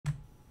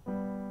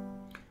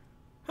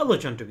Hello,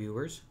 gentle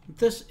viewers.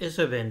 This is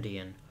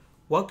Indian,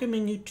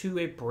 welcoming you to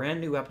a brand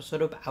new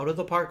episode of Out of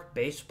the Park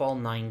Baseball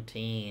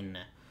 19.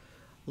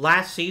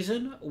 Last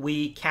season,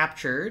 we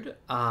captured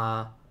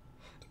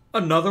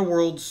another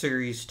World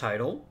Series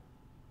title,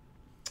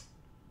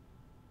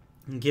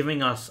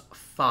 giving us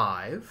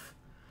 5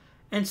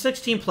 and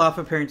 16 playoff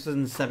appearances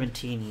in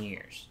 17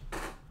 years.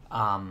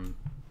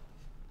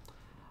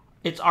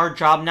 It's our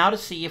job now to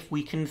see if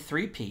we can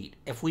three-peat,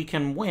 if we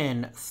can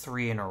win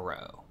 3 in a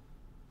row.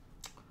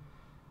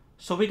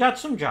 So we got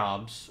some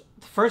jobs.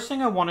 The first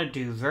thing I want to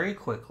do very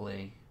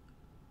quickly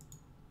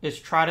is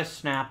try to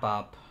snap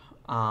up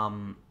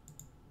our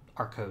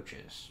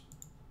coaches.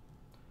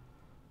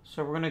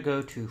 So we're going to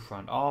go to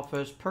front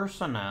office,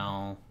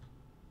 personnel.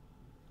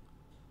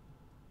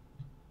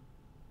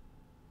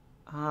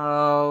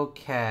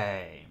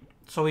 Okay.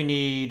 So we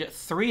need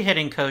 3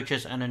 hitting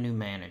coaches and a new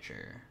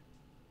manager.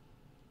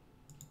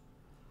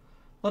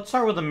 Let's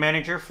start with the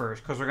manager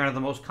first, because we're going to have the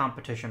most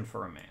competition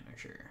for a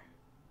manager.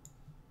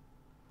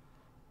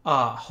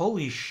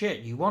 Holy shit,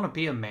 you want to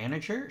be a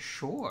manager?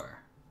 Sure.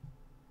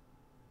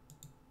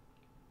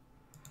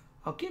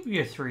 I'll give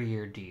you a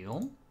 3-year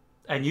deal,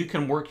 and you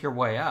can work your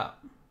way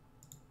up.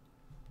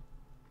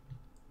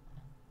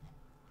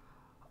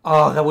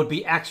 Oh, that would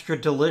be extra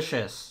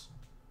delicious.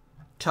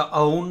 To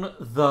own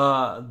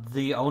the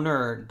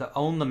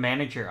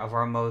manager of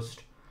our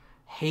most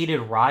hated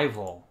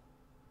rival.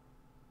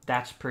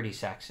 That's pretty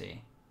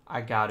sexy,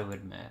 I got to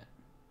admit.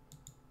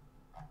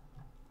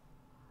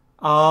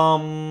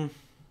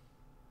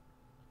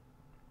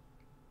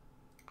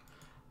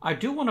 I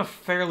do want a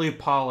fairly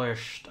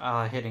polished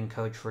hitting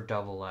coach for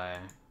AA.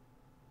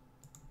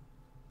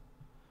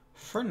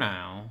 For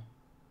now.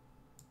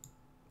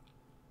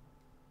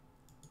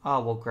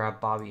 We'll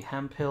grab Bobby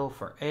Hemphill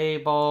for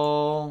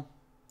A-ball.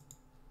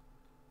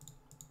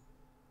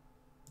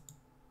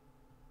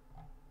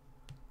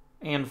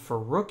 And for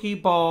rookie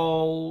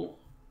ball,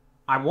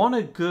 I want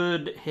a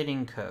good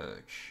hitting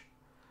coach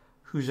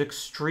who's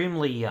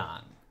extremely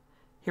young.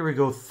 Here we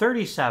go,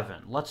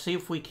 37. Let's see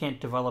if we can't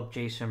develop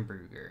Jason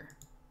Brugger.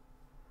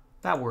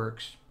 That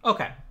works.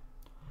 Okay.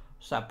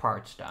 So that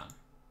part's done.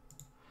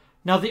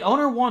 Now, the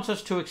owner wants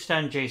us to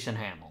extend Jason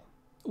Hamill,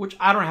 which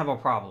I don't have a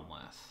problem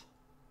with.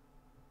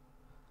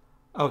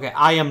 Okay,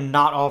 I am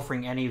not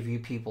offering any of you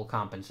people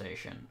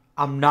compensation.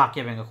 I'm not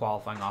giving a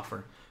qualifying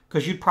offer,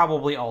 because you'd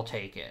probably all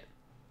take it,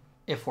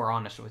 if we're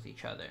honest with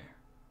each other.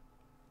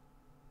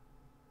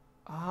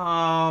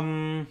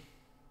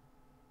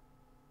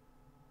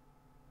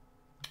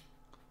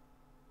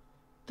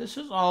 This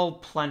is all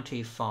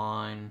plenty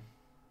fine.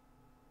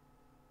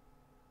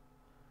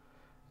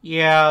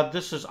 Yeah,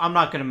 I'm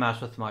not going to mess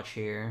with much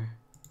here.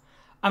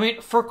 I mean,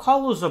 for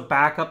Carlos, a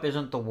backup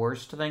isn't the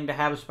worst thing to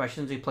have,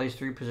 especially since he plays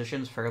 3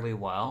 positions fairly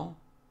well.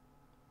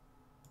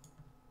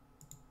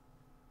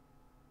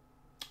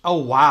 Oh,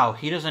 wow.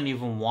 He doesn't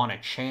even want a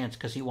chance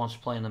because he wants to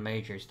play in the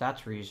majors.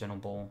 That's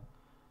reasonable.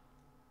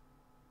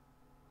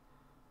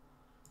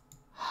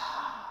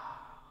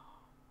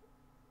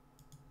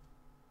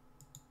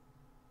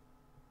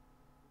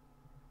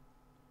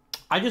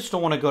 I just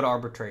don't want to go to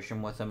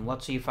arbitration with him.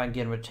 Let's see if I can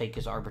get him to take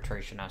his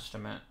arbitration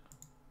estimate.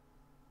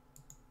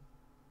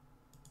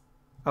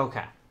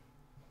 Okay.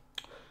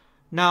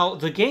 Now,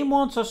 the game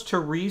wants us to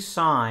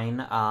re-sign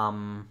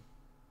Carl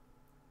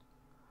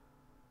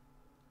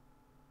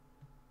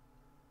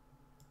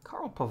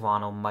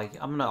Pavano. I'm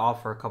going to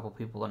offer a couple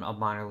people a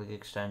minor league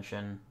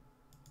extension.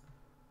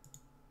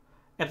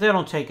 If they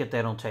don't take it,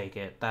 they don't take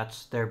it.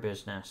 That's their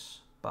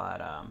business.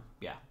 But,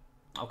 yeah.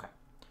 Okay.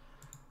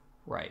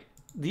 Right.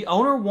 The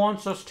owner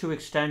wants us to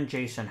extend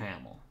Jason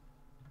Hamill.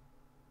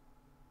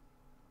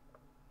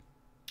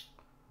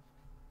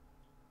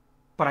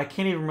 But I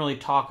can't even really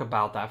talk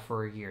about that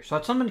for a year. So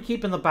that's something to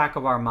keep in the back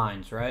of our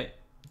minds, right?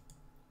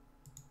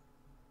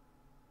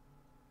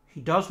 He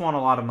does want a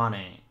lot of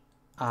money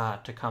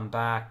to come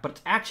back. But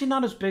it's actually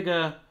not as big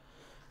a...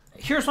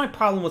 Here's my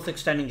problem with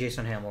extending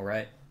Jason Hamill,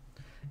 right?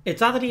 It's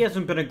not that he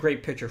hasn't been a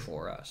great pitcher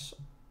for us.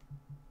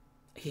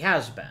 He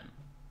has been.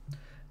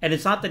 And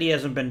it's not that he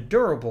hasn't been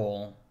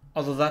durable,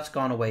 although that's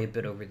gone away a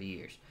bit over the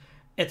years.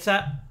 It's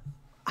that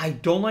I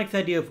don't like the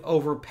idea of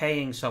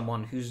overpaying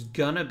someone who's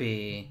gonna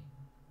be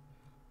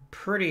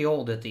pretty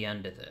old at the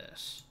end of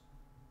this.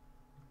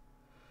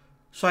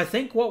 So I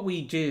think what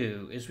we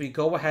do is we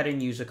go ahead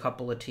and use a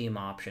couple of team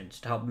options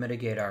to help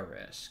mitigate our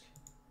risk.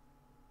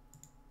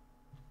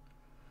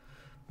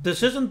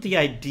 This isn't the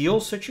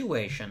ideal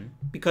situation,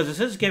 because this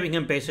is giving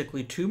him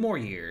basically 2 more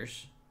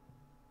years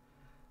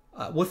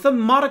with a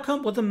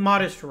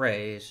modest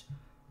raise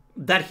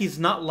that he's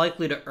not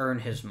likely to earn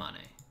his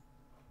money.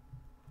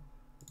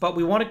 But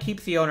we want to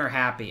keep the owner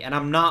happy, and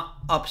I'm not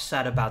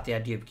upset about the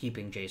idea of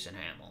keeping Jason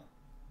Hamill.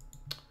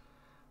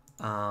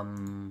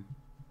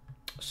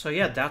 So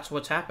yeah, that's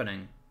what's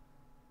happening.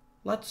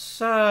 Let's,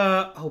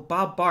 oh,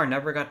 Bob Barr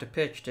never got to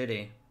pitch, did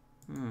he?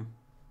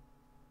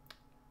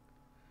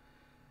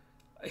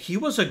 He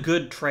was a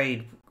good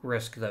trade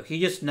risk, though.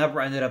 He just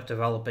never ended up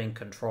developing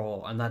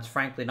control, and that's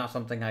frankly not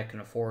something I can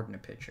afford in a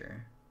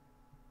pitcher.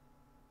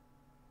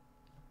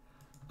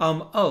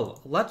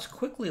 Oh, let's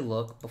quickly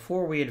look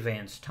before we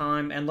advance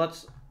time, and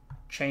let's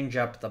change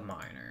up the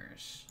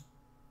minors.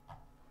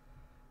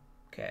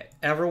 Okay,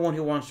 everyone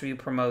who wants to be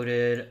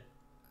promoted,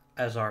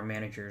 as our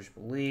managers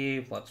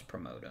believe, let's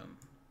promote them.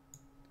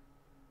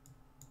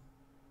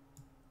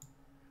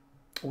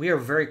 We are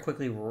very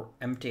quickly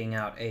emptying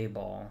out A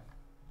ball,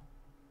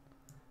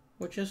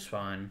 which is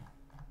fine.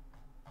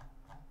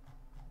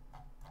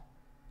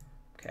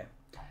 Okay.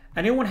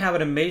 Anyone have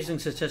an amazing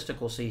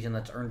statistical season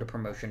that's earned a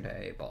promotion to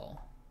A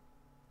ball?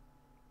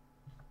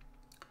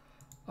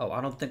 Oh,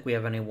 I don't think we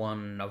have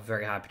anyone of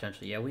very high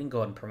potential. Yeah, we can go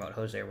ahead and promote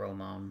Jose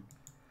Roman.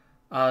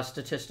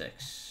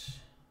 Statistics.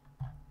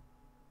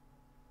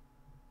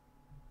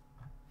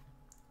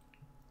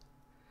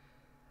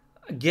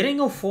 Getting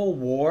a full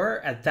WAR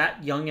at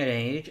that young an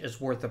age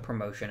is worth a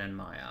promotion in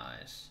my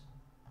eyes.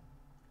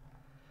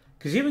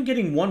 Because even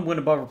getting one win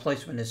above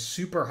replacement is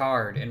super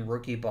hard in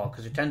rookie ball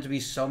because there tends to be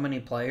so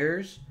many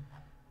players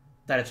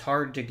that it's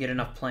hard to get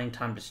enough playing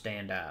time to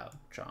stand out.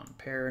 John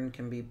Perrin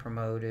can be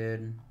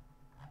promoted.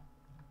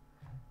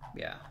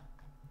 Yeah.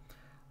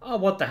 Oh,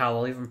 what the hell?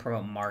 I'll even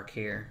promote Mark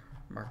here.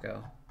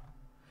 Marco.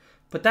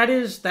 But that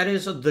is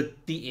the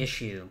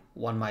issue,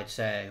 one might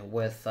say,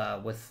 with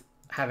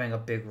having a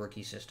big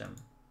rookie system.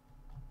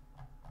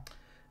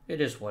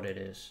 It is what it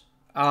is.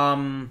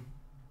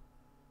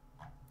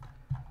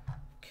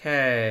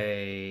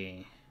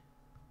 Okay.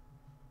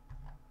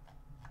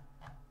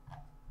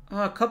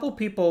 A couple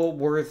people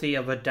worthy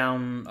of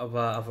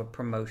a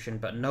promotion,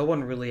 but no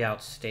one really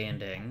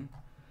outstanding.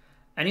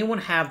 Anyone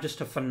have just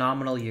a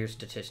phenomenal year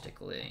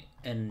statistically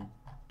in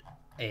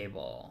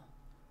A-ball?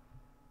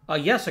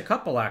 Yes, a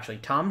couple actually.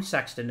 Tom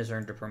Sexton has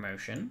earned a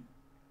promotion.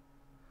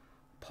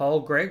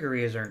 Paul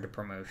Gregory has earned a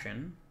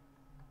promotion.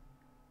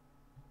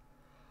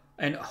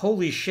 And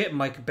holy shit,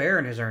 Mike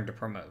Barron has earned a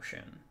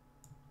promotion.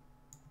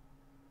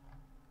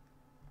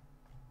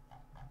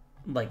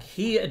 Like,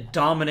 he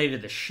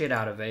dominated the shit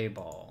out of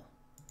A-ball.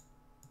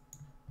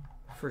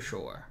 For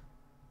sure.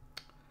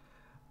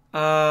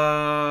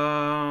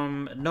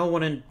 No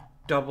one in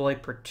AA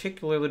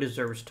particularly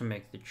deserves to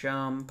make the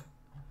jump.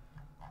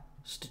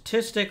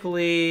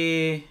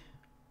 Statistically,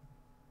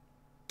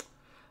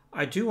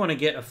 I do want to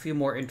get a few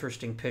more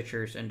interesting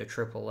pitchers into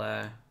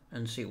AAA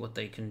and see what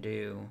they can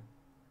do.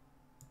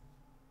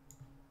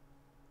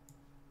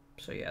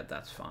 So yeah,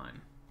 that's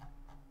fine.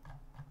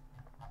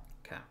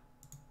 Okay.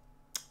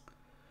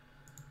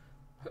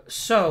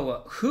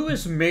 So, who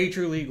is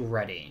Major League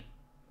ready?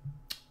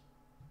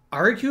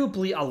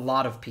 Arguably a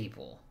lot of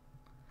people.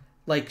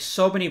 Like,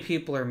 so many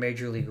people are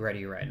Major League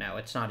ready right now.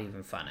 It's not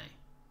even funny.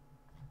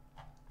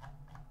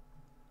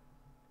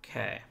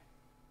 Okay.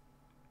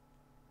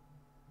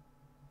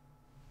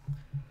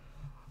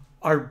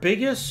 Our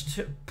biggest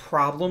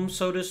problem,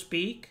 so to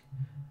speak,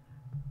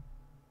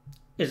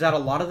 is that a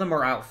lot of them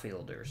are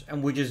outfielders,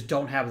 and we just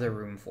don't have the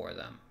room for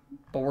them.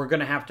 But we're going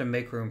to have to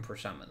make room for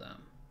some of them.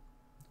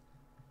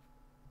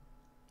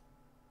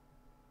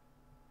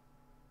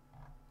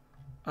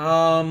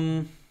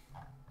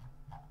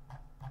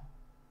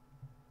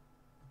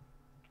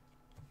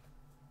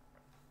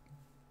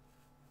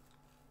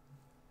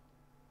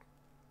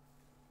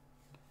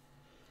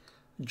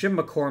 Jim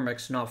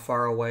McCormick's not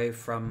far away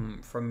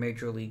from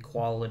Major League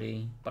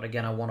quality, but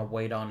again, I want to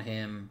wait on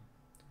him.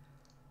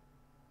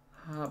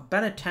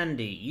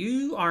 Benintendi,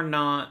 you are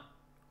not...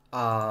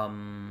 Yeah,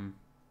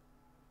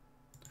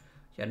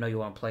 I know you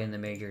want to play in the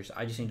majors.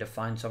 I just need to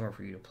find somewhere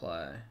for you to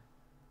play.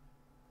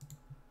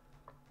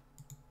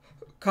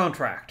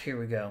 Contract, here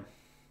we go.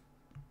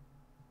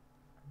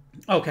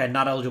 Okay,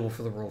 not eligible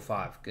for the Rule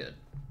 5. Good.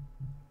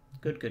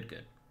 Good, good,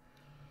 good.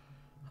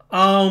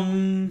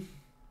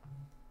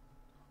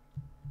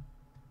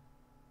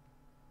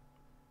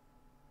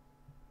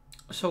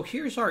 So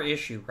here's our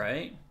issue,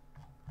 right?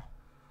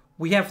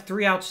 We have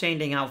 3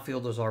 outstanding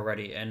outfielders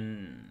already,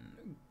 and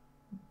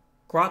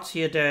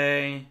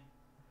Graziadei,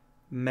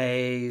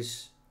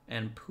 Mays,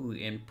 and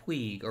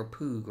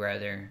Puig,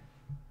 rather.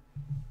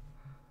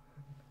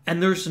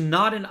 And there's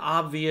not an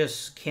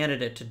obvious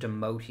candidate to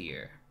demote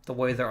here, the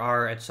way there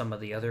are at some of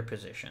the other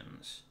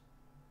positions.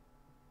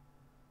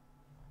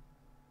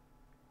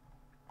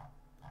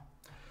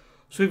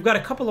 So we've got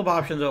a couple of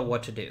options about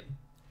what to do.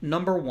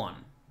 Number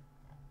 1,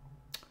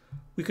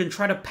 we can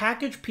try to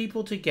package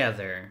people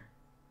together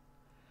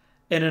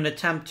in an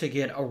attempt to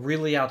get a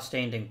really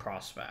outstanding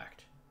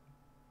prospect.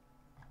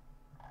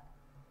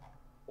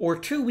 Or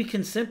 2, we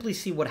can simply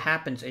see what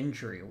happens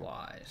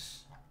injury-wise.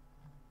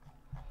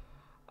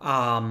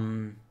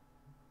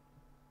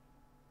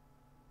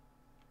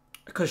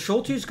 Because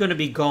Schulte is going to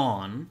be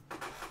gone.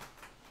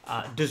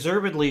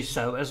 Deservedly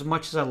so. As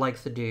much as I like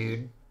the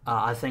dude,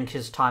 I think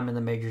his time in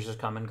the majors has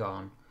come and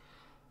gone.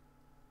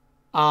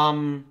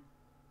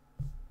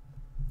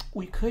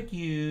 We could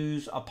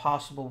use a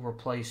possible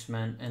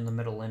replacement in the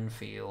middle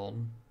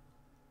infield.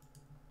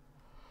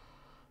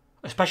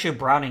 Especially if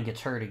Browning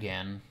gets hurt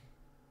again.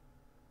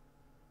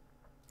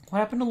 What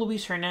happened to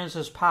Luis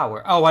Hernandez's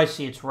power? Oh, I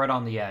see. It's right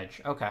on the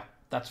edge. Okay.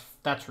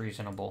 That's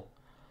reasonable.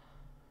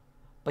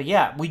 But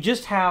yeah, we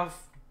just have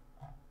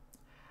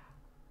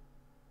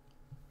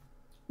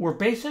we're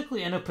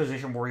basically in a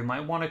position where we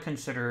might want to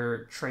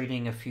consider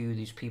trading a few of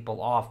these people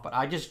off, but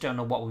I just don't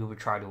know what we would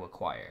try to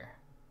acquire.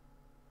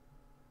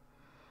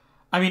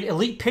 I mean,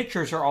 elite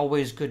pitchers are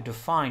always good to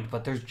find,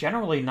 but there's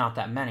generally not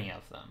that many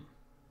of them.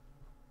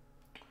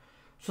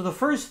 So the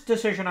first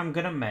decision I'm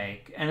going to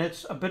make, and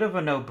it's a bit of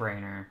a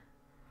no-brainer,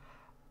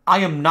 I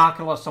am not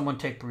going to let someone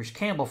take Bruce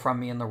Campbell from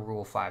me in the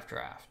Rule 5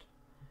 draft.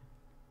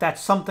 That's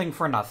something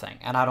for nothing,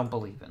 and I don't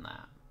believe in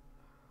that.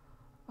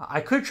 I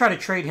could try to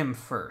trade him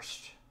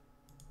first.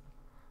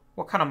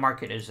 What kind of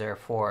market is there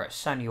for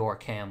Senor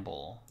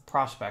Campbell?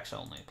 Prospects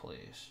only,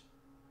 please.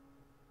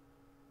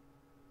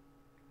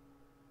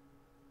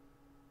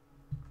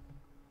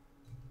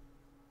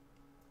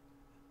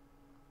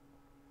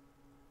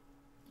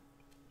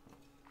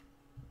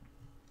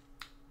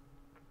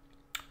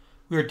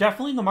 We are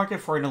definitely in the market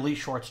for an elite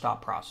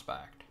shortstop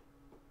prospect.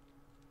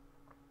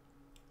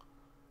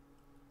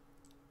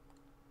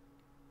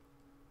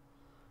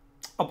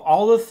 Of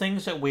all the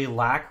things that we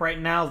lack right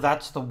now,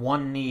 that's the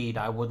one need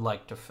I would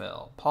like to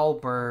fill. Paul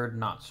Bird,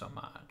 not so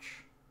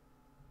much.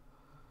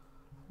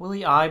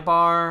 Willie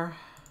Ibar?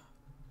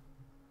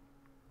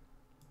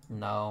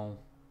 No.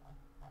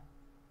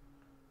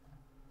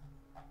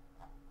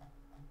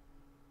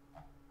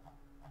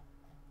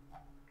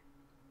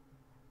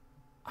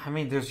 I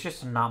mean, there's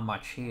just not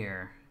much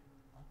here.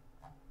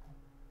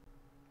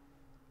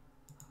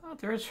 Oh,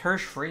 there's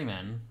Hirsch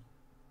Freeman.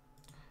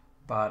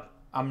 But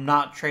I'm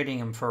not trading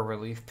him for a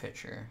relief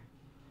pitcher.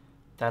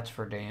 That's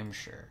for damn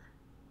sure.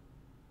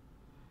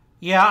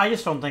 Yeah, I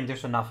just don't think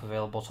there's enough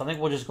available. So I think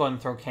we'll just go ahead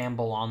and throw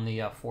Campbell on the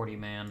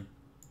 40-man.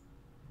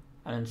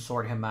 And then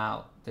sort him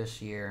out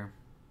this year.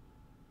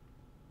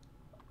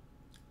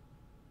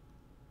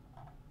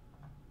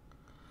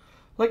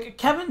 Like,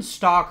 Kevin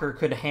Stalker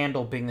could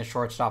handle being the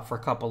shortstop for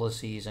a couple of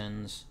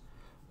seasons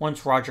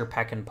once Roger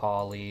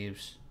Peckinpah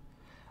leaves.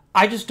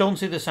 I just don't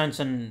see the sense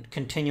in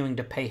continuing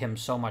to pay him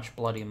so much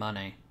bloody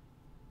money.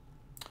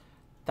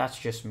 That's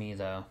just me,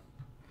 though.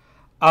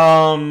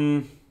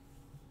 Yeah,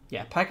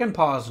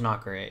 Peckinpah is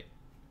not great.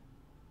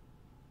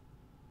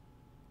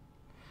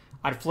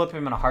 I'd flip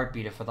him in a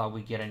heartbeat if I thought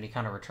we'd get any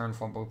kind of return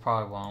for him, but we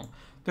probably won't.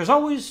 There's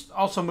always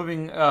also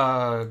moving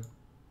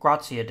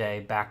Grazia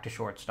Day back to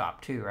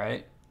shortstop, too,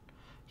 right?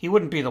 He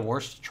wouldn't be the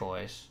worst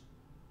choice.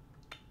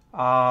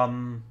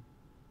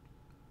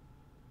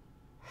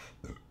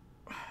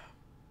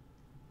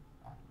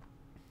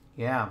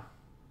 Yeah.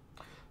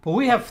 But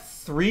we have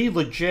 3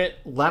 legit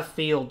left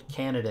field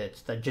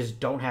candidates that just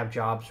don't have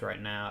jobs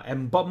right now,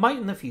 but might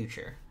in the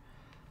future.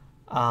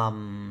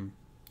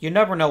 You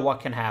never know what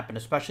can happen,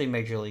 especially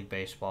Major League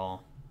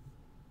Baseball.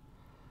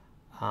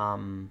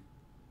 Odd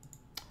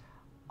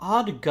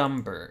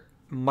Gumbert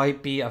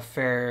might be a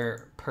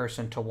fair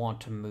person to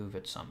want to move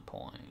at some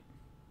point.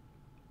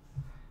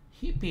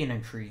 He'd be an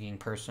intriguing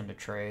person to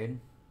trade.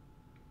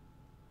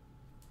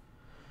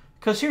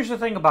 Because here's the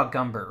thing about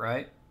Gumbert,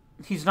 right?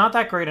 He's not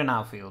that great an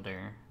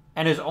outfielder.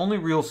 And his only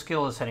real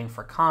skill is hitting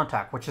for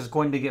contact, which is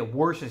going to get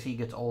worse as he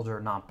gets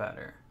older, not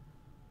better.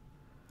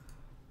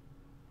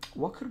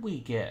 What could we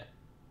get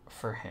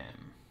for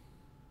him?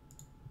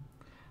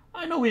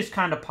 I know he's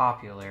kind of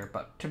popular,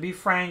 but to be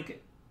frank,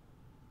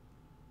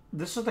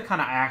 this is the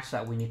kind of axe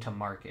that we need to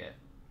market.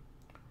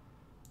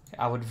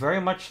 I would very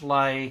much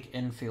like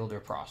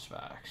infielder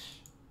prospects.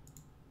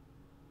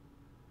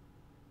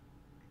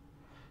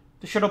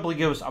 This should hopefully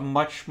give us a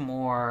much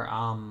more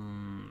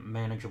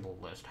manageable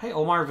list. Hey,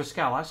 Omar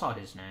Vizquel, I saw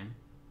his name.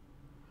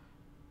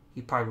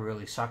 He probably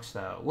really sucks,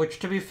 though. Which,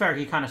 to be fair,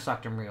 he kind of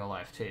sucked in real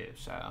life, too.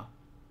 So,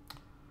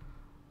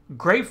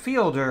 great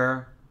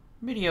fielder,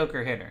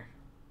 mediocre hitter.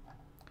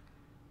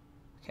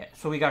 Okay,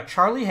 so we got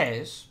Charlie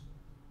Hayes,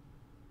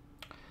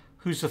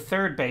 who's a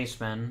third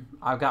baseman.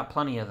 I've got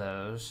plenty of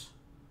those.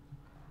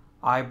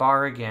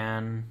 Ibar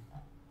again.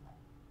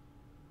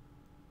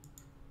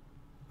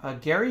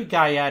 Gary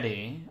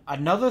Gaetti,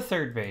 another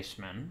third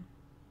baseman.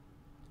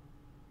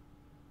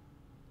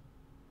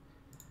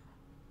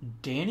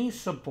 Danny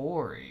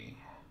Sabori.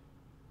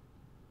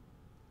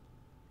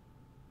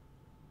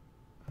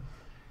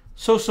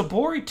 So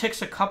Sabori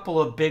ticks a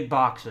couple of big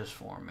boxes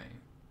for me.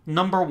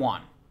 Number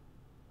 1,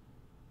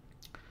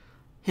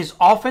 his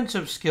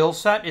offensive skill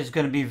set is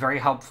going to be very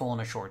helpful in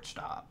a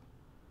shortstop.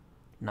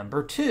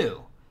 Number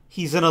 2,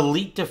 he's an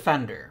elite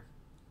defender,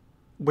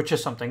 which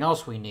is something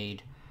else we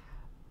need.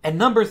 And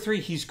number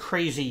 3, he's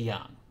crazy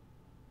young.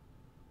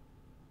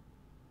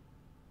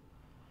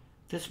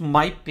 This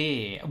might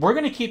be... We're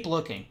going to keep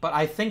looking, but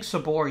I think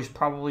Sabori's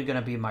probably going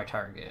to be my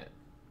target.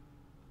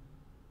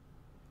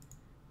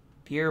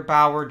 Pierre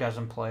Bauer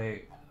doesn't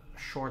play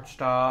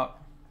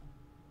shortstop.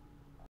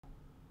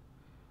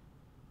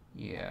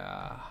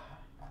 Yeah.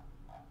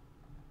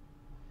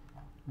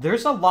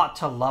 There's a lot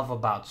to love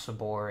about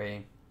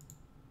Sabori.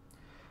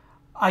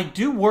 I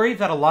do worry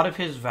that a lot of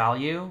his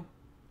value...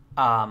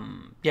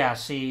 yeah,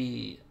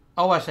 see,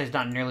 OSA is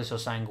not nearly so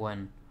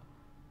sanguine.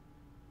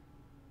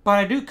 But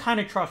I do kind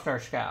of trust our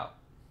scout.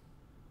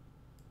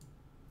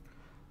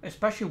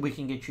 Especially if we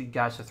can get you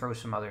guys to throw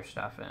some other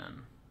stuff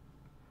in.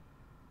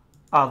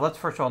 Let's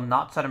first of all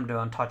not set him to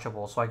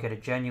untouchable so I get a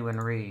genuine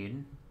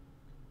read.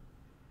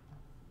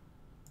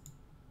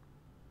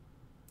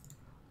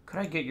 Could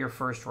I get your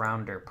first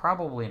rounder?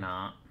 Probably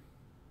not.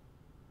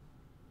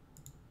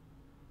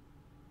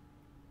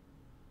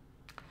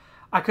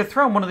 I could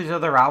throw in one of these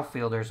other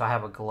outfielders I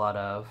have a glut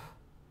of.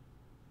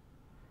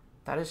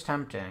 That is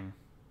tempting.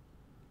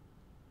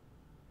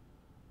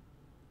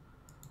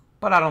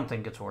 But I don't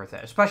think it's worth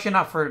it. Especially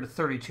not for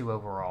 32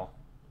 overall.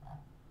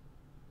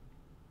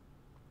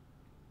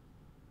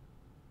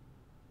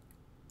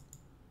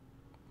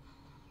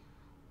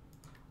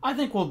 I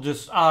think we'll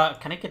just...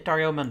 can I get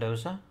Dario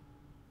Mendoza?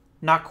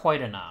 Not quite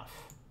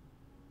enough.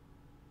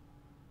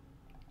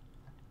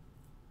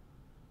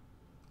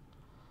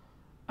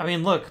 I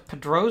mean, look,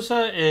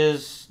 Pedroza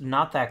is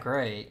not that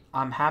great.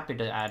 I'm happy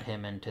to add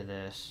him into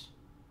this.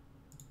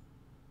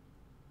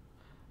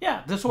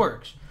 Yeah, this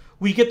works.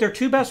 We get their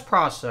two best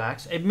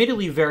prospects,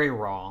 admittedly very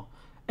raw,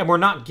 and we're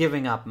not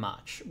giving up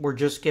much. We're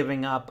just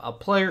giving up a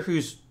player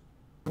who's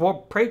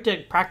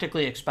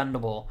practically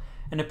expendable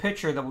and a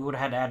pitcher that we would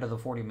have had to add to the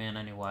 40-man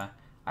anyway.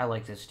 I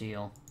like this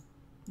deal.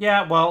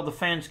 Yeah, well, the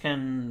fans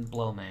can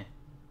blow me.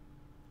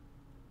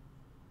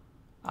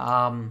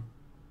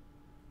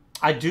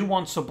 I do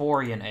want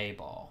Saborian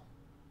A-ball.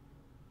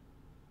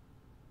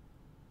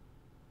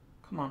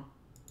 Come on.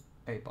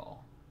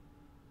 A-ball.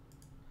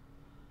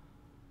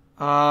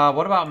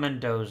 What about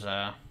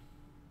Mendoza?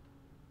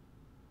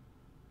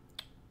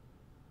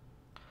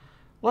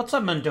 Let's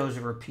have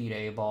Mendoza repeat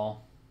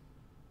A-ball.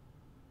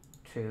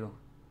 2.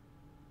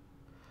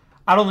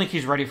 I don't think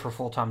he's ready for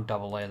full-time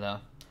AA,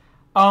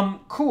 though.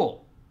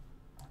 Cool.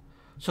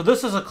 So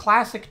this is a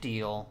classic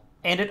deal,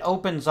 and it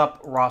opens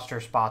up roster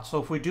spots. So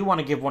if we do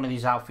want to give one of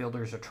these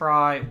outfielders a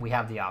try, we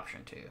have the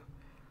option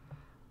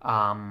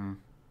to.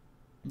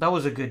 That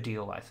was a good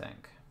deal, I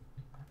think.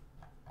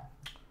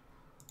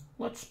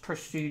 Let's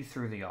proceed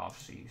through the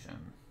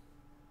offseason.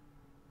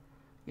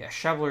 Yeah,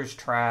 Schebler's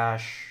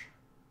trash.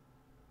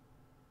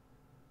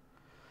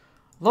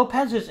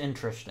 Lopez is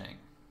interesting.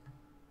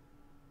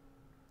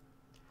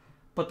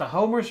 But the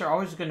homers are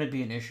always going to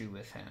be an issue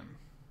with him.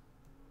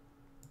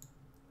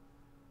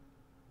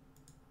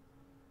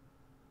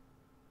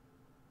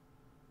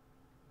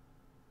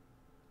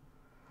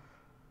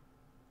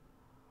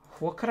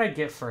 What could I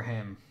get for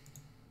him?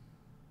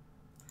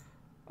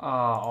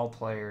 All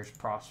players,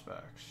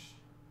 prospects.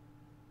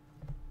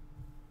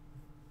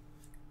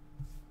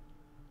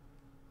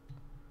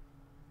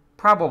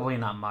 Probably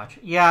not much.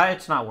 Yeah,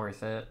 it's not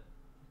worth it.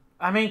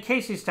 I mean,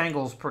 Casey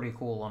Stengel's pretty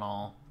cool and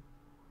all.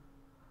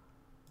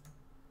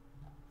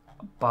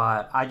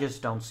 But I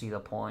just don't see the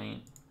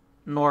point.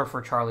 Nor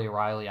for Charlie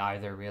Riley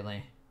either,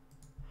 really.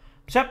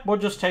 Except we'll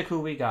just take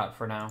who we got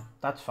for now.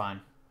 That's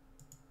fine.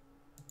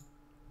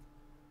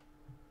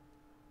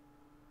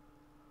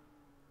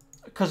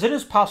 Because it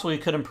is possible he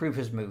could improve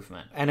his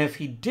movement. And if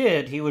he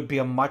did, he would be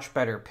a much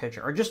better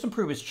pitcher. Or just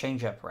improve his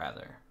changeup,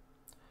 rather.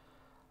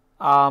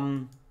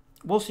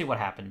 We'll see what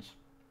happens.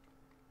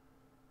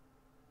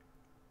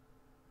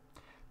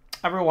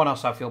 Everyone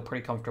else I feel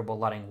pretty comfortable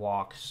letting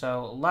walk.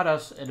 So let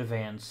us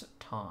advance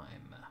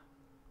time.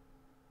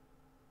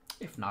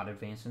 If not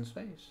advance in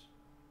space.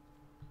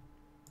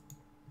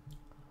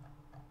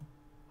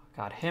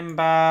 Got him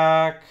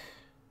back.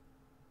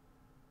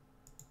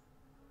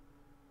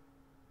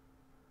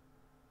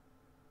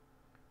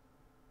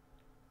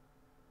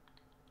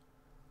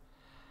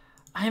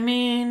 I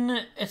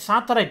mean, it's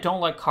not that I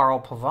don't like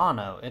Carl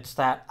Pavano. It's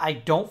that I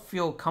don't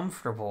feel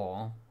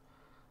comfortable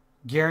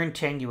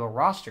guaranteeing you a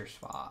roster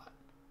spot.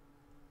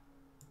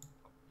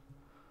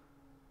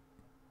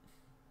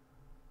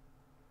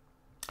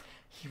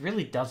 He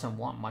really doesn't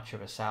want much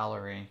of a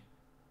salary.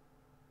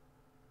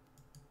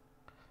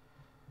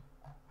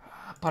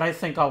 But I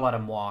think I'll let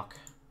him walk.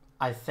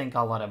 I think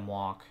I'll let him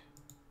walk.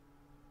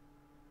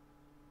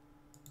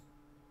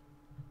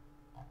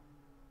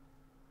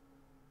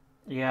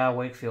 Yeah,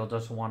 Wakefield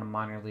doesn't want a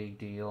minor league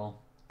deal.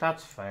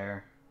 That's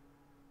fair.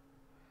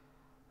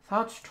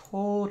 That's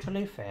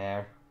totally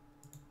fair.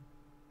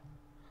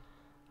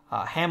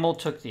 Hamill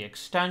took the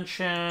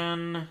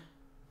extension.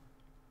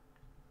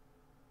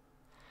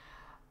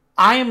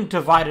 I am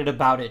divided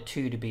about it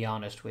too, to be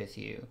honest with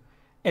you.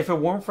 If it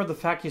weren't for the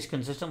fact he's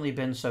consistently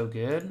been so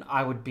good,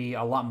 I would be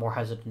a lot more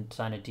hesitant to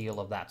sign a deal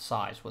of that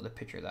size with a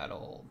pitcher that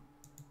old.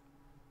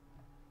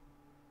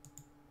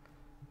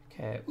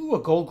 Okay. Ooh, a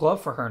gold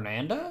glove for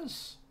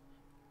Hernandez?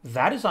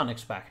 That is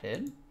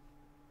unexpected.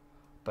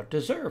 But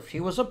deserved. He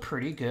was a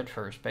pretty good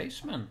first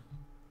baseman.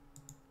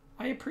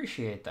 I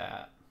appreciate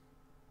that.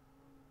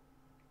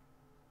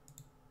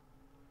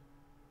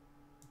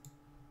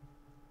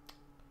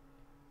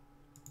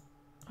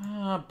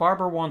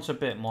 Barber wants a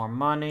bit more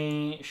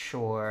money.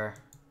 Sure.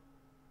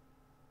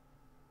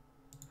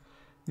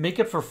 Make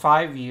it for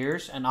 5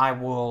 years, and I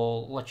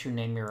will let you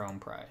name your own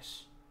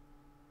price.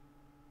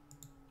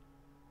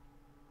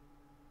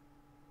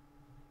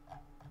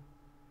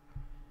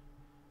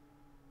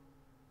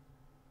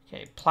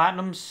 Okay,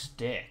 Platinum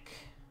Stick.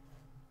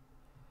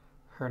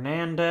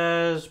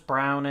 Hernandez,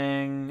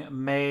 Browning,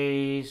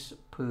 Mays,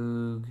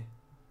 Poog.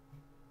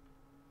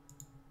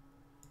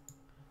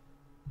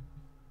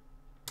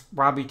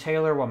 Robbie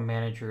Taylor won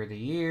Manager of the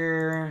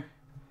Year.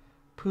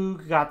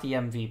 Poog got the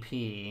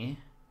MVP.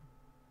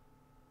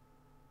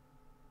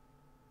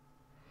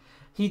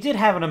 He did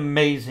have an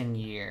amazing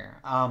year.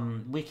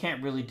 We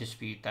can't really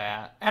dispute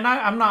that. And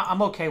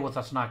I'm okay with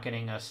us not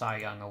getting a Cy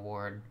Young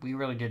award. We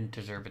really didn't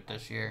deserve it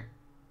this year.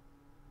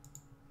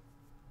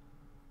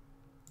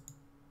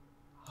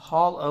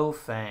 Hall of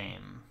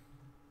Fame.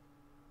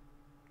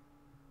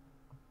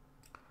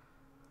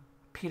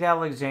 Pete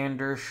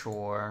Alexander,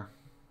 sure.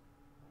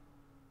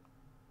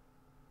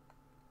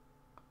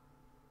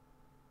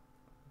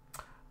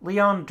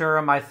 Leon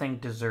Durham, I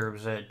think,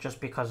 deserves it just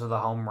because of the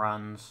home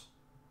runs.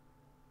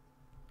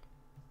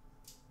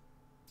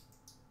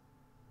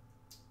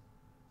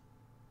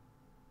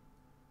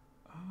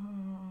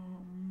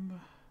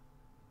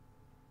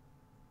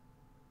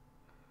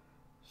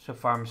 So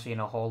far, I'm seeing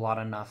a whole lot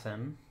of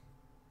nothing.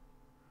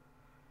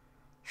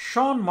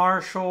 Sean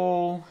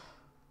Marshall.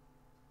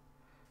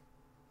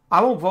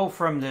 I won't vote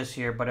for him this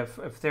year, but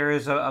if there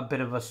is a bit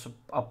of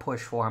a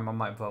push for him, I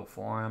might vote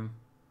for him.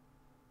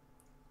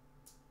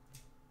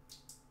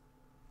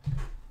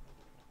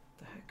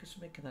 The heck is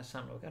making that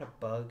sound? We got a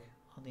bug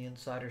on the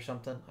inside or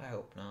something? I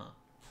hope not.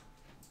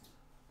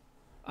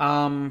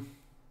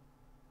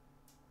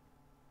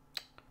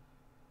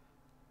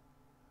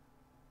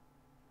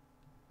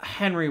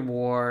 Henry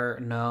War,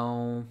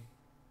 no.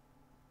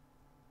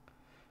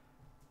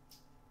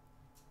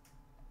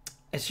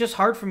 It's just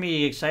hard for me to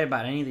get excited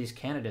about any of these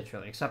candidates,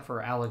 really, except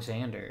for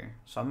Alexander.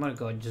 So I'm going to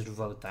go and just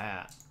vote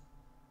that.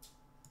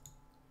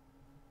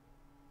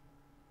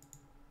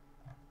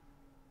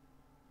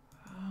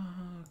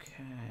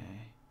 Okay.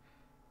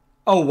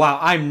 Oh, wow.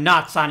 I'm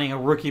not signing a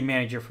rookie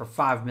manager for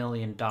 $5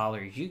 million.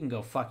 You can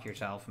go fuck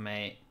yourself,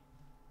 mate.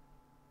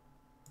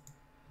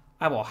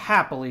 I will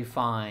happily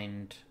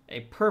find a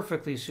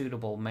perfectly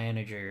suitable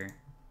manager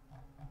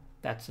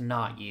that's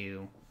not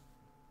you.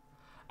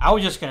 I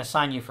was just going to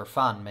sign you for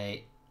fun,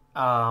 mate.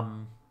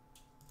 Let's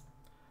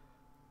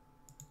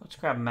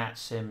grab Matt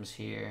Sims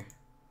here.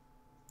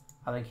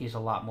 I think he's a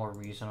lot more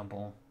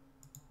reasonable.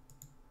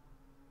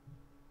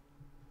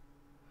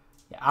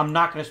 Yeah, I'm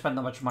not going to spend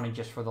that much money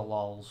just for the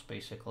lulz,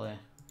 basically.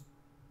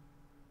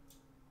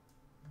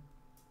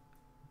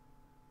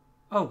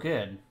 Oh,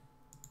 good.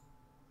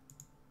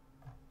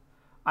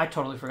 I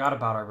totally forgot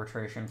about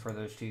arbitration for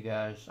those two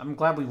guys. I'm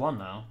glad we won,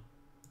 though.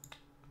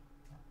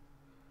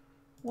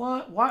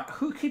 What?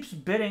 Who keeps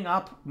bidding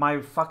up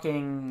my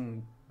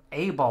fucking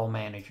A-ball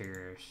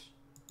managers?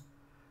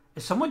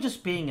 Is someone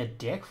just being a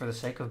dick for the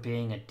sake of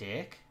being a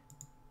dick?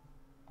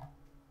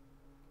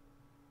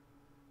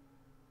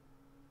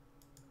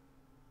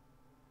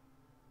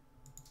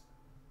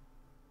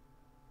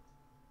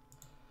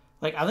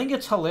 Like, I think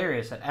it's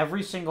hilarious that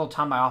every single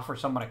time I offer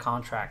someone a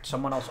contract,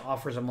 someone else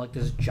offers them, like,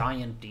 this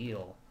giant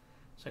deal.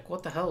 It's like,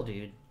 what the hell,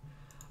 dude?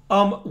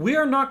 We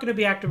are not going to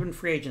be active in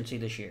free agency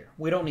this year.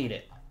 We don't need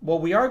it.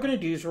 What we are going to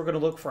do is we're going to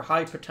look for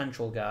high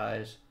potential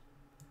guys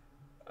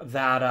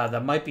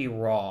that might be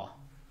raw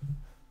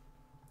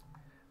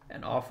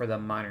and offer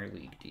them minor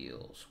league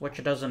deals, which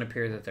it doesn't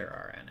appear that there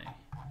are any.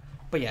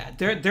 But yeah,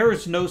 there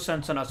is no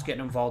sense in us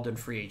getting involved in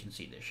free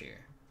agency this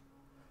year.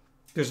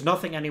 There's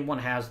nothing anyone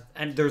has,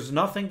 and there's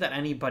nothing that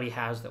anybody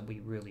has that we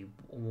really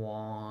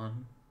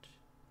want.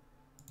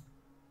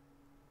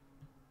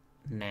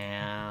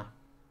 Nah.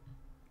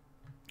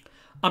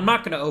 I'm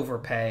not going to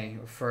overpay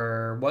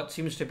for what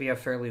seems to be a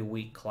fairly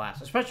weak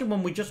class, especially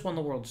when we just won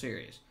the World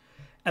Series.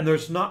 And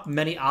there's not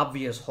many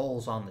obvious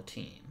holes on the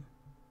team.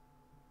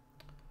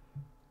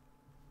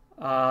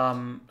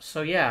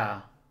 So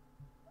yeah.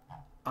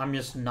 I'm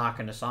just not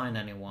going to sign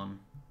anyone.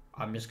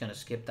 I'm just going to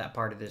skip that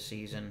part of this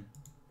season.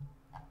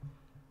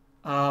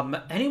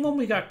 Anyone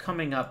we got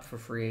coming up for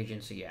free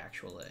agency,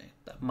 actually,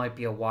 that might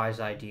be a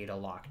wise idea to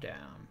lock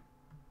down.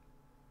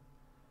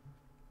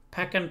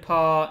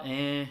 Peckinpah,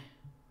 eh.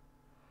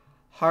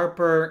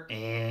 Harper,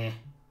 eh.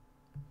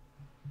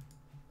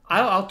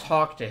 I'll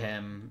talk to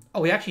him.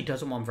 Oh, he actually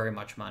doesn't want very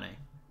much money.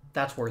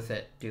 That's worth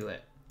it. Do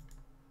it.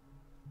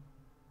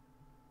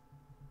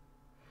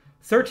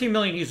 $13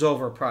 million, he's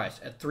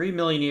overpriced. At $3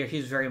 million a year,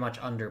 he's very much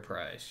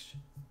underpriced.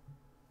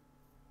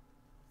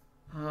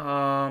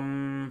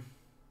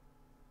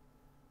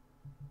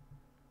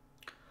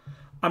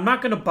 I'm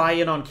not going to buy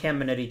in on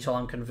Caminiti till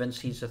I'm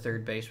convinced he's the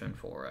third baseman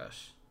for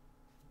us.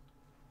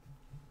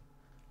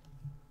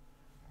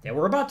 Yeah,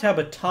 we're about to have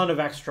a ton of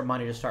extra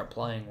money to start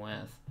playing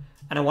with.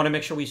 And I want to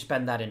make sure we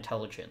spend that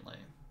intelligently.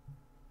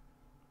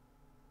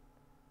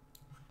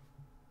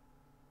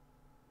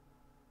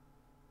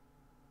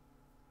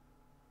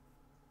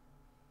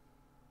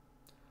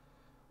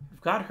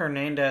 We've got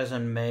Hernandez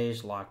and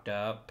Mays locked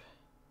up.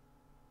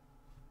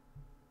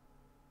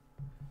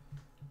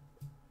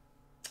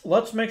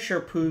 Let's make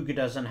sure Poog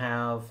doesn't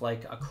have,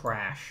 like, a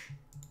crash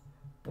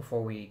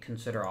before we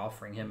consider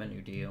offering him a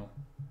new deal.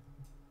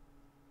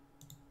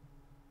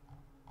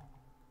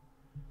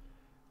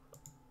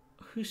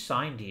 Who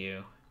signed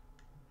you?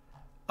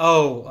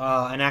 Oh,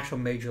 an actual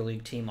major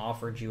league team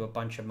offered you a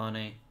bunch of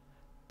money.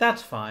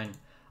 That's fine.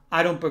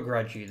 I don't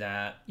begrudge you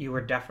that. You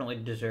were definitely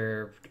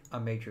deserved a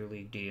major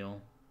league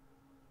deal.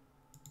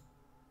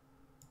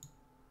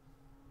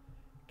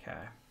 Okay.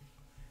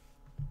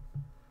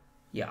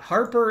 Yeah,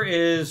 Harper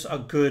is a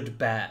good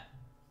bet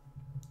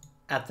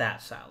at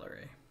that salary.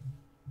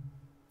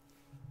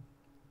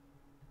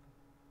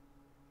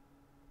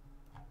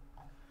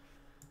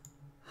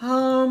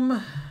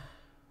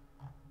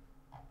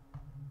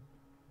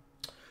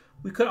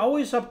 We could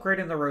always upgrade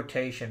in the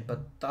rotation,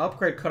 but the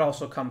upgrade could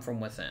also come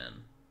from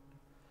within.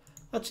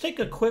 Let's take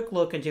a quick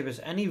look and see if there's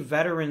any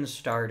veteran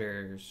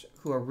starters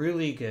who are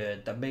really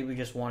good that maybe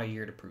just want a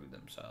year to prove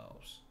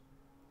themselves.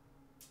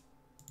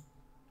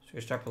 So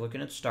we start by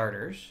looking at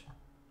starters.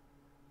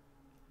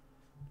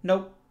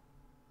 Nope.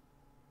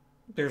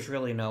 There's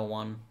really no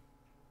one.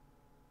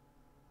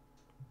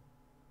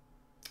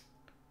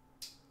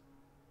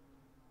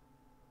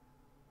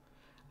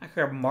 I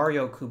could have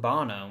Mario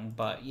Cubano,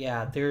 but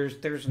yeah,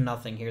 there's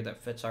nothing here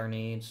that fits our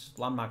needs.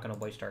 I'm not going to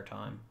waste our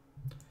time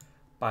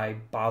by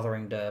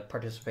bothering to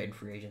participate in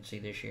free agency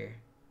this year.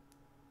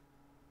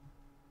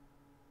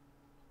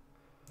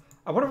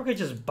 I wonder if we could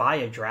just buy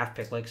a draft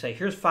pick. Like, say,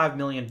 here's $5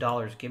 million.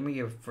 Give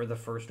me for the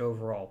first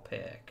overall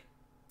pick.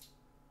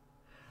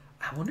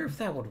 I wonder if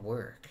that would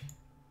work.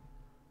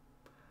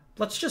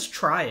 Let's just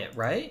try it,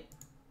 right?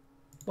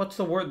 What's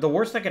the worst? The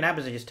worst that can happen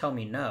is they just tell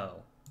me no.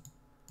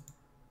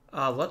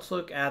 Let's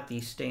look at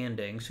the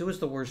standings. Who was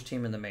the worst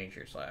team in the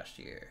majors last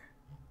year?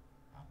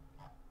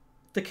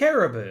 The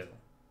Caribou.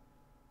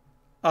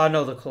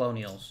 No, the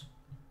Colonials.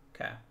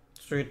 Okay.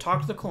 So we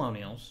talk to the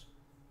Colonials.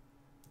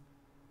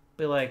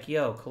 Be like,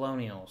 yo,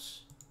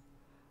 Colonials,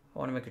 I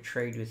want to make a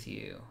trade with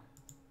you.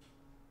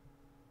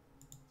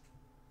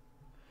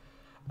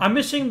 I'm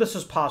assuming this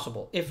is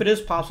possible. If it is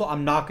possible,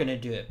 I'm not going to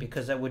do it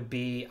because that would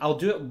be... I'll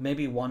do it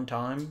maybe one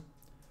time.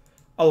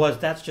 Otherwise,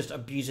 that's just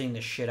abusing the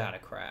shit out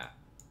of crap.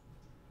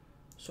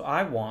 So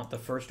I want the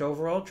first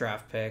overall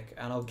draft pick,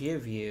 and I'll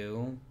give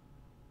you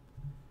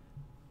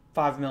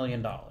 $5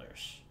 million.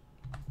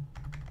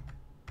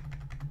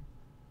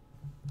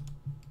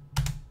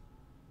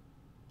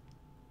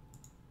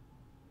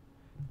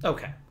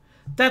 Okay.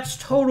 That's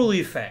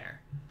totally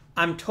fair.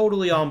 I'm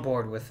totally on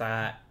board with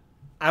that.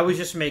 I was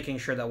just making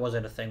sure that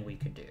wasn't a thing we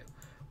could do.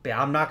 But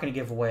yeah, I'm not going to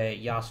give away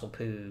Yassel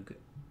Puig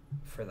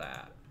for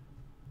that.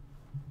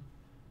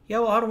 Yeah,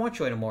 well, I don't want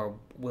you anymore,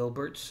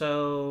 Wilbert,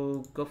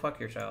 so go fuck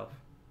yourself.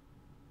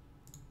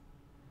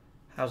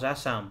 How's that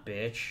sound,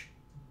 bitch?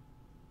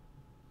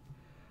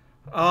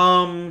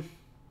 Alright,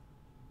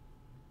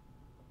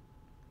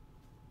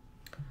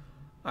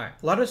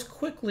 let us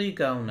quickly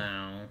go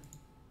now.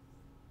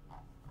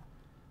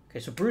 Okay,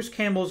 so Bruce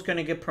Campbell's going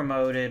to get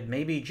promoted.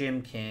 Maybe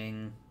Jim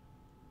King.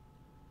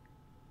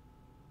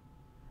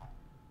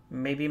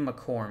 Maybe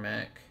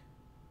McCormick.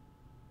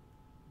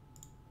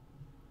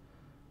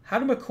 How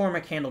did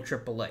McCormick handle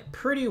AAA?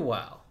 Pretty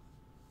well.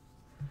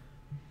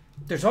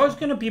 There's always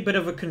going to be a bit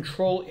of a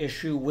control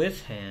issue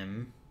with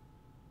him.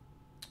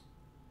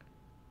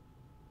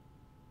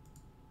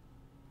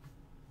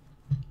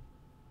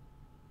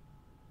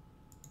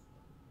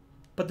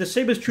 But the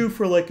same is true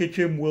for like a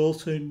Jim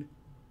Wilson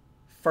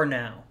for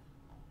now.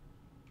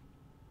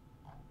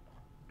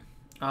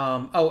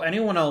 Oh,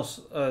 anyone else,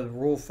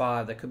 Rule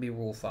 5, that could be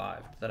Rule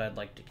 5 that I'd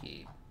like to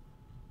keep.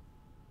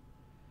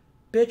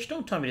 Bitch,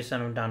 don't tell me to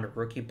send him down to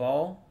rookie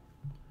ball.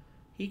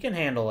 He can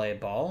handle A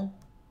ball,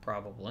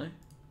 probably.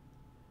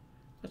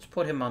 Let's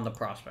put him on the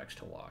prospects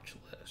to watch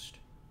list.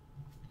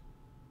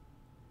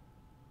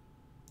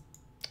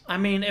 I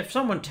mean, if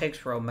someone takes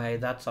Romay,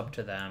 that's up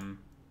to them.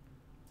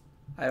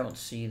 I don't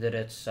see that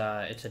it's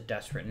a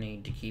desperate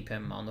need to keep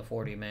him on the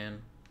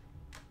 40-man.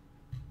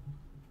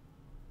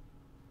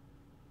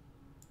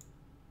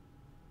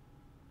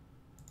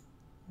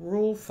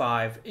 Rule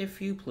 5,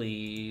 if you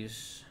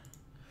please.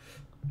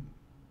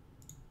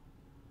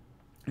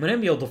 I'm going to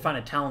be able to find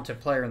a talented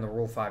player in the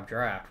Rule 5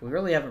 draft. We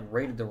really haven't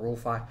rated the Rule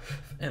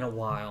 5 in a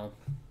while.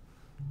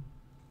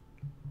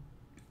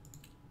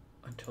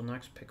 Until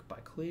next pick by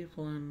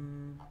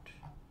Cleveland.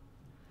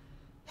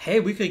 Hey,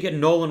 we could get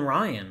Nolan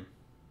Ryan.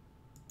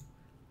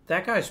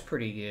 That guy's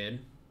pretty good.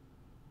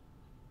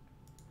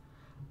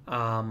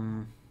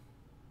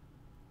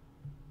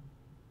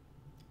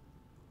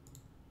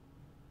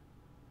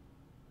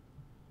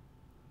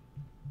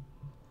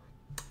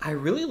 I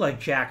really like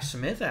Jack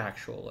Smith,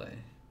 actually.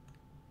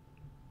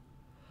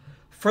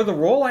 For the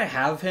role I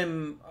have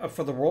him,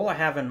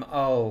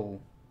 oh,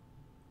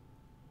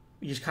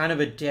 he's kind of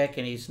a dick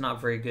and he's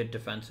not very good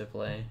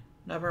defensively.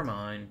 Never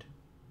mind.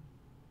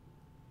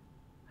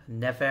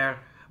 Never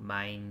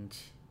mind.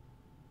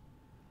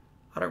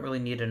 I don't really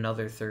need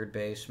another third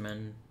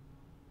baseman.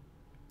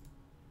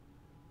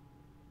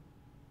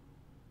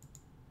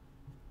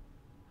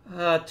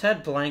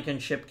 Ted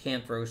Blankenship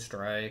can't throw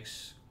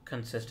strikes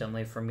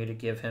consistently for me to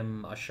give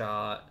him a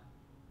shot.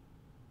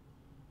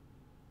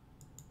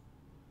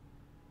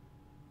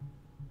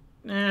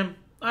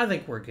 I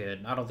think we're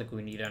good. I don't think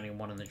we need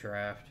anyone in the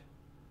draft.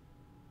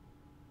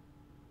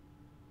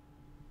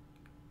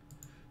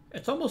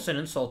 It's almost an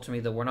insult to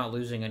me that we're not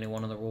losing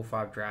anyone in the Rule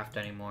 5 draft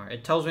anymore.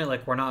 It tells me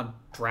like we're not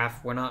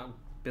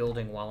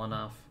building well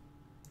enough.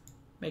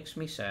 Makes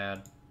me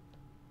sad.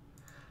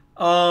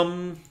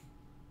 Let's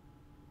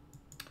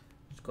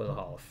go to the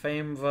Hall of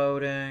Fame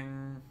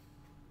voting.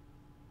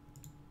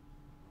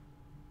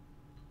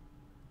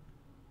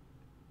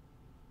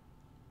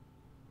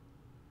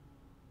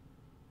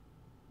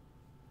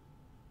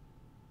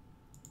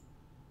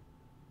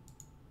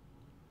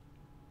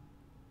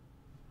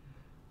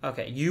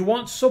 Okay, you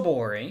want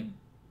Sabori.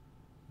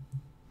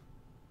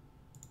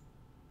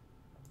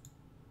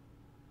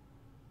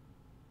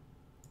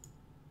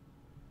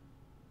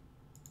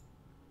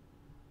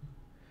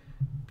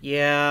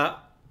 Yeah,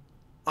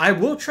 I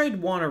will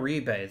trade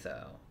Wanaribe,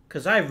 though,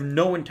 because I have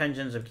no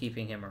intentions of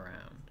keeping him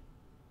around.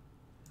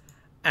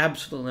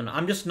 Absolutely not.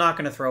 I'm just not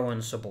going to throw in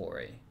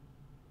Sabori.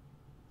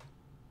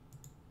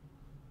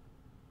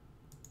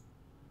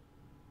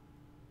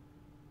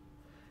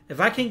 If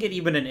I can get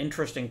even an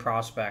interesting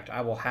prospect, I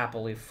will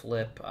happily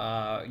flip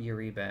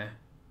Uribe.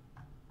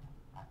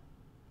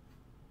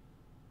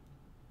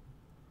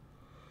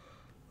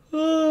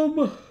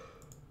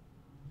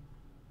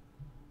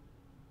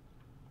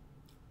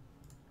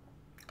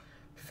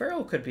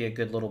 Farrell could be a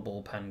good little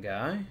bullpen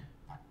guy.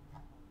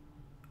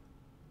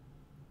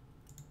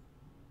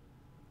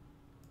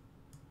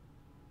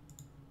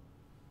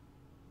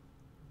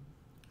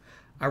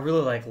 I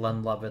really like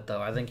Len Lovett,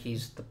 though. I think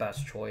he's the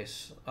best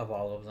choice of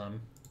all of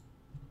them.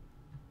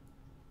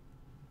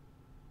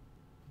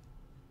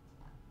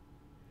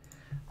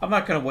 I'm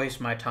not going to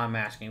waste my time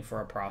asking for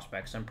a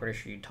prospect, so I'm pretty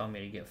sure you told me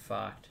to get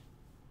fucked.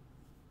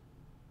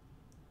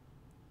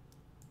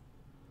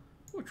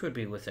 Which would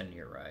be within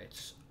your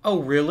rights. Oh,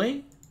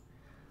 really?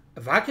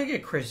 If I could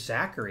get Chris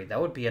Zachary,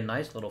 that would be a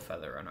nice little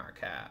feather in our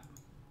cap.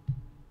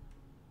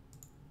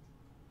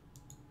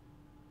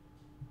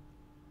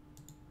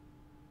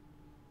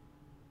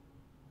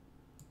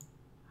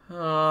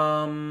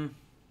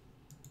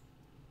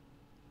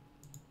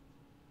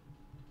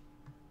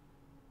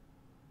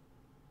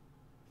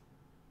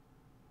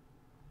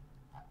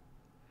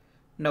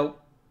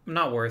 Nope.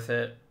 Not worth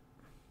it.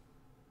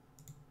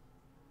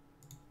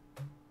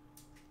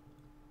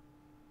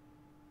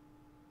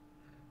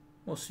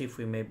 We'll see if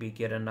we maybe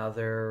get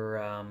another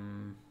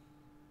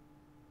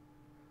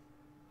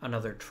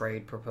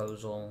trade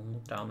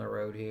proposal down the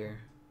road here.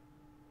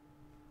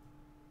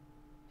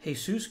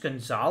 Jesus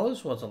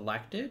Gonzalez was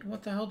elected?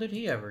 What the hell did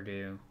he ever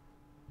do?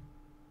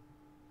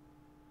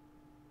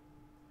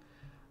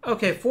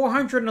 Okay,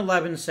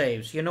 411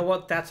 saves. You know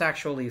what? That's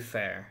actually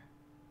fair.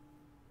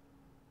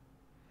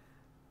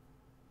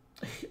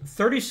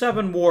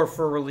 37 WAR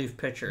for a relief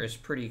pitcher is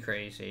pretty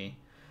crazy.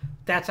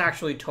 That's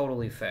actually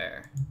totally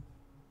fair.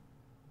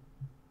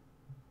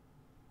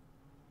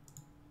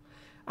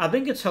 I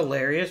think it's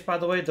hilarious, by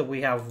the way, that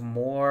we have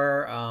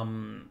more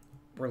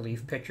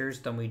relief pitchers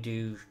than we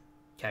do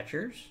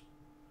catchers.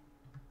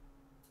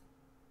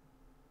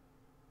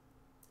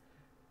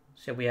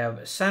 So we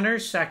have center,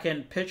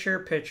 second,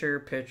 pitcher,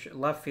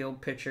 left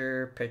field,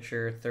 pitcher,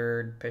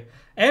 third,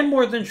 and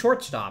more than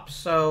shortstops.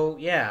 So,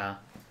 yeah.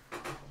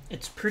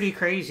 It's pretty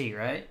crazy,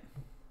 right?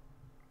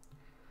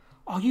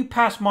 Oh, you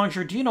passed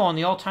Mongiardino on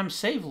the all-time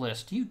save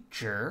list, you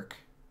jerk.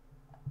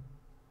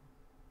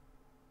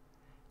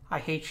 I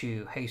hate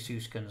you,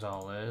 Jesus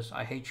Gonzalez.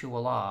 I hate you a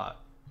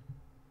lot.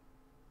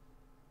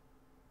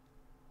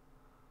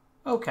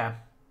 Okay.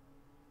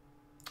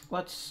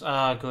 Let's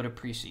go to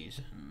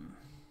preseason.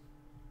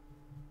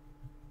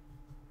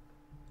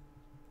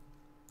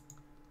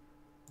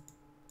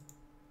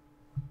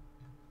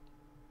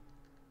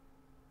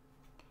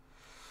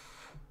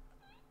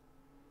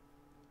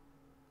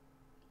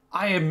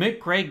 I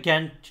admit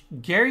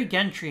Gary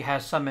Gentry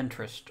has some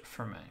interest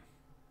for me.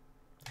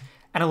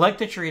 And I like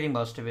that you're eating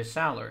most of his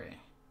salary.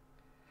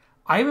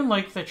 I even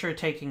like that you're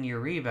taking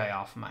Uribe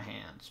off my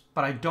hands,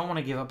 but I don't want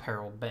to give up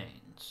Harold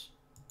Baines.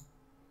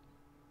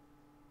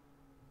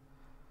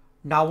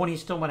 Not when he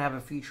still might have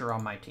a future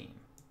on my team.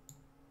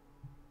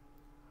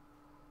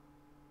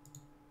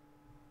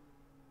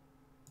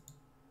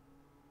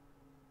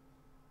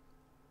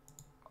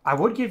 I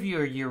would give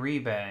you a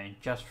Uribe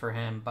just for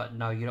him, but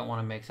no, you don't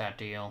want to make that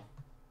deal.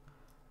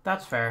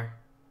 That's fair.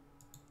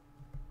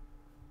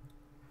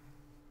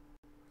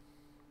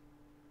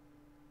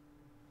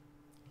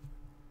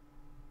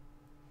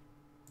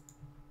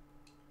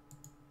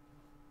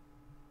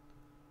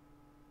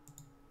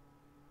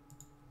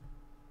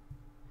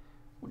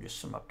 We'll just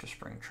sum up to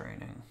spring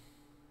training.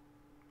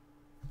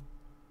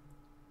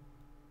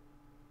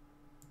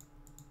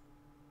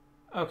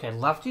 Okay,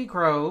 Lefty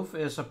Grove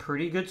is a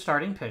pretty good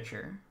starting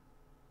pitcher.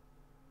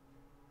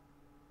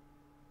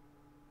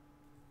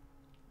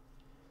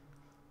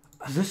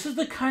 This is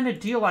the kind of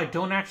deal I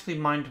don't actually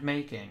mind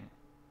making.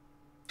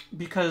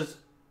 Because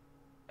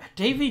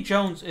Davy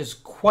Jones is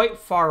quite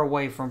far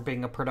away from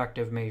being a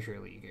productive major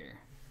leaguer.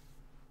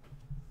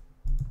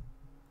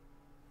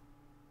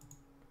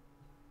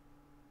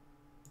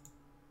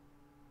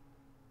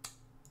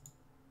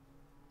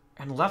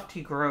 And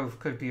Lefty Grove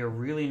could be a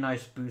really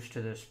nice boost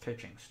to this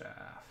pitching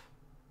staff.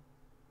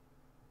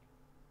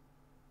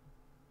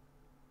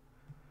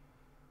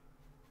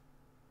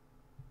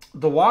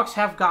 The walks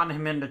have gotten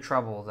him into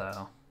trouble,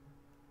 though.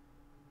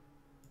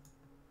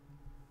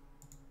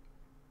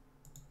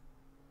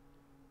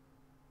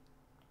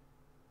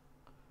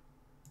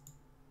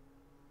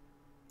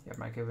 Yeah,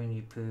 am I giving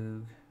you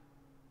Poog?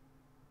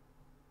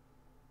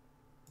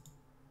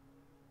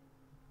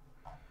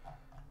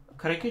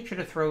 Could I get you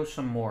to throw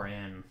some more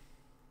in?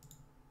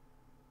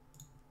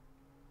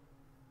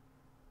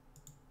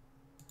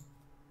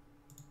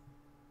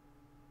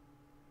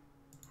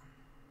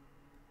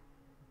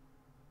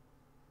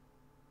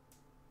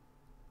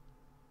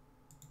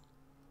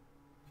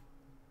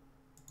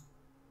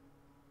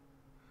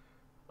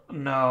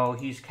 No,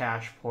 he's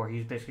cash poor.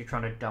 He's basically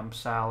trying to dump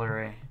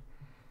salary.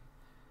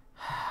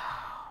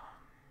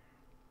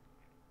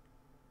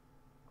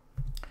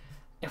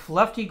 If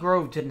Lefty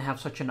Grove didn't have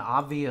such an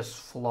obvious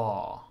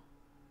flaw,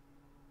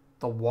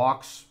 the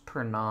walks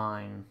per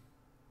 9,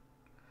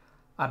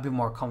 I'd be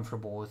more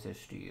comfortable with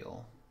this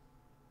deal.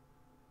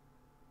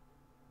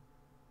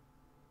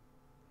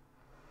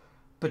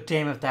 But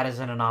damn if that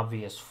isn't an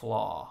obvious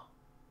flaw.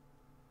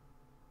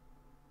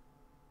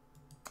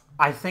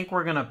 I think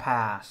we're going to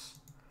pass.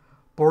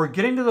 But we're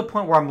getting to the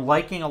point where I'm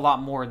liking a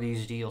lot more of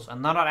these deals.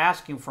 And they're not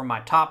asking for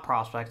my top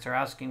prospects. They're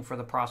asking for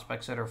the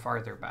prospects that are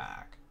farther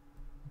back.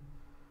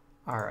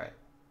 All right.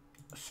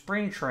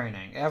 Spring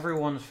training.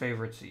 Everyone's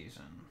favorite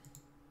season.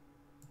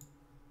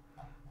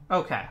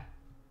 Okay.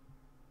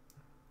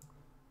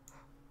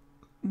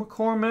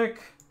 McCormick,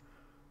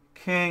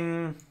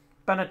 King,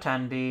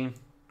 Benintendi,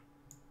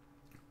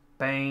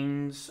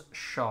 Baines,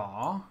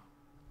 Shaw.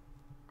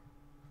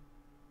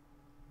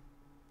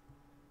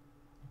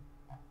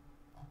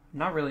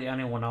 Not really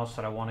anyone else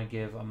that I want to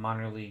give a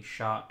minor league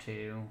shot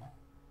to.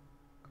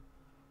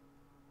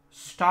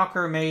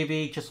 Stalker,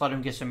 maybe. Just let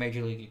him get some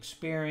major league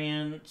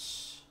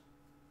experience.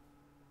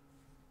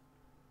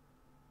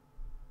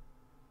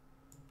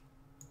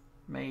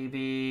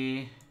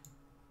 Maybe.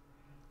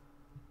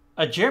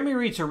 Jeremy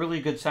Reed's a really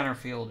good center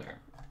fielder.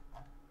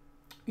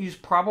 He's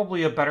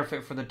probably a better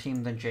fit for the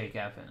team than Jake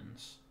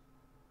Evans.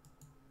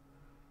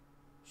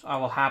 So I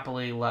will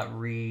happily let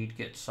Reed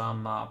get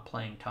some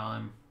playing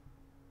time.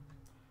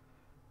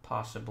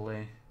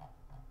 Possibly.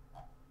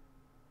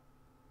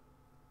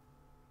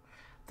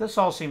 This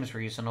all seems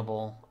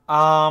reasonable.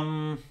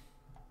 Our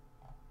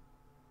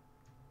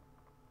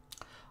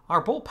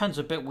bullpen's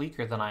a bit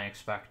weaker than I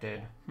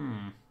expected.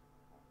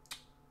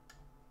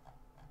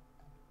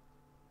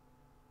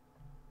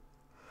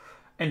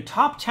 And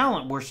top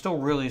talent, we're still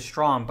really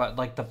strong, but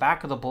like the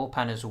back of the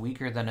bullpen is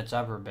weaker than it's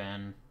ever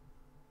been.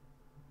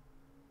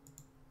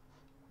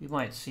 We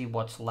might see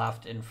what's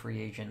left in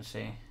free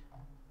agency.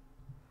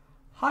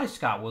 Hi,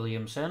 Scott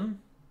Williamson.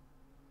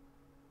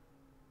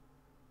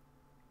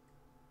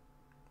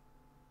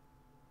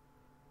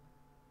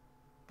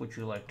 Would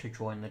you like to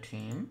join the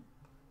team?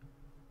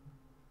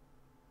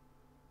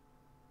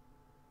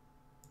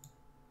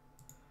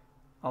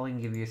 I'll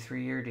even give you a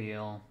 3-year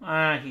deal.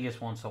 He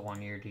just wants a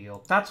 1-year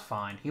deal. That's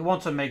fine. He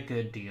wants a make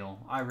good deal.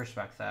 I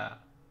respect that.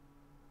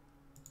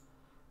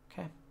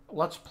 Okay.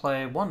 Let's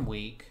play 1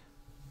 week.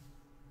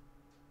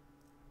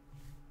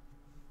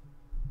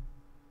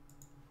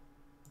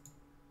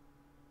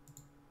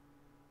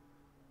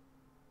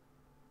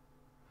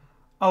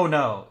 Oh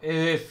no,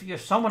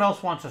 if someone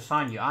else wants to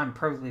sign you, I'm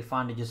perfectly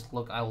fine to just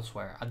look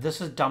elsewhere.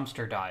 This is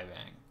dumpster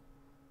diving.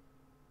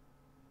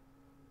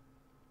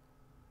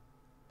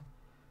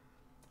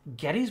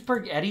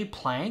 Gettysburg Eddie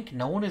Plank?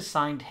 No one has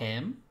signed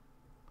him?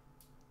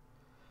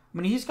 I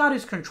mean, he's got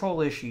his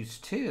control issues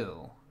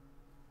too.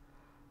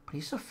 But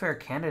he's a fair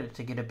candidate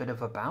to get a bit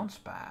of a bounce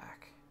back.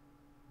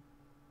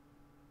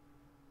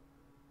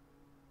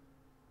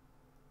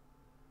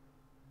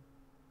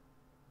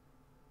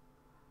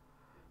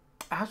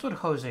 As would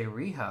Jose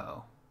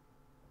Rijo.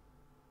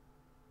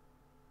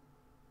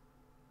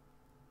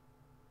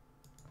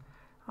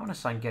 I want to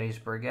sign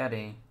Gettysburg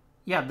Eddie.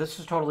 Yeah, this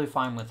is totally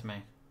fine with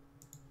me.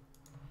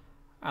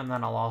 And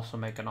then I'll also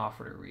make an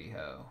offer to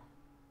Rijo.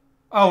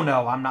 Oh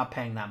no, I'm not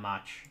paying that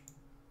much.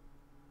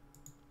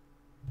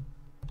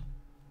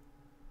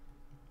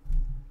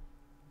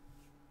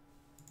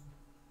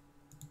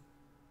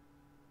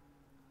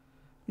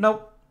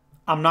 Nope.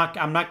 I'm not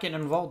getting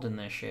involved in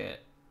this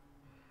shit.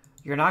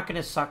 You're not going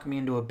to suck me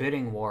into a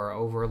bidding war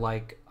over,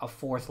 like, a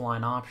 4th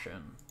line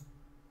option.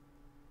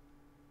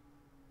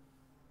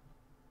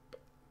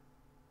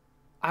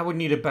 I would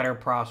need a better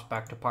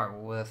prospect to part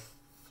with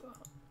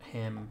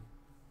him.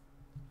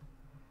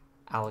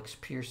 Alex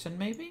Pearson,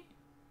 maybe?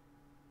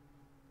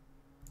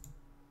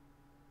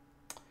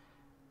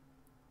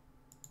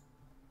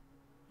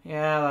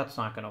 Yeah, that's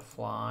not going to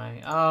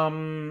fly.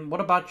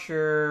 What about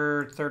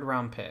your 3rd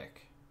round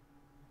pick?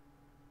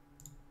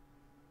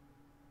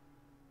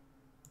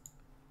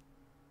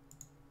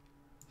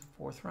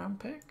 Fourth round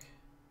pick?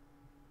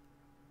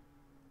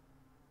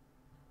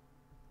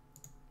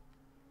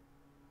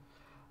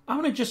 I'm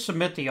going to just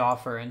submit the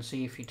offer and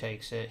see if he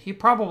takes it. He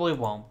probably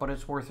won't, but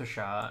it's worth a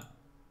shot.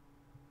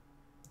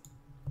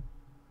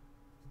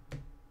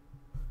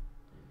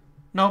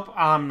 Nope,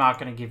 I'm not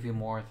going to give you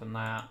more than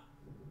that.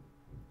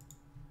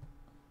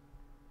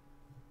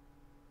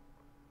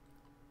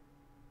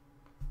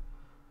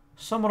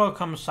 Someone will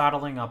come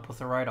saddling up with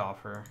the right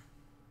offer.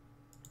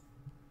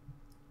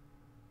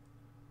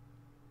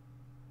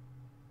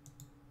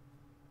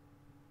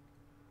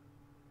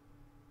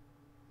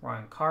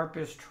 Ryan Karp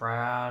is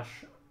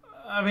trash.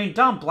 I mean,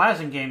 Don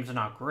Blasengame's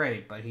not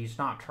great, but he's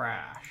not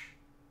trash.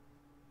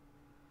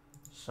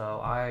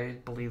 So I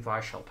believe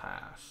I shall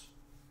pass.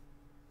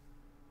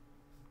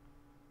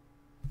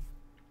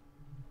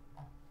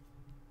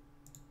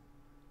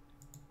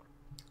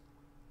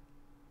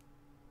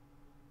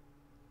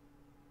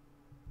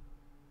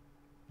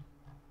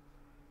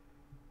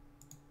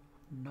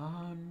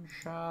 None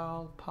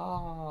shall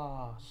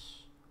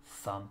pass.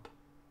 Thump.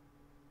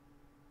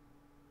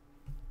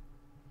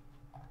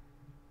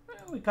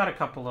 We got a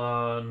couple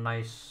of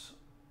nice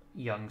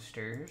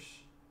youngsters.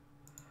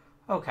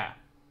 Okay.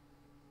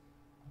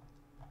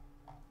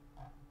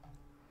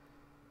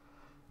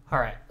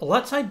 Alright,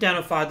 let's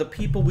identify the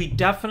people we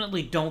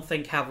definitely don't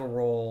think have a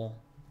role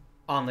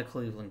on the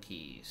Cleveland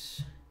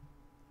Keys.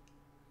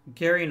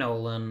 Gary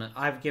Nolan,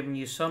 I've given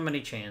you so many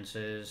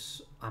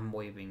chances. I'm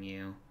waiving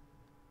you.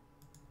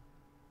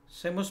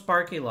 Same with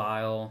Sparky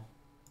Lyle.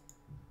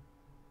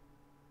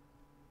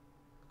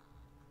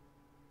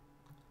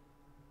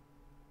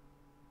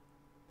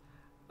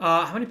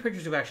 How many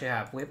pitchers do we actually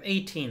have? We have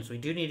 18, so we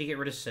do need to get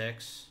rid of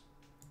 6.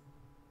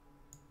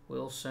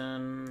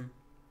 Wilson,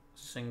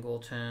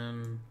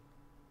 Singleton,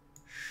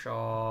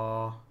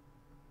 Shaw,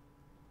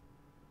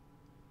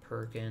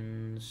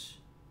 Perkins.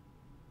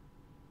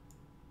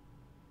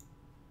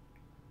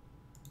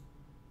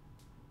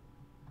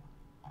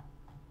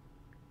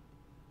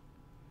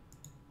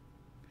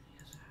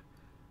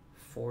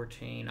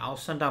 $14. I'll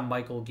send out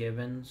Michael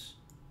Gibbons.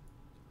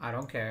 I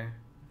don't care.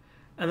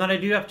 And then I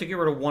do have to get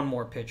rid of one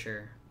more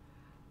pitcher.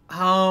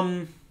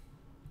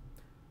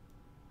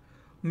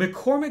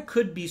 McCormick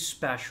could be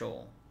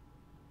special.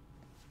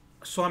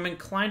 So I'm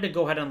inclined to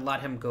go ahead and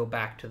let him go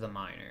back to the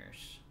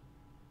minors.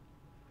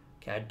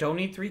 Okay, I don't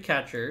need 3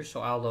 catchers,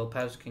 so Al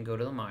Lopez can go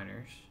to the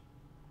minors.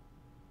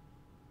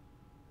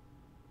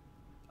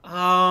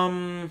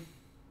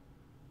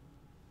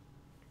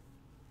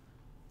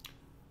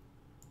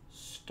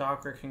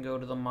 Stalker can go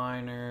to the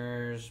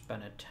minors.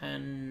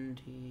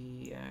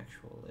 Benintendi,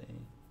 actually.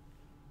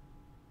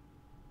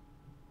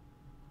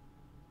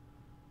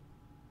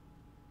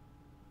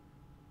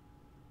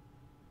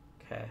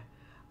 Okay.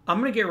 I'm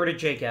going to get rid of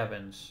Jake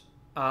Evans.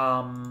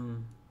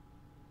 And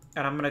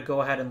I'm going to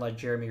go ahead and let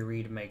Jeremy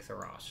Reed make the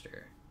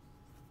roster.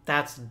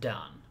 That's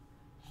done.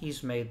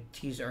 He's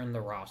earned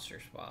the roster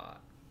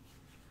spot.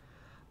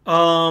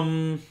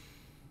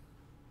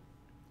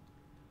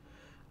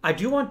 I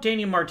do want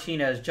Danny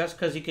Martinez just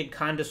because he could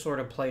kind of sort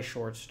of play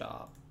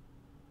shortstop.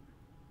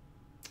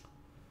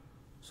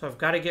 So I've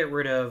got to get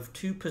rid of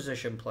 2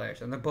 position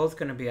players, and they're both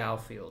going to be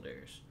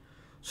outfielders.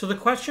 So the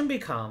question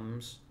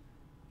becomes,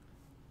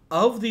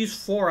 of these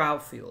 4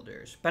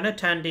 outfielders,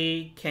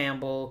 Benintendi,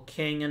 Campbell,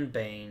 King, and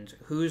Baines,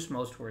 who's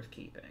most worth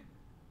keeping?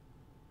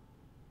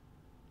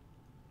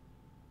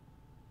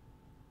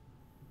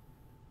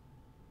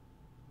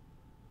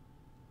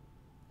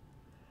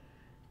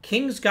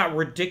 King's got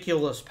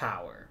ridiculous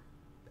power,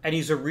 and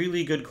he's a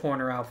really good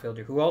corner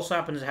outfielder who also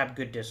happens to have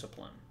good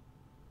discipline.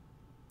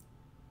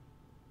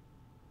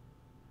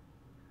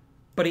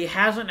 But he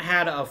hasn't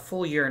had a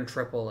full year in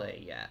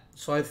AAA yet,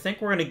 so I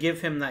think we're going to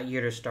give him that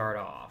year to start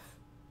off.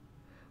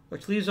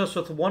 Which leaves us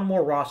with one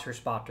more roster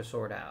spot to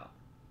sort out.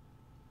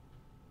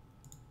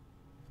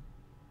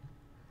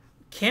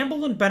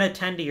 Campbell and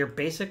Benintendi are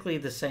basically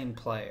the same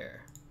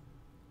player.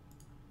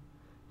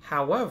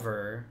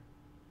 However,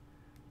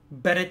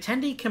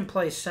 Benintendi can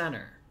play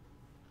center.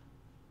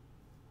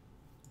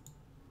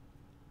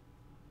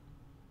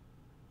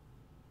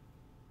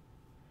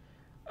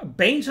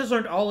 Baines has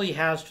learned all he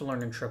has to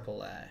learn in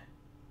AAA.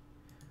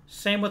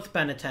 Same with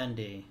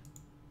Benintendi.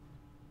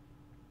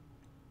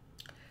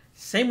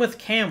 Same with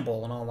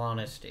Campbell, in all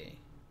honesty.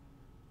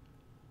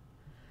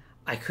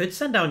 I could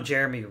send down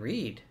Jeremy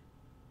Reed.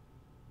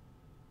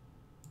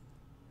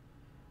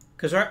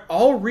 Because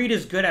all Reed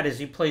is good at is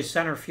he plays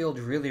center field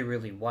really,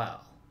 really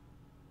well.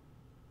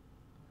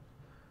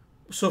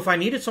 So if I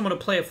needed someone to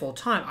play it full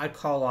time, I'd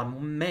call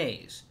on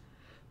Mays.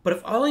 But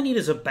if all I need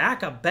is a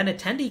backup,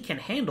 Benintendi can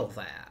handle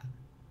that.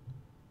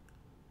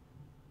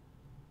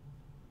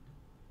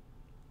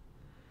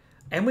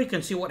 And we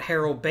can see what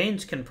Harold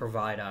Baines can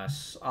provide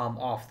us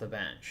off the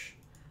bench.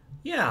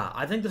 Yeah,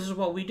 I think this is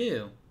what we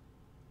do.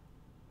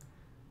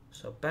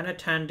 So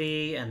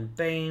Benintendi and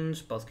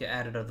Baines both get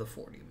added to the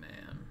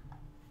 40-man.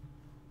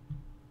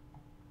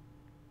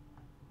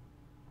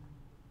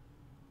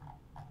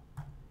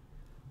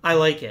 I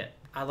like it.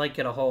 I like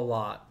it a whole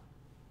lot.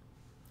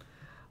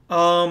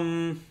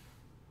 Yeah,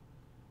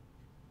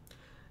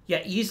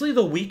 easily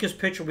the weakest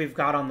pitcher we've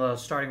got on the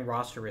starting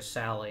roster is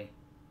Sally.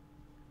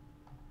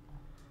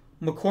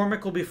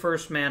 McCormick will be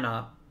first man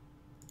up.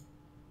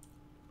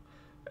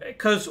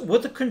 Because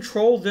with a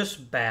control this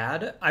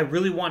bad, I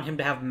really want him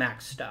to have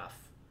max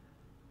stuff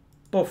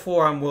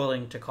before I'm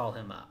willing to call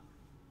him up.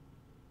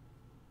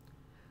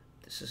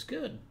 This is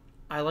good.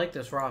 I like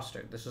this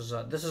roster. This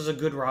is a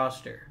good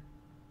roster.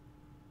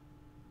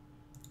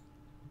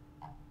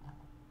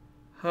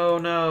 Oh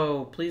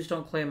no, please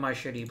don't claim my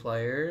shitty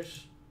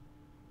players.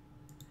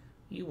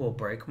 You will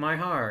break my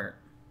heart.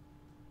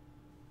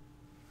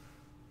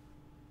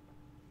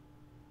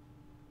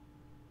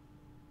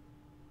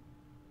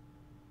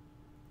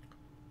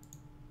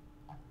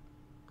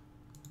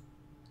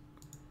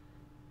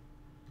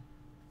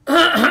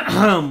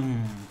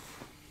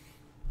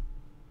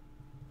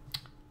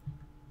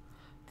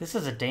 This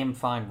is a damn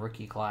fine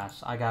rookie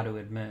class, I got to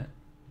admit.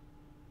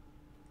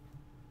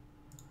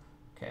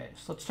 Okay,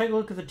 so let's take a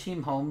look at the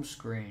team home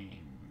screen.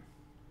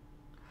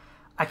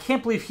 I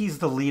can't believe he's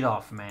the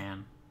leadoff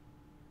man.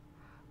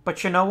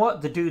 But you know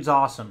what? The dude's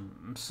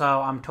awesome,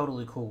 so I'm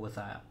totally cool with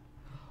that.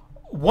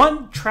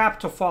 One trap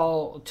to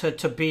fall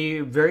to be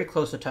very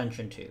close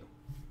attention to.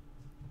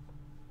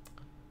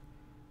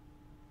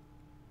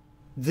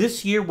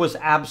 This year was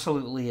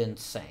absolutely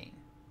insane.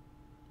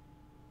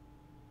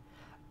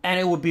 And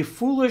it would be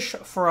foolish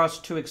for us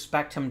to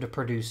expect him to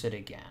produce it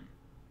again.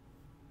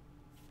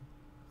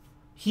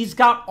 He's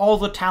got all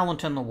the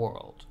talent in the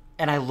world.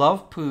 And I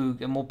love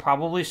Poog, and we'll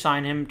probably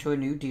sign him to a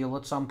new deal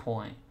at some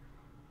point.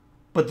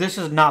 But this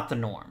is not the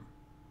norm.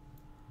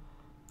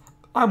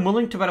 I'm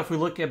willing to bet if we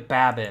look at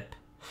BABIP,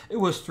 it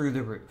was through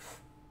the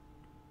roof.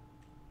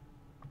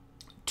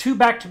 2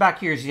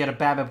 back-to-back years, he had a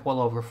BABIP well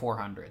over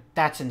 400.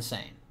 That's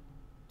insane.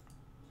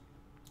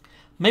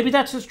 Maybe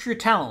that's his true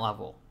talent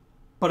level.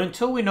 But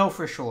until we know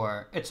for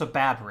sure, it's a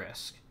bad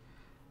risk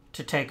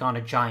to take on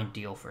a giant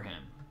deal for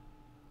him.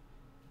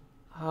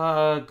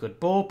 Good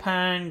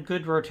bullpen,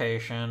 good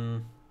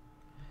rotation.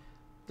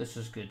 This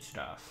is good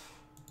stuff.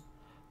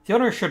 The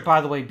owner should, by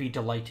the way, be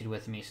delighted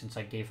with me since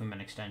I gave him an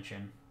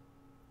extension.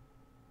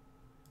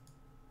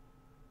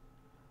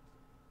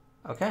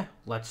 Okay,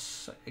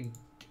 let's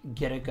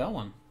get it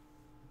going.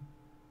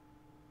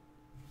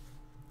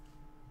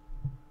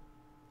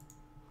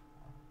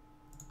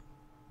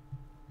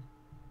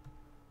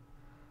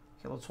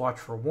 Okay, let's watch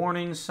for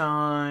warning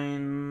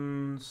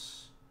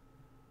signs.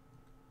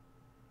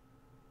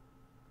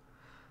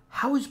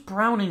 How is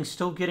Browning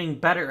still getting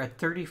better at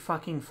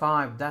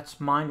 30-5? That's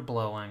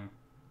mind-blowing.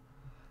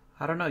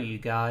 I don't know, you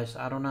guys.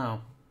 I don't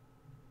know.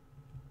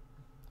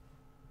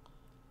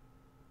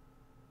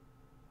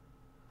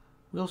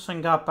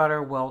 Wilson got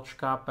better. Welch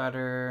got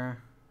better.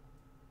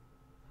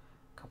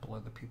 A couple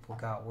other people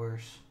got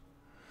worse.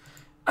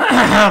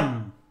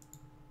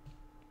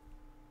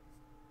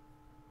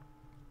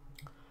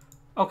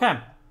 Okay.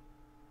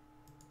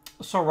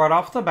 So right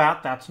off the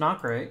bat, that's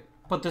not great.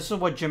 But this is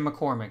what Jim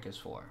McCormick is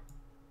for.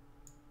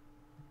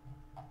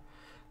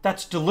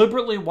 That's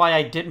deliberately why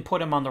I didn't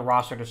put him on the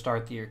roster to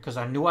start the year, because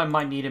I knew I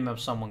might need him if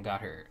someone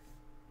got hurt.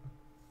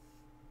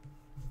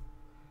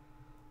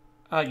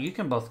 You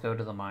can both go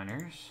to the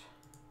minors.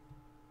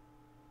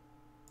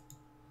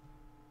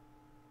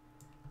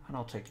 And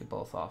I'll take you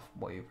both off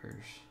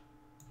waivers.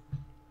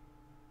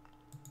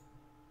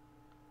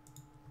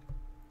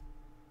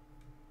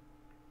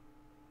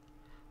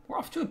 We're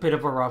off to a bit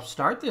of a rough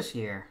start this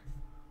year.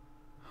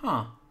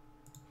 Huh.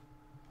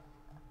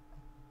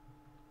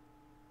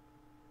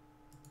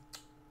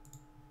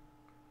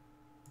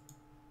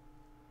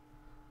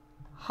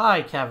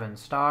 Hi, Kevin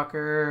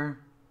Stalker.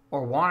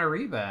 Or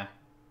Wanaribe.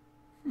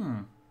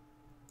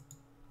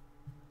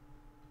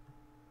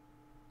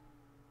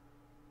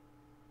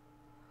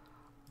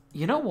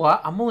 You know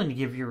what? I'm willing to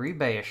give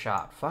Uribe a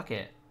shot. Fuck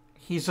it.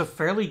 He's a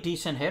fairly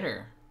decent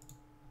hitter.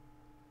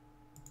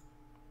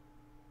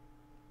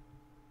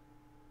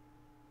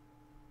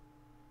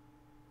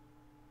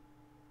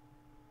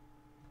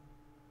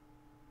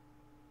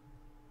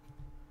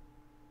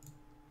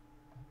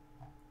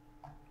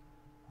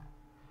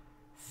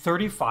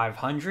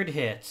 $3,500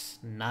 hits.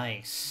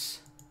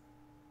 Nice.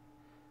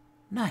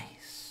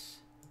 Nice.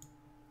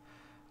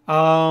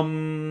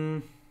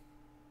 Nope.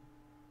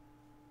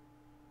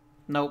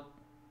 Nope.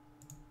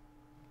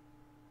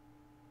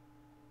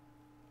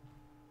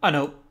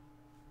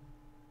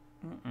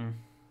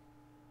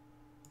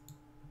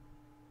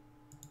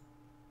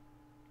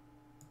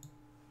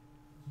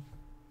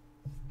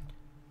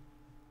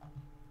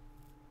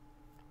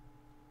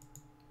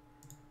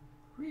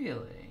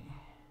 Really?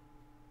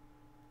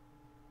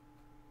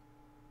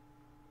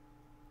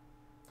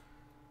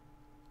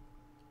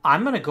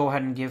 I'm going to go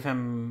ahead and give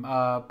him,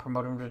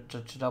 promote him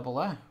to double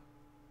A.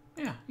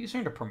 Yeah, he's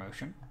earned a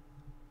promotion.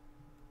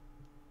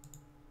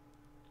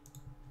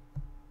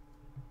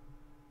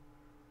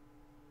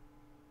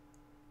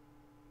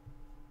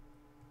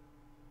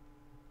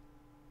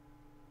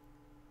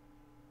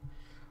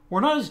 We're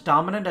not as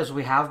dominant as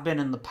we have been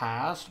in the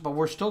past, but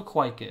we're still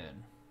quite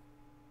good.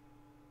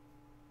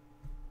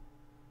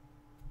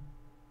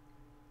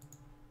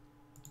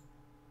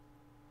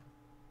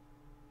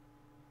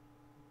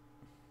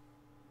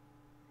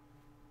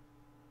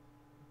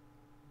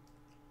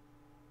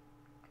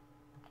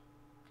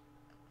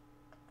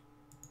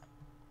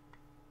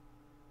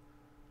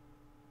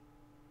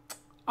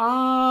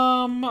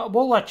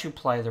 We'll let you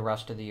play the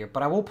rest of the year,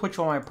 but I will put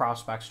you on my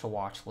prospects to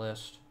watch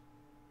list.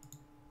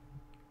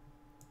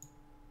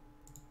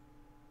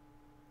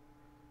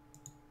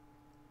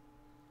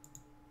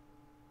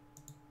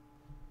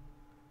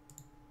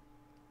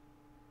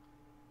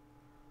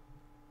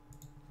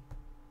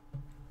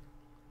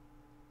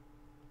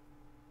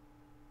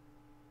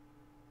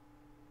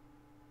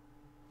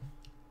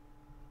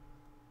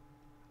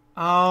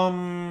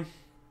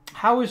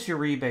 How is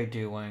Uribe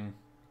doing?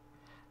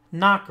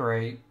 Not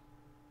great.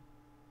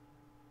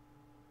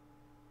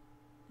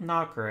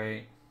 Not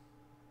great.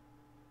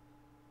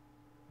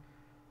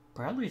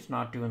 Bradley's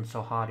not doing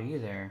so hot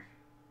either.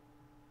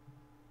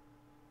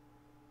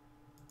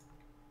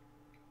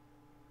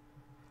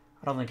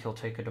 I don't think he'll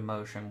take a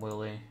demotion,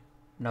 will he?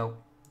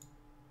 Nope.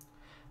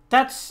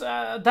 That's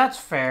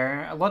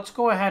fair. Let's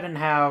go ahead and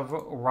have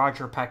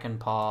Roger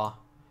Peckinpah,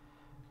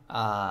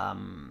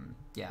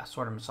 yeah,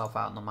 sort himself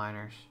out in the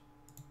minors.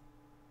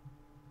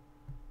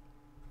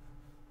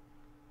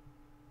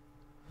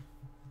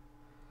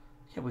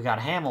 Yeah, we got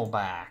Hamill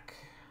back.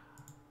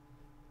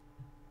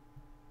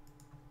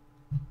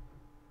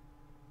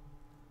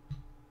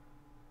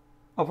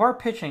 Of our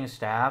pitching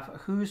staff,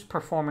 who's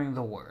performing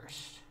the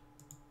worst?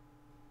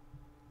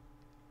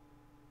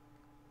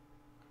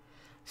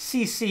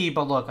 CC,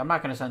 but look, I'm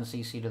not going to send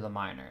CC to the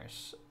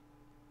minors.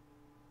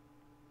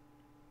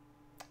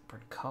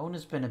 Brent Cohn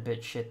has been a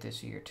bit shit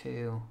this year,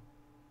 too.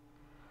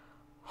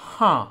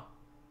 Huh.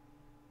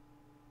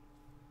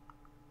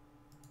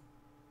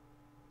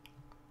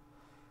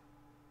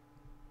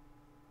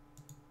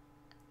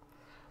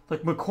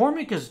 Like,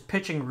 McCormick is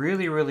pitching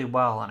really, really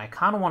well, and I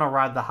kind of want to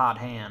ride the hot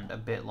hand a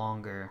bit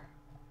longer.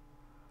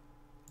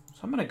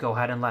 So I'm going to go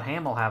ahead and let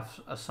Hamill have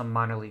some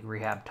minor league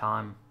rehab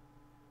time.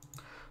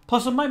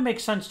 Plus, it might make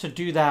sense to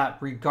do that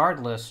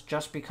regardless,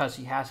 just because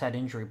he has had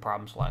injury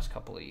problems the last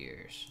couple of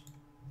years.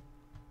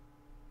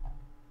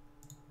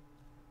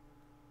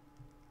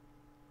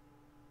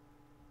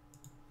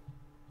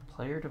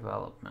 Player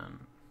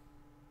development.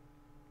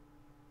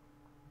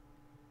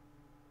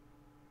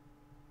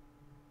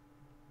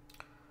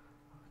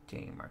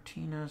 Danny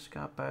Martinez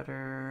got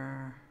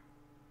better.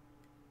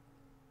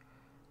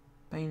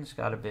 Baines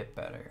got a bit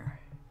better.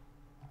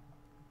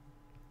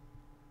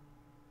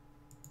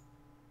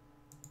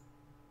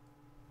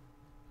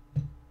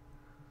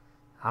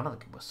 I don't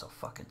think it was so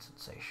fucking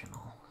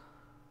sensational.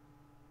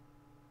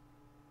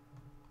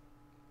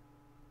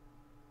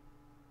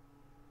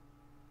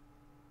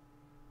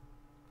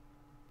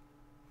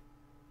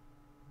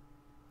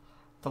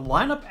 The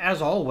lineup,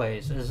 as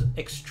always, is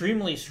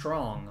extremely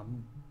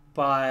strong,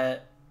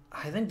 but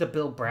I think the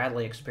Bill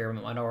Bradley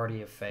experiment might already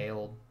have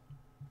failed.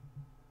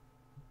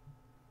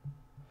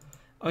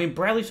 I mean,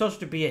 Bradley's supposed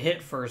to be a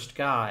hit-first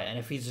guy, and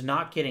if he's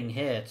not getting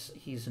hits,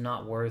 he's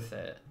not worth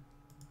it.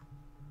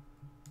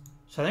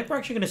 So I think we're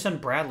actually going to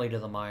send Bradley to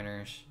the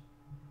minors.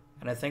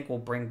 And I think we'll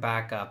bring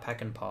back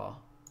Peckinpah.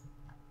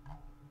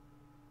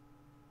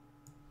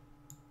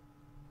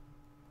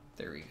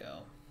 There we go.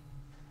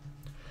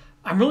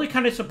 I'm really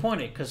kind of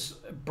disappointed, because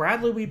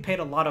Bradley we paid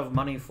a lot of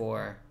money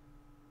for.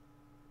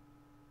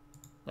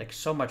 Like,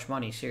 so much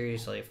money,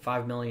 seriously.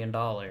 $5 million.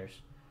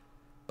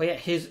 But yeah,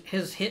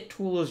 his hit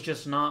tool is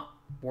just not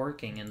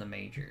working in the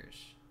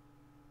majors.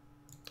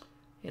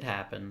 It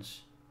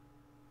happens.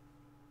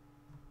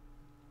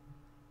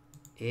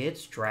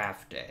 It's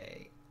draft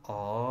day.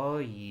 Oh,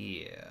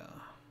 yeah.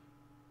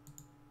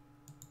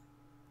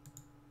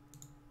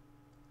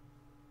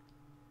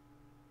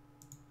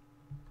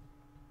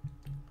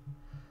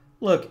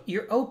 Look,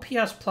 your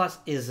OPS plus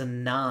is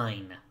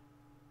 9.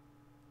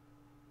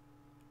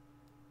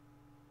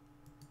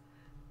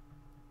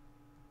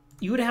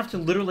 You would have to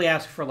literally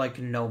ask for, like,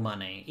 no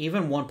money.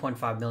 Even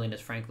 1.5 million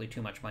is frankly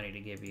too much money to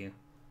give you.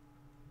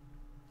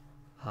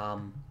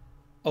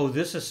 Oh,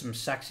 this is some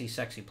sexy,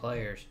 sexy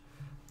players.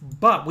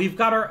 But we've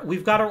got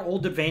our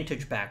old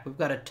advantage back. We've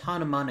got a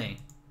ton of money.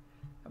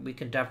 We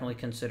can definitely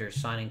consider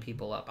signing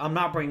people up. I'm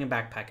not bringing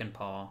back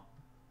Peckinpah.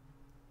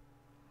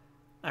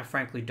 I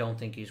frankly don't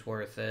think he's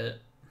worth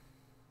it.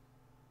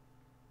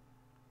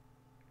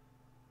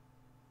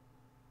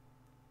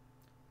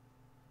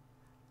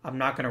 I'm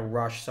not going to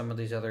rush some of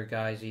these other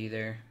guys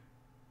either.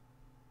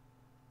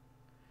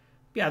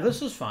 Yeah,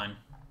 this is fine.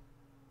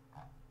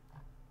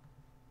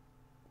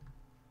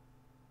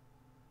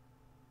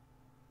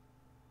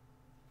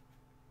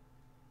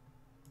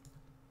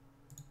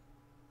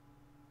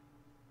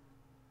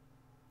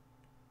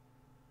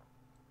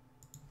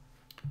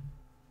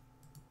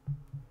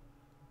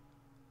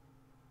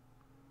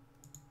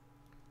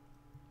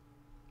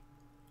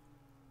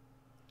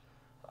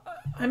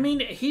 I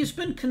mean, he's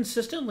been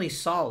consistently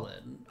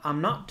solid.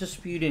 I'm not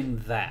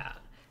disputing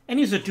that. And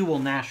he's a dual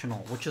national,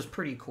 which is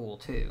pretty cool,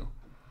 too.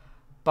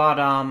 But,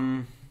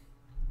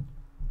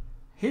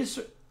 he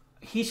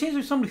seems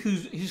like somebody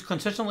who's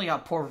consistently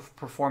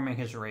outperforming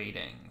his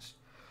ratings,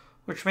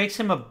 which makes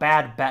him a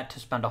bad bet to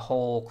spend a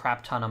whole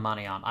crap ton of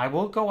money on. I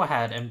will go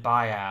ahead and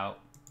buy out.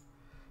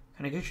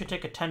 Can I get you to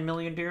take a $10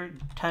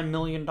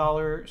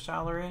 million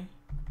salary?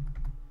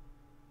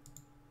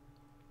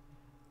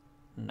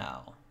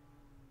 No.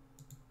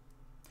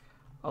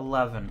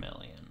 11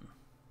 million.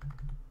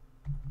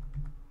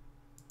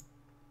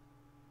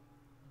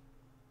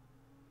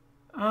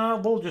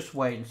 We'll just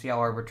wait and see how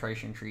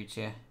arbitration treats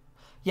you.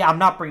 Yeah, I'm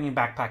not bringing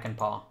back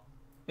Peckinpah.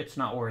 It's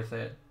not worth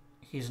it.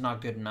 He's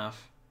not good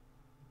enough.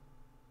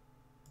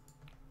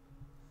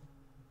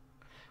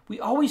 We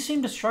always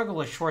seem to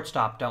struggle at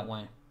shortstop, don't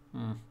we?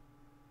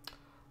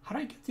 How did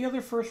I get the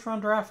other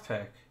first-round draft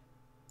pick?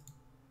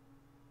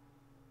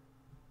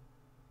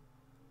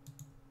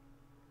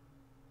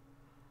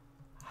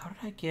 How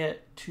did I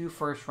get 2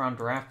 first-round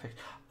draft picks?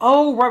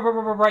 Oh,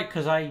 right,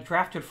 because I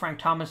drafted Frank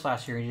Thomas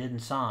last year and he didn't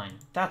sign.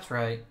 That's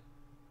right.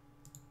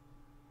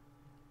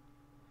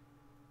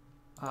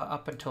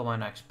 Up until my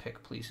next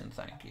pick, please and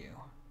thank you.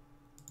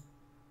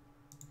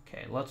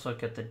 Okay, let's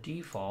look at the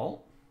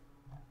default.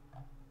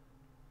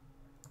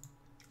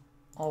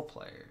 All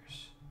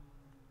players.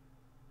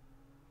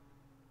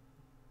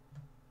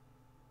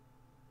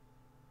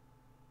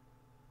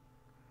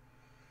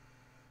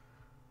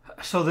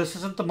 So this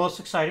isn't the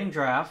most exciting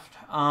draft.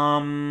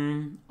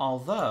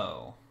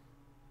 Although...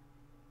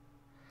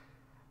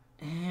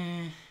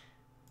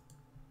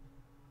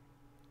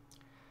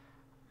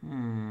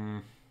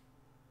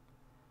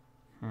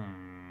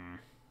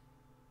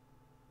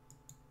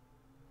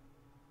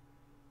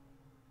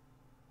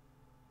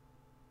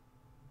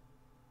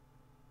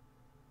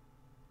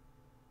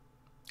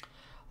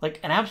 Like,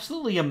 an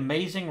absolutely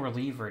amazing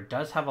reliever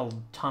does have a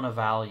ton of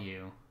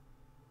value.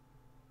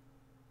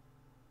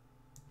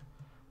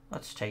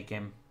 Let's take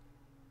him.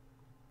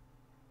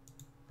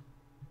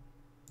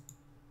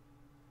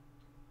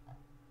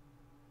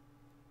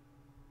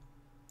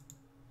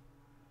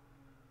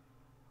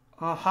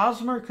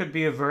 Hosmer could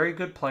be a very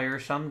good player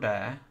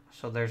someday,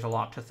 so there's a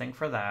lot to think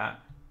for that.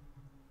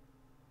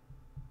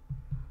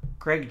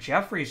 Greg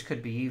Jeffries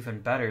could be even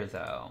better,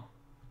 though.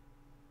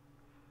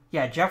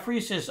 Yeah,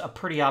 Jeffries is a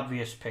pretty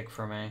obvious pick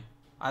for me.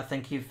 I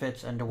think he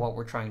fits into what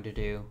we're trying to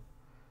do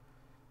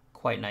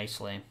quite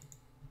nicely.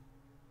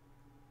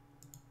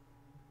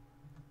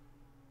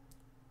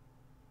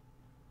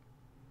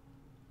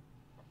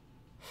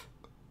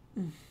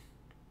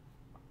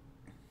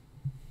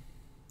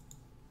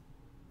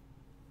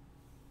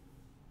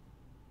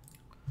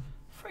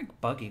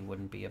 Frank Buggy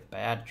wouldn't be a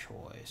bad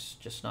choice,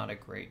 just not a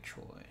great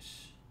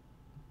choice.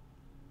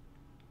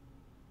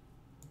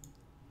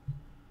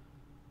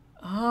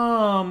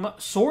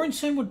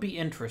 Sorensen would be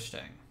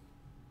interesting.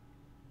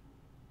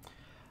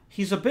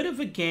 He's a bit of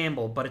a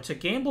gamble, but it's a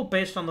gamble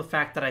based on the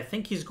fact that I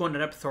think he's going to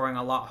end up throwing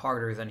a lot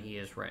harder than he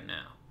is right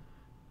now.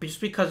 Just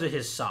because of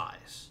his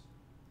size.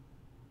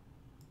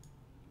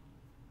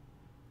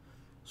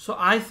 So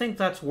I think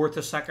that's worth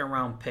a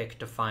second-round pick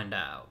to find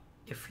out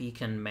if he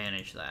can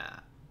manage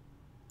that.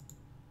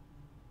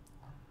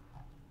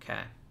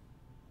 Okay.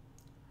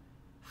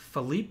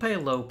 Felipe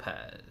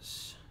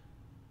Lopez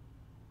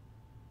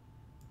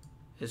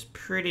is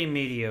pretty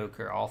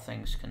mediocre, all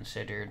things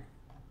considered.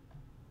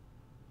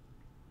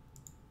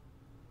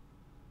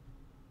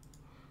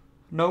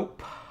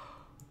 Nope.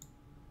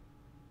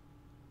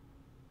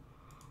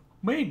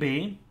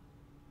 Maybe.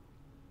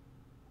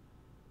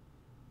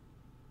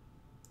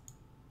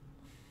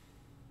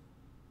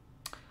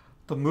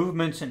 The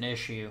movement's an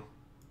issue.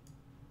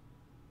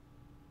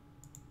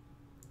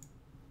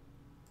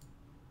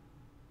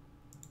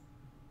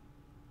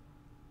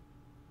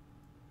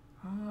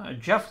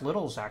 Jeff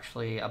Little's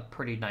actually a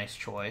pretty nice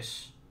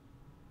choice.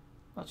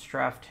 Let's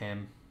draft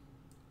him.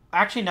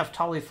 Actually,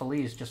 Neftali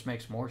Feliz just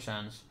makes more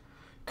sense.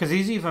 Because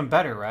he's even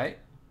better, right?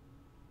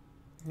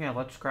 Yeah,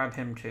 let's grab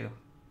him too.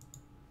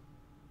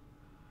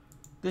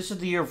 This is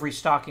the year of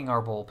restocking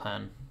our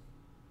bullpen.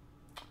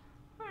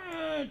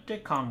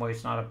 Dick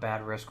Conway's not a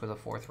bad risk with a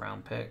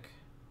 4th-round pick.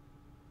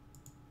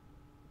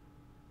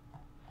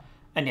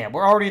 And yeah,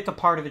 we're already at the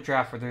part of the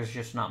draft where there's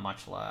just not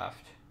much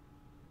left.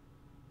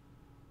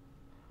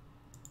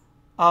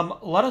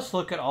 Let us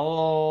look at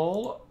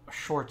all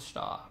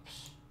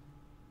shortstops.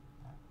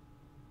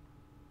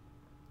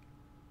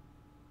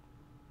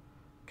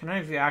 Can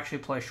any of you actually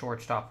play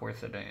shortstop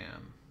worth a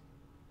damn?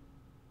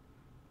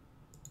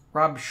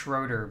 Rob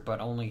Schroeder, but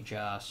only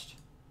just.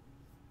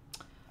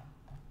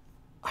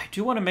 I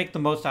do want to make the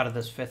most out of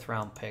this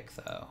 5th-round pick,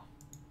 though.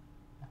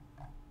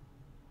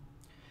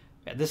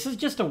 Yeah, this is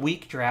just a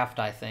weak draft,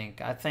 I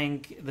think. I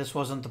think this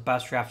wasn't the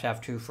best draft to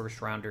have 2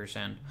 first-rounders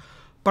in.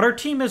 But our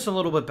team is a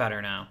little bit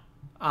better now.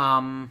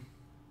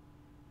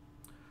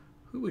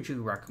 Who would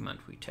you recommend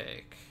we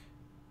take?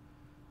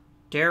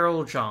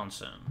 Daryl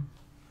Johnson.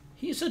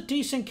 He's a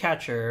decent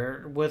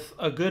catcher with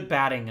a good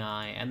batting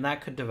eye, and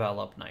that could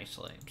develop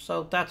nicely.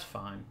 So that's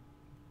fine.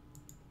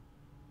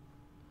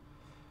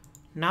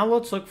 Now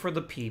let's look for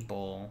the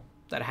people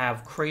that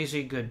have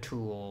crazy good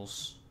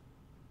tools.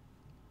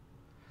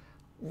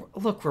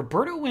 Look,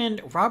 Robert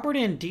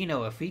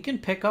Andino, if he can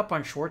pick up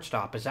on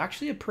shortstop, is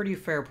actually a pretty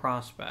fair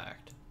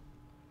prospect.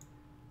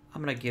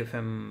 I'm going to give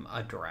him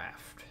a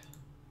draft.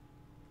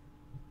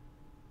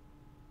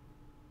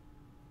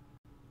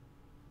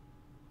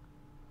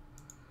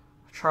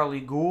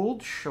 Charlie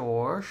Gould,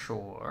 sure.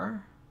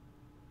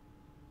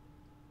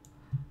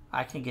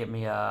 I can get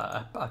me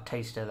a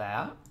taste of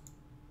that.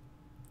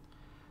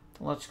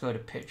 Let's go to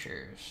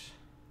pictures.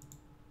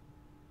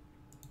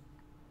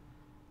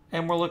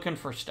 And we're looking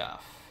for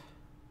stuff.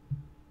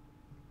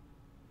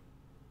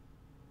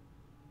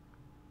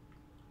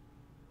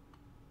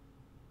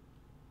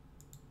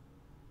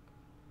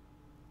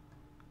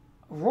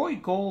 Roy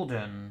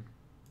Golden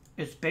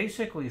is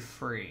basically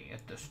free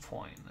at this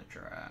point in the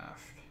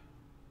draft.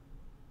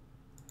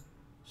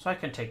 So I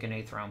can take an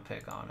 8th round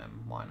pick on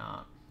him. Why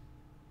not?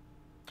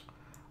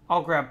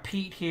 I'll grab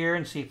Pete here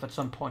and see if at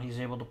some point he's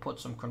able to put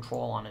some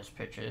control on his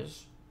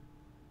pitches.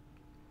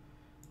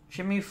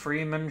 Jimmy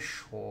Freeman,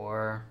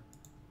 sure.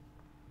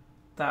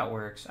 That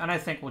works. And I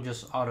think we'll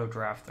just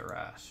auto-draft the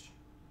rest.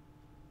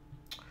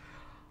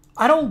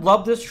 I don't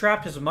love this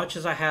draft as much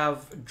as I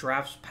have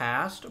drafts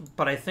past,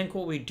 but I think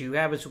what we do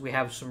have is we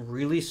have some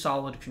really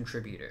solid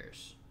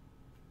contributors.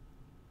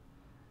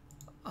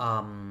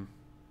 Pud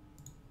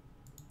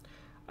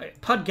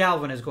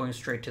Galvin is going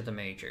straight to the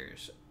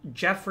majors.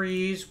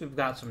 Jeffries, we've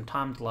got some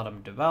time to let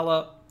him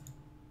develop.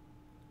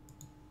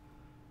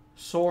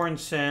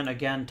 Sorensen,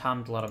 again,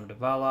 time to let him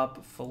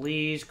develop.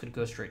 Feliz could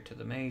go straight to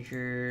the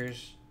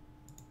majors.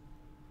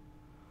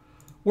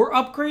 We're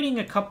upgrading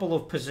a couple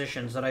of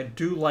positions that I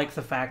do like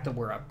the fact that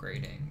we're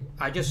upgrading.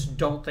 I just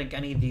don't think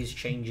any of these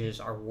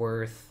changes are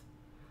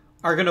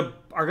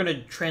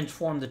gonna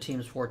transform the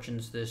team's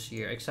fortunes this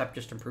year, except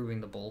just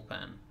improving the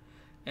bullpen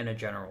in a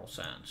general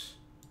sense.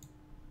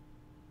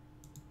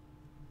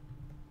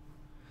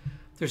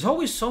 There's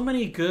always so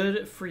many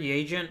good free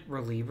agent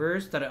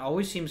relievers that it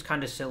always seems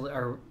kind of silly,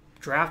 or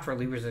draft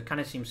relievers that kind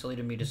of seem silly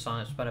to me to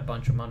spend a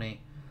bunch of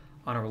money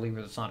on a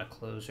reliever that's not a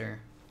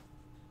closer.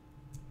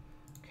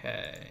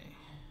 Okay.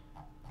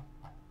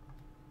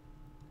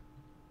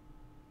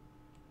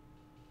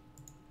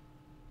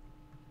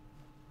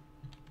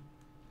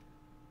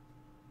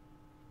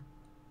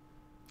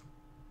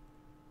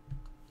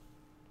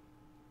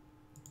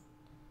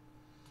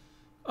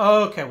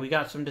 Okay, we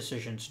got some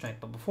decisions tonight,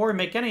 but before we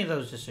make any of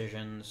those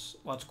decisions,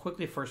 let's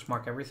quickly first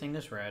mark everything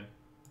as red.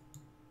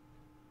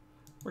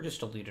 Or just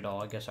delete it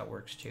all, I guess that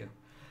works too.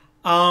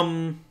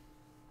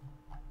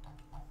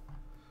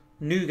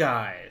 New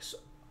guys.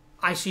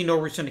 I see no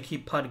reason to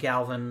keep Pud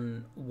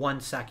Galvin 1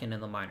 second in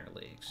the minor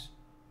leagues.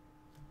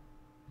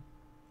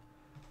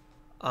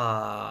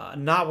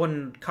 Not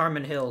when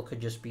Carmen Hill could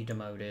just be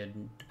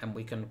demoted and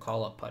we can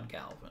call up Pud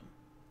Galvin.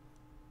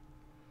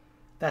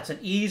 That's an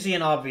easy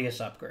and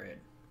obvious upgrade.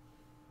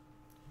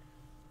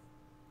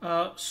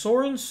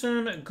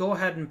 Sorensen, go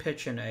ahead and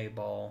pitch an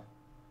A-ball.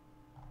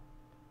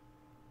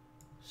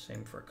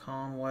 Same for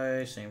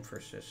Conway, same for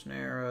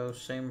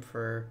Cisneros, same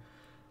for...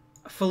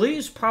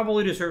 Feliz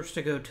probably deserves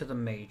to go to the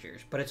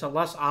majors, but it's a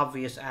less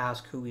obvious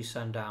ask who we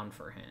send down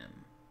for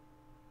him.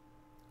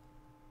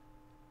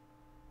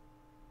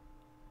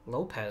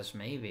 Lopez,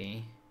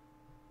 maybe.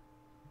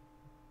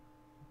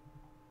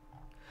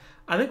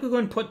 I think we're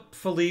going to put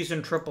Feliz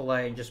in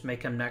AAA and just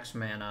make him next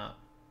man up.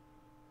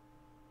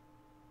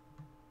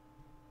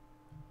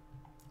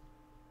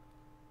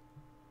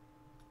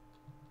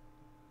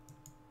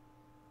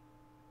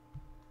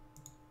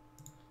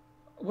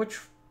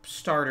 Which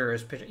starter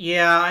is pitching?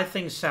 Yeah, I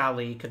think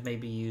Sally could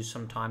maybe use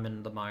some time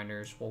in the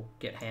minors. We'll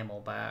get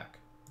Hamill back.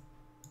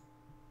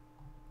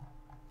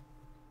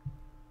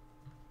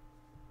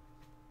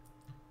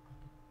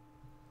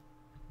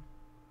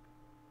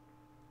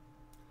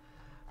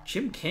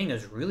 Jim King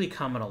is really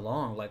coming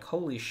along. Like,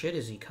 holy shit,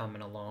 is he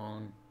coming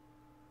along?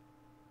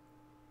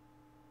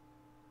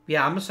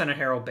 Yeah, I'm going to send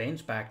Harold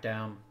Baines back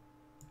down.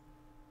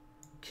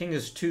 King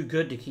is too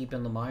good to keep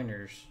in the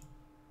minors.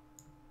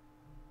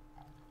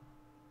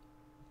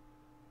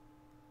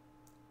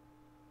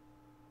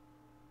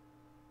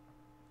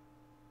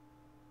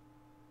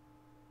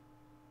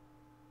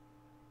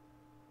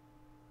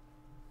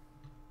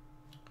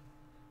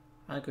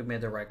 I think we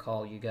made the right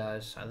call, you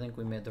guys. I think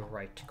we made the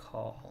right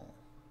call.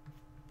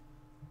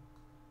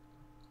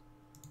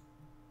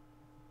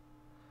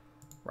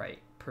 Right,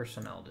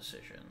 personnel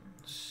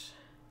decisions.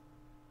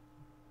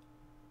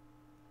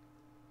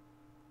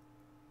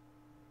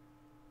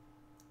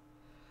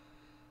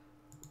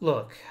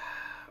 Look,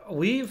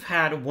 we've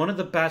had one of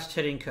the best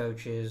hitting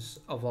coaches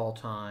of all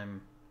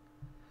time.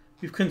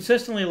 We've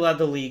consistently led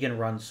the league in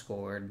runs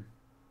scored.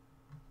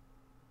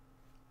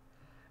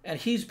 And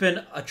he's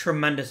been a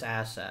tremendous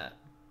asset.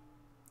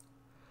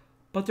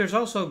 But there's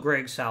also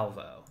Greg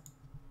Salvo.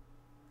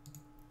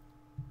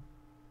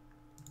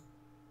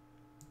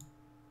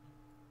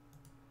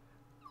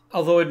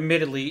 Although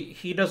admittedly,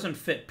 he doesn't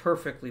fit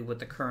perfectly with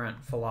the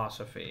current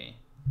philosophy.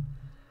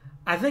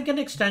 I think an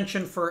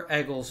extension for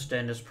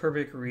Eggleston is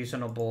perfectly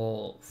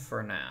reasonable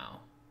for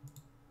now.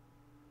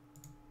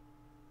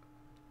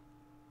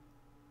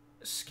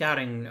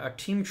 Scouting, a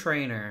team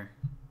trainer.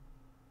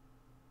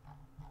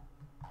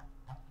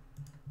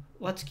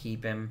 Let's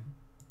keep him.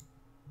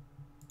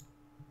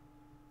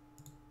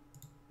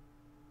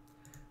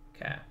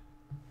 Okay.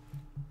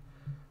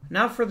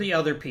 Now for the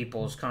other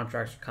people's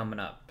contracts are coming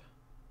up.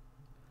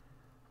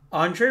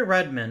 Andre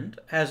Redmond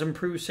has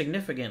improved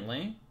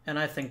significantly, and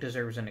I think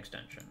deserves an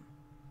extension.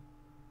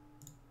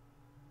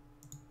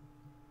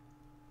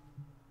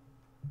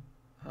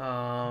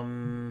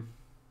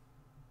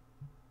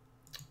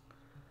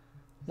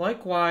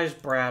 Likewise,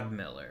 Brad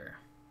Miller.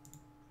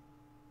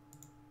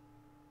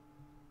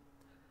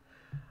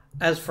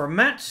 As for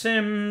Matt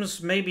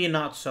Sims, maybe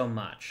not so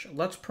much.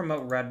 Let's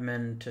promote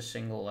Redmond to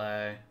single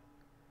A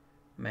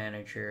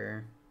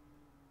manager.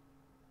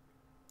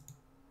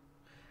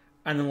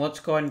 And then let's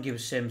go ahead and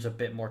give Sims a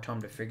bit more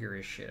time to figure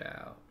his shit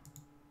out.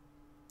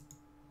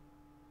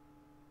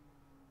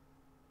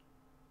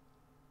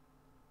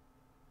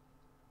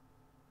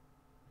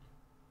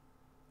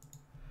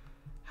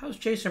 How's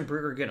Jason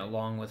Brugger getting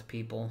along with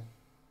people?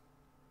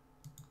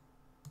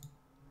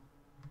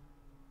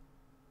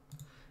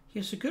 He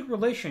has a good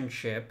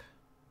relationship,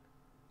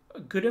 a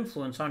good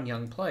influence on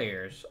young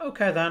players.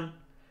 Okay, then.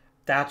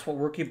 That's what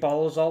rookie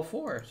ball is all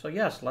for. So,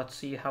 yes, let's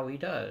see how he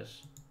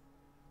does.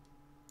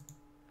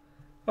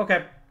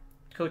 Okay.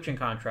 Coaching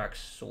contract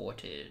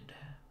sorted.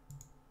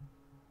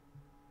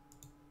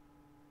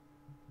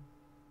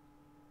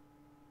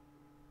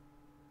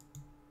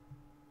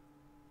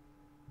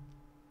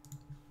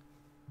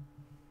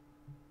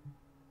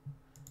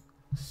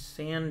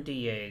 San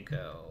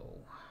Diego.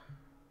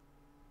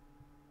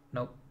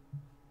 Nope.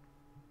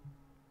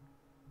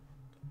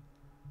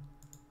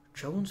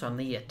 Jones on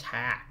the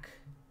attack.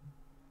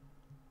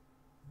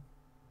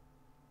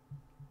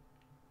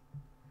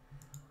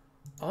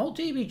 All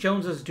Davy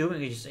Jones is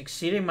doing is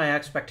exceeding my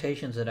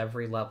expectations at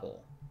every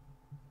level.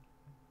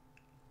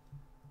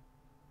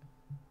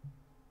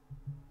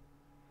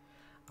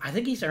 I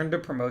think he's earned a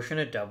promotion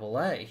at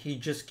AA. He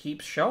just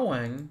keeps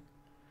showing.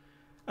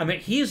 I mean,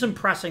 he is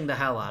impressing the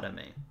hell out of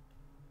me.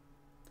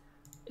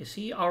 Is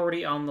he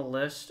already on the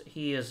list?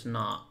 He is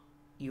not.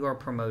 You are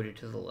promoted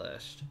to the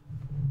list.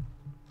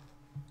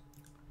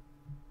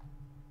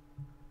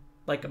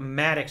 Like,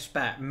 mad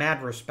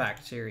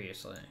respect,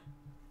 seriously.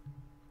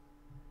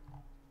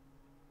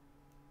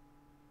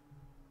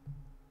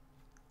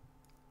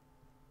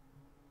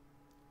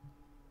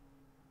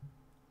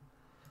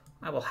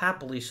 I will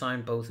happily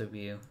sign both of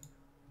you.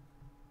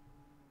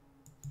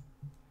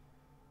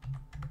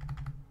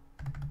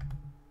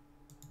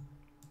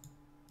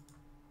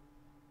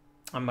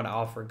 I'm going to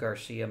offer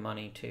Garcia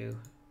money, too.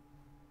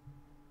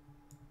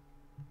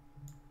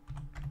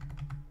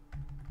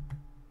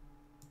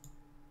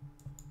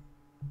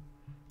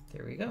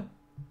 There we go.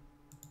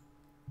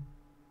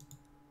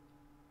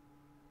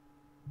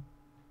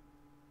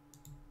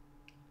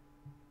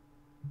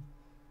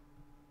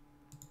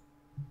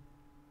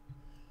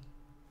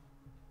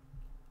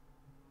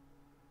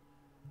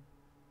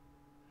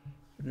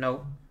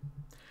 Nope.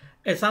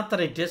 It's not that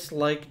I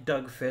dislike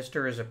Doug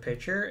Fister as a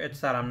pitcher.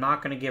 It's that I'm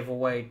not going to give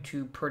away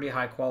two pretty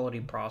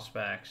high-quality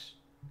prospects.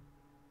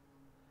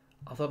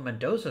 Although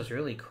Mendoza's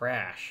really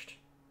crashed.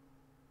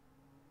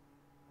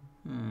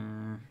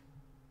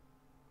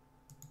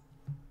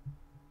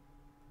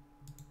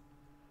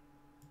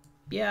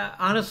 Yeah,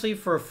 honestly,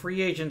 for a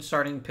free agent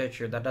starting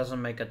pitcher, that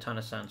doesn't make a ton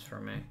of sense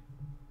for me.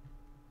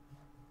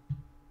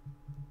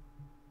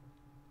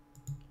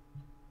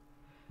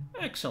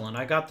 Excellent.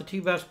 I got the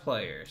two best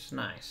players.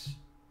 Nice.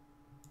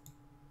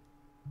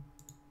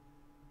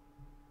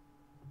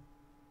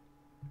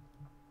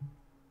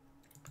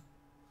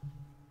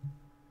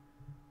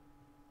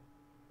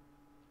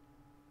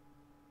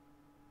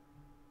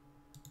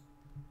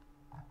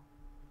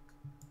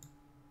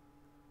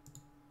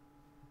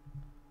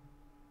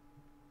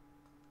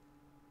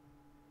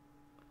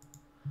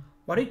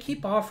 Why do you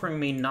keep offering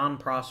me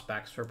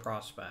non-prospects for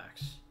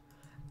prospects?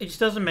 It just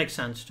doesn't make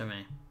sense to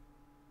me.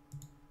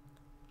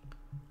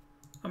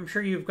 I'm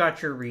sure you've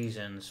got your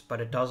reasons, but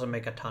it doesn't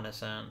make a ton of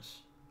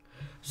sense.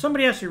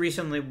 Somebody asked me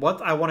recently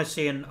what I want to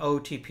see in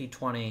OOTP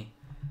 20.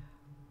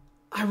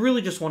 I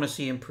really just want to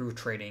see improved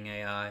trading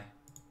AI.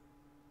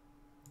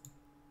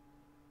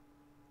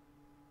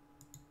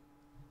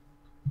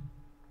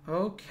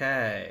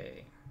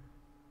 Okay.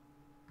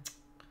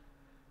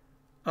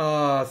 3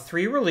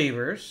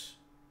 relievers.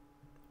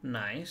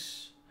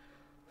 Nice.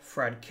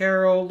 Fred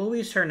Carroll,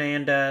 Luis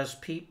Hernandez,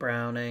 Pete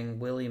Browning,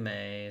 Willie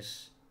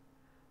Mays.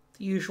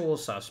 The usual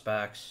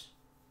suspects.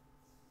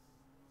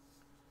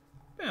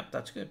 Yep,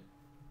 that's good.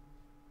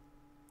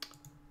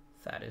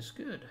 That is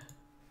good.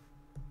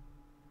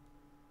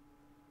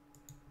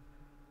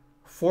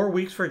 4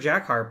 weeks for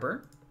Jack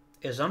Harper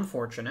is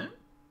unfortunate.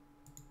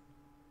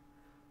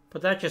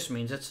 But that just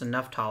means it's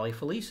Neftali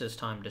Felice's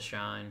time to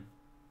shine.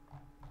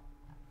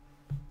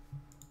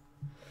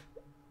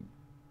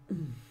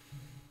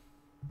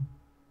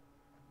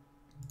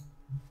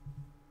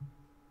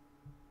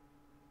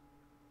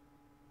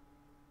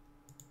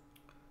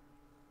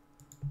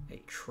 A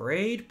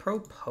trade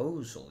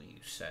proposal, you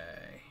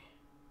say?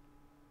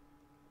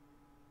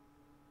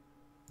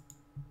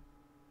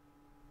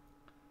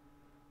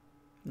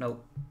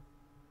 Nope.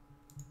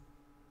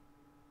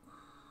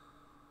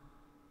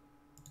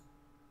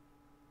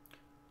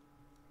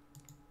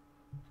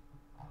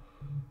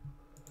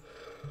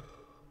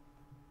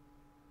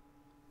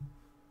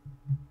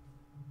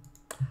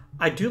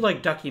 I do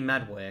like Ducky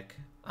Medwick.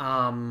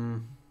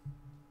 I'm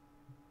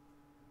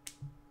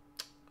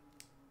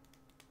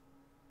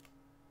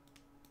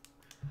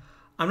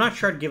not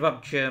sure I'd give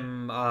up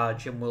Jim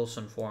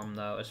Wilson for him,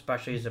 though,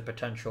 especially as a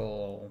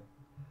potential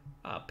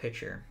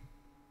pitcher.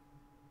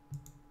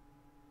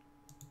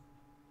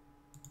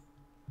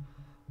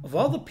 Of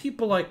all the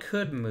people I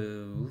could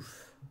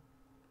move...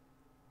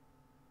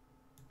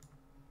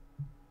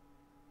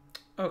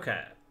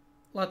 Okay,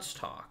 let's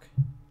talk.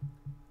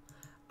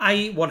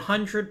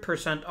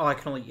 100%... Oh, I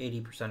can only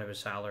 80% of his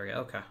salary.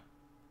 Okay.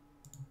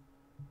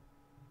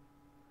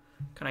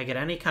 Can I get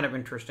any kind of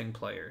interesting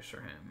players for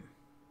him?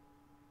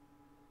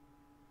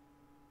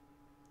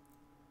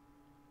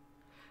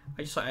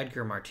 I just saw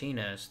Edgar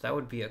Martinez. That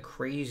would be a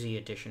crazy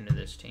addition to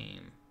this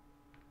team.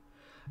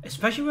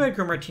 Especially when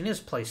Edgar Martinez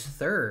plays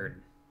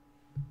third.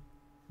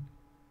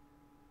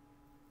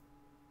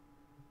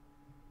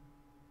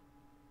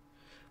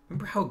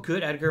 Remember how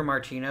good Edgar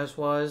Martinez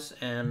was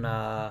in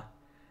the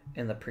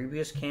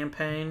previous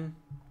campaign?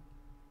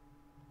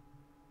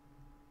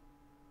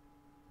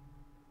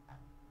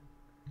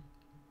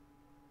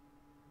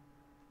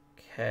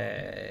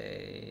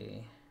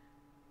 Okay.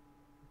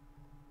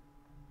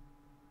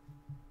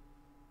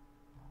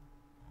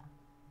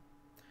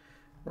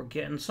 We're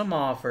getting some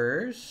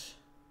offers.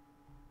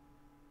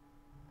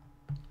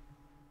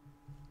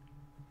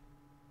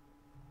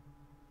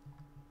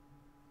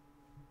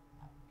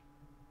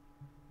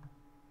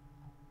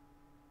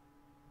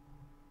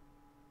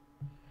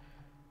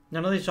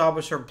 None of these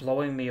offers are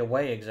blowing me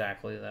away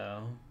exactly,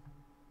 though.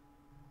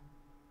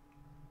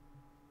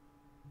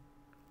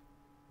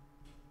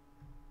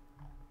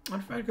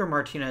 What if Edgar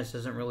Martinez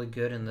isn't really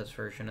good in this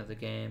version of the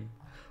game?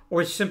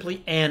 Or it's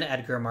simply an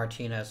Edgar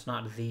Martinez,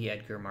 not the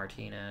Edgar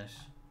Martinez.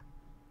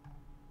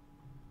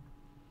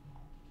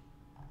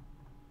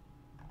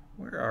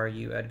 Where are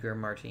you, Edgar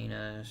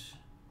Martinez?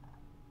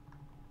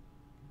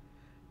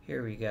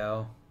 Here we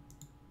go.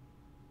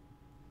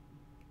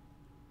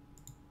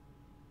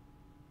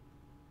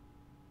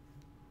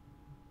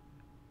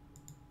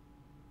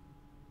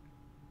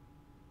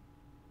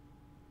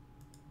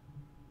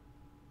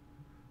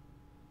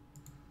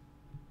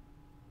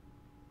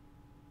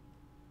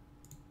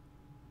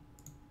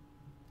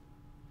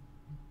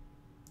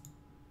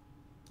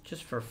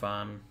 Just for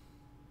fun.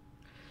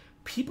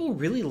 People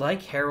really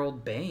like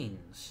Harold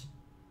Baines.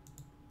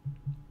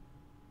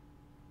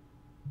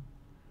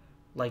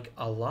 Like,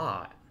 a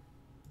lot.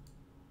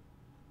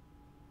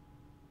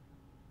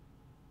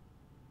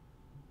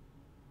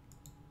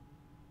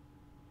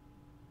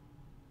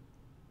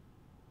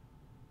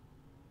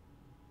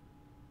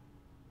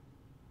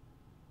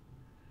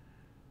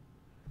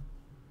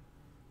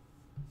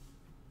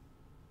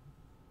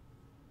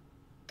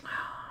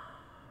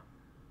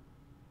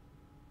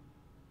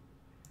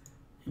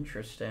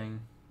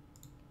 Interesting.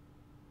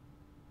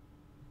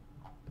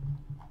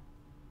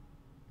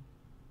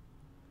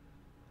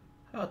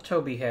 Oh,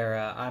 Toby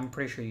Hara. I'm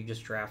pretty sure you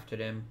just drafted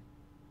him.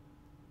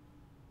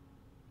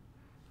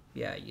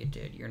 Yeah, you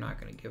did. You're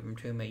not going to give him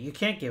to me. You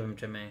can't give him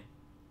to me.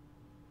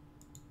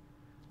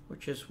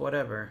 Which is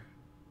whatever.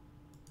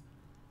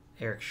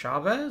 Eric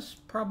Chavez?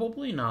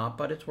 Probably not,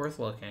 but it's worth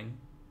looking.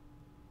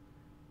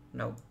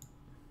 Nope.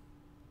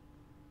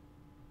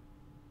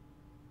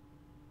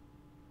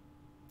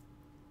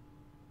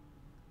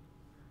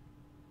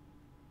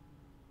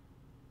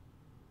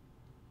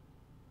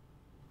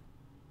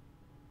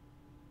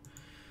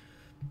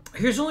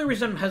 Here's the only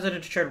reason I'm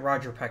hesitant to trade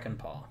Roger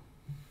Peckinpah.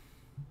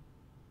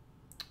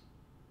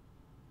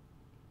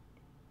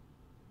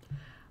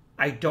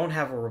 I don't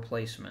have a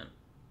replacement.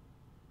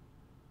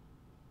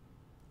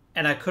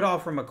 And I could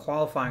offer him a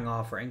qualifying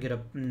offer and get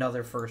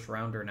another first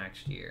rounder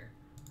next year.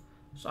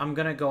 So I'm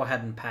going to go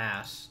ahead and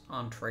pass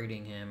on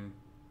trading him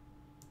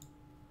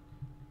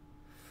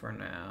for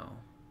now.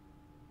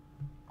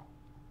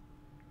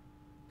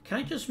 Can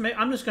I just make...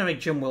 I'm just going to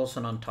make Jim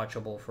Wilson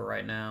untouchable for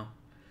right now.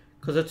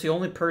 Because it's the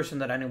only person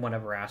that anyone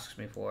ever asks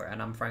me for,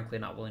 and I'm frankly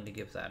not willing to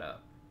give that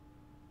up.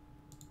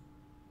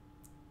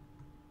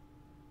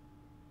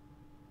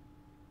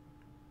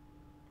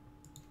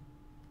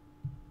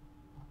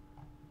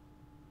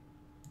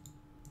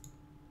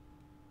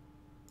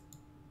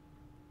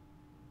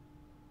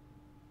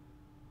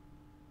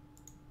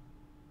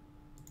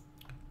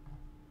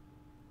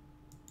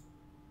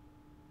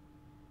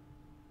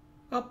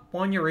 Oh,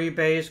 Juan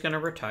Uribe is going to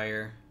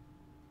retire.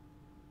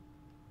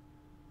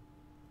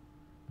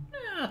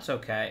 That's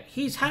okay.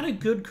 He's had a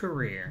good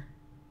career.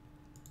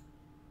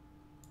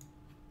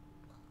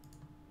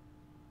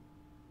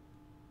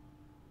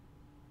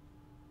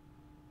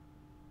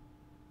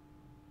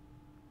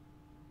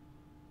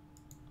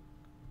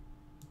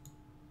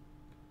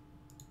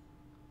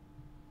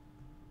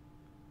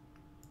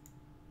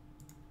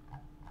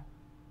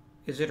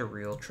 Is it a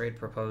real trade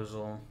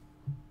proposal?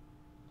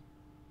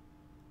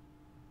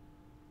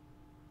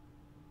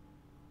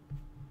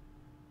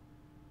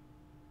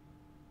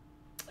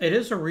 It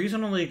is a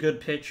reasonably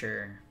good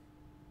pitcher.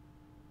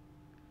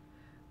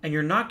 And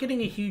you're not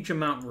getting a huge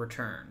amount in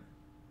return.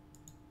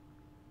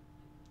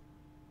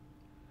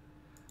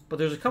 But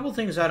there's a couple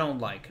things I don't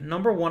like.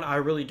 Number one, I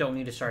really don't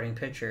need a starting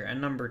pitcher.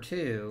 And number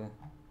two,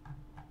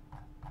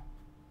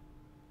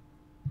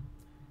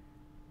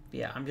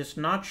 yeah, I'm just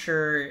not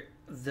sure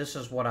this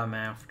is what I'm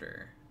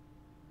after.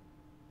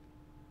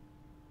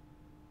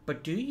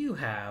 But do you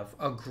have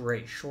a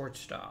great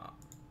shortstop?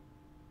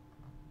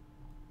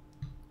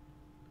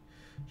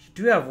 You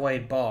do have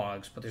Wade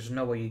Boggs, but there's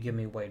no way you give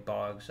me Wade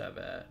Boggs, I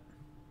bet.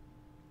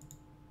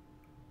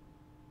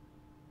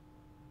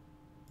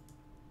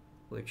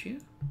 Would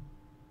you?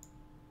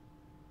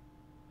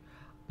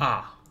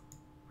 Ah,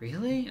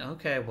 really?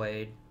 Okay,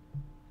 Wade.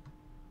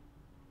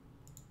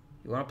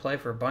 You want to play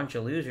for a bunch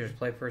of losers,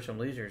 play for some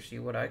losers. See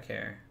what I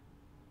care.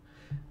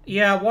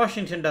 Yeah,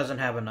 Washington doesn't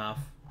have enough.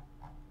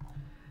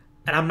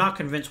 And I'm not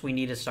convinced we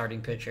need a starting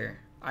pitcher.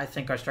 I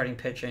think our starting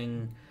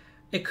pitching,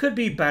 it could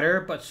be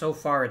better, but so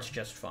far it's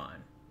just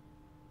fine.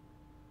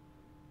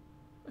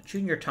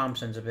 Junior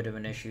Thompson's a bit of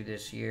an issue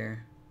this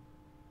year.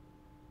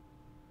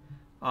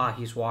 Ah,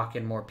 he's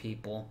walking more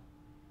people.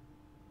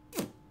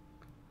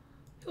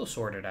 He'll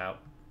sort it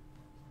out.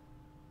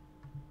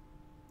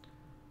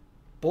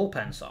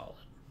 Bullpen solid.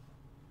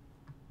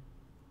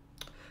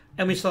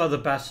 And we still have the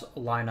best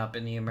lineup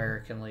in the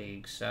American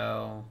League,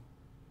 so...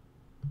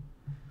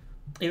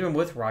 Even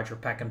with Roger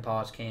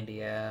Peckinpah's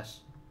candy ass.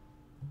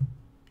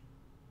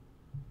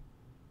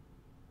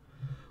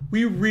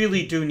 We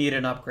really do need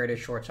an upgraded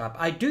shortstop.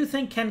 I do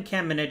think Ken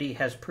Caminiti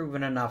has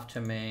proven enough to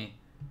me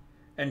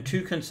in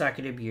 2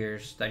 consecutive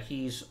years that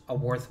he's a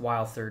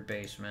worthwhile third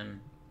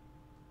baseman.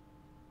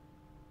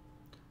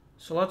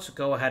 So let's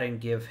go ahead and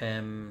give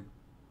him...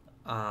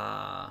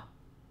 can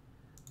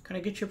I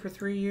get you for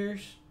 3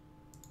 years?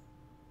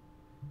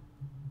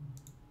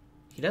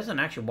 He doesn't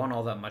actually want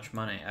all that much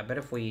money. I bet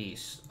if we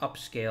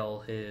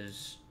upscale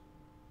his...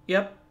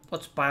 Yep,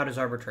 let's buy out his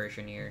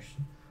arbitration years.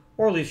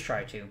 Or at least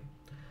try to.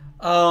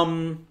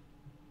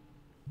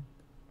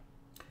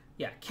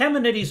 Yeah,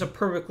 Caminiti's a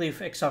perfectly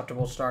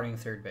acceptable starting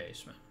third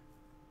baseman.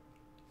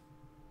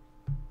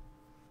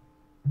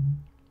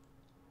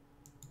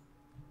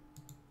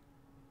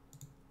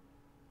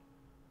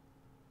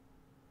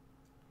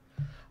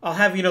 I'll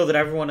have you know that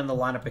everyone in the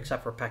lineup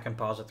except for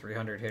Peckinpah's a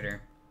 300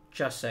 hitter.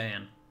 Just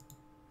saying.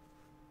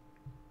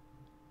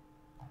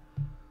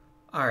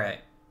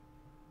 Alright.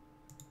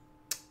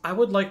 I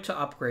would like to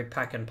upgrade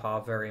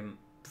Peckinpah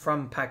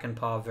from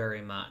Peckinpah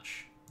very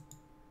much.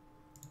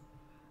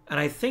 And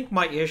I think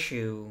my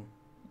issue...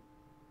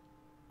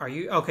 Are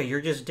you... Okay, you're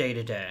just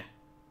day-to-day.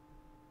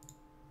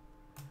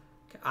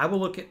 Okay, I will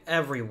look at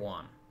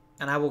everyone.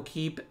 And I will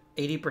keep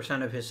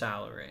 80% of his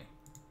salary.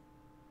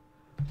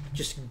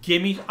 Just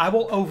give me... I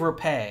will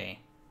overpay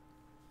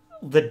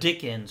the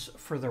Dickens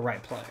for the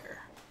right player.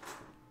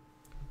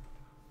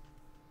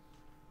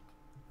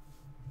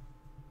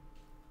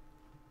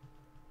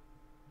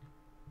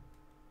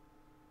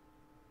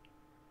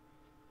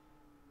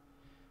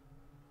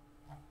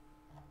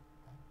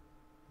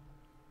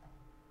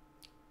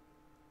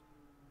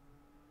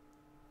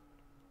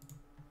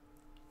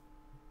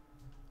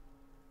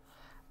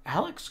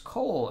 Alex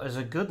Cole is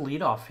a good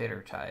leadoff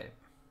hitter type.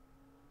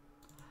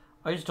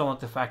 I just don't like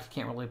the fact he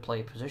can't really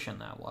play position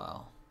that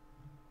well.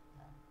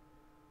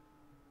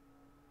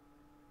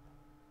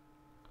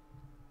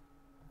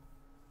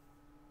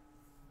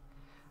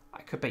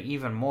 I could pay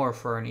even more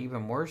for an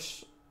even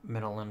worse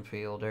middle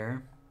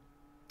infielder.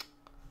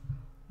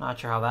 Not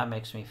sure how that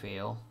makes me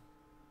feel.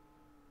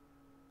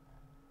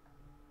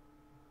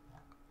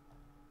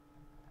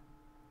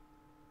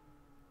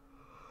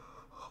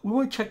 We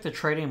will check the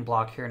trading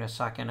block here in a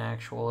second,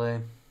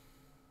 actually.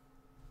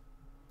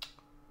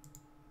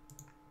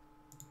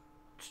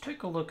 Let's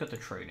take a look at the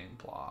trading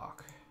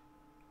block.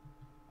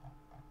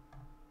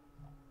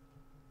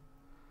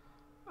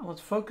 Now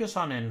let's focus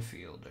on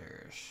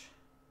infielders.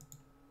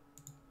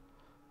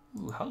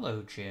 Ooh,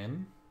 hello,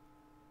 Jim.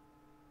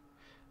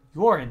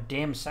 You're a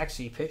damn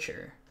sexy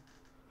pitcher.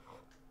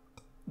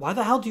 Why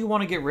the hell do you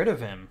want to get rid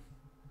of him?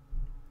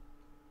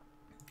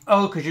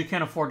 Oh, because you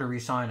can't afford to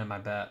re-sign him, I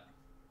bet.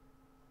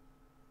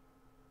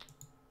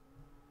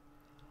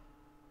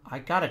 I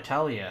gotta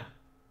tell you,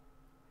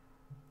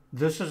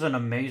 this is an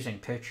amazing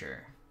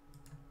pitcher.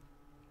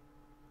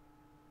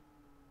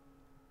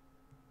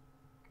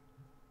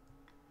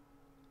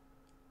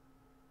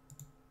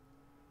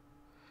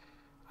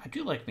 I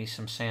do like me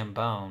some Sam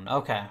Bone.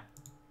 Okay.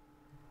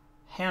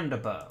 Hand a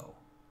bow.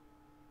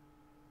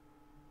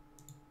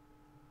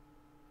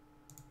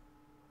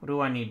 What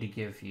do I need to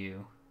give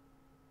you?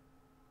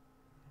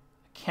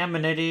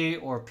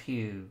 Caminiti or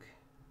Pugh?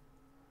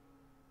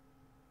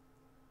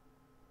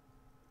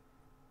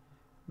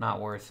 Not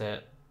worth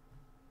it.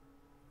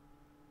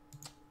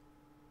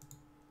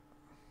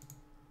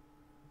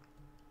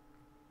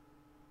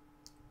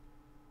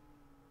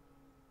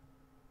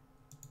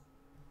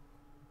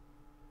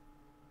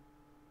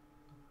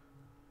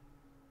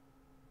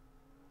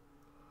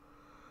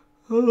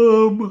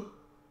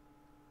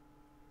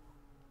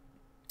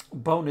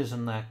 Bone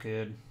isn't that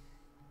good.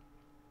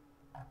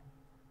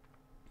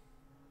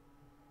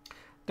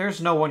 There's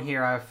no one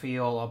here I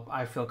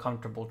feel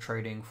comfortable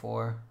trading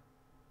for.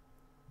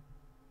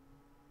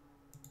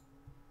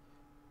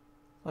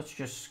 Let's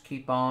just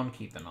keep on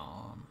keeping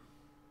on.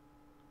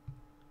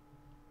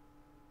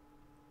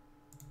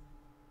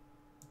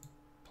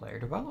 Player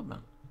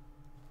development.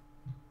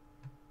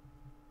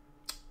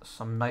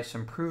 Some nice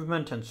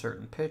improvement in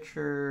certain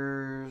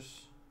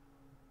pitchers.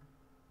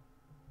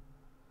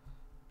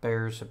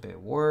 Bears a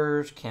bit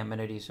worse.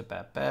 Caminity's a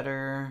bit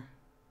better.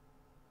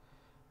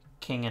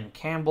 King and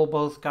Campbell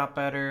both got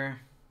better.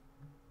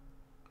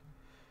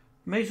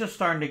 Mesa's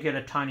starting to get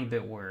a tiny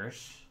bit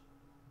worse.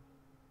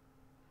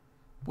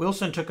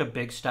 Wilson took a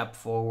big step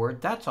forward.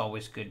 That's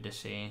always good to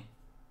see.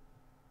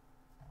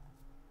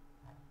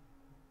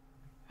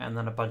 And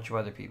then a bunch of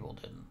other people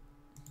didn't.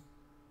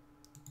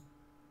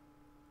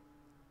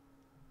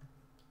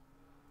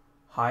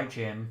 Hi,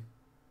 Jim.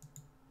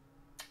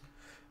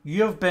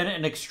 You have been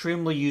an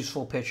extremely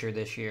useful pitcher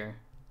this year.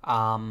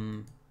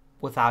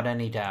 Without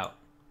any doubt.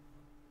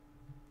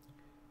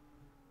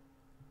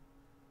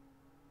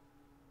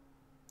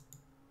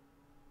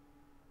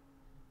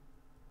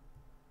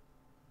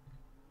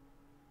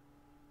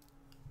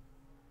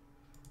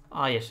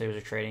 Ah, yes, there was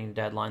a trading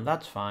deadline.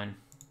 That's fine.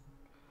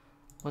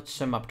 Let's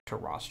sim up to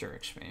roster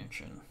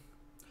expansion.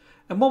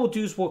 And what we'll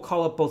do is we'll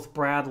call up both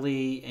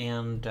Bradley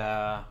and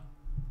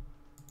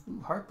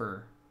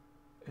Harper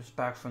is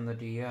back from the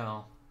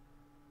DL.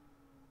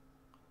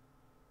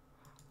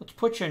 Let's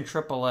put you in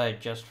AAA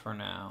just for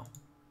now.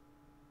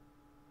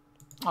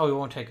 Oh, he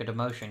won't take a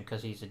demotion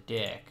because he's a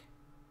dick.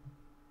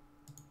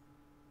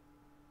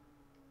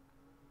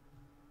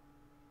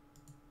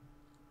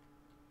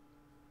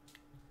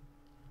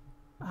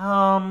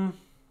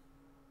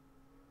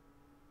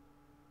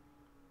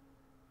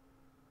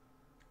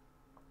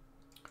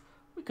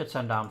 We could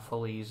send down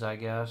Feliz, I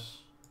guess.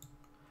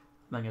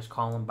 And then just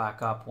call him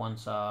back up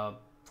once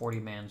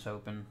 40-man's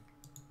open.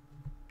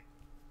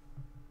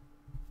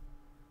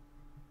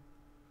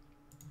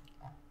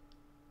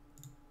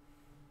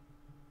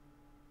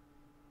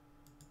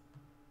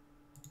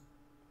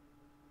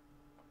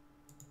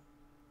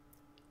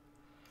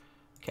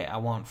 Okay, I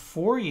want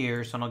 4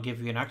 years, and I'll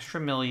give you an extra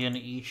 $1 million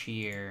each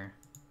year.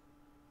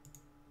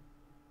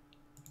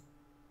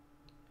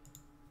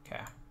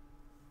 Okay.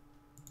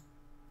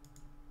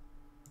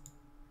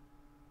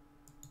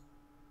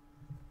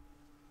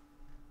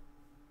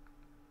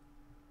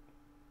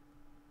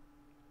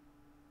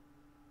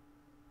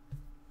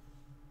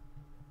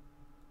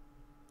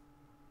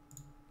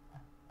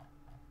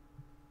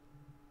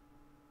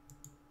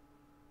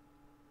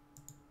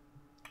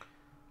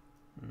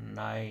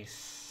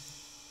 Nice.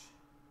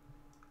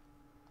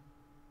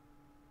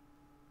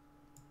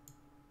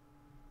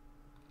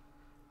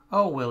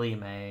 Oh, Willie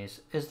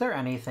Mays, is there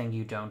anything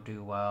you don't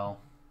do well?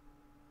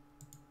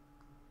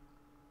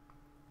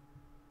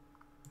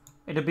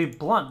 And to be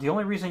blunt, the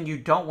only reason you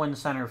don't win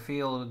center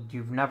field,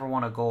 you've never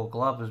won a Gold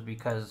Glove, is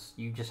because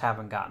you just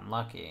haven't gotten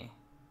lucky.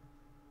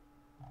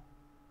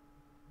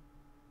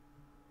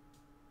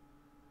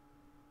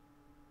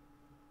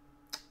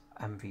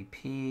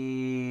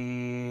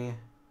 MVP.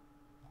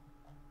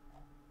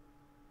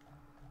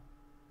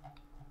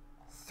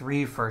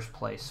 3 first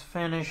place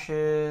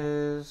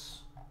finishes.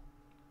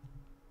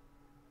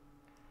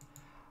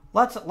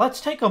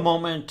 Let's take a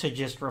moment to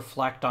just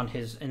reflect on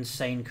his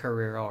insane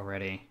career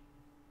already.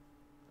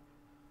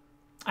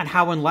 And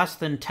how in less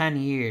than 10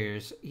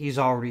 years, he's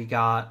already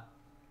got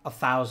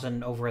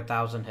over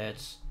 1,000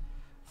 hits,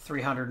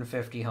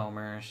 350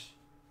 homers,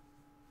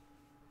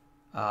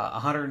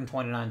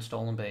 129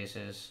 stolen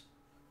bases.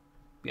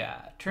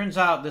 Yeah, turns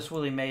out this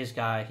Willie Mays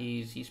guy,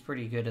 he's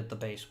pretty good at the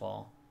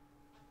baseball.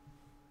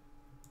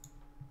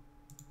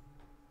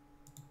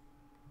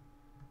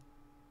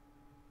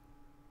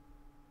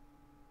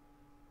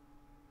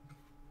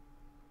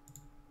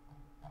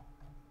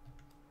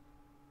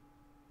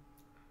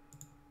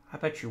 I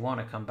bet you want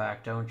to come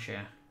back, don't you?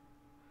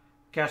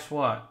 Guess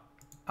what?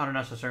 I don't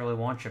necessarily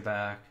want you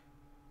back.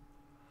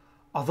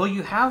 Although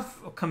you have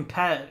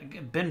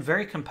been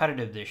very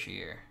competitive this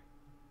year.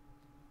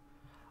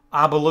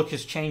 But look,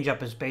 his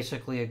changeup is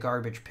basically a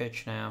garbage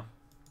pitch now.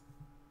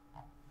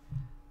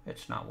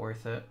 It's not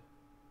worth it.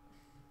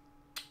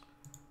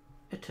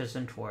 It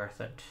isn't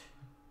worth it.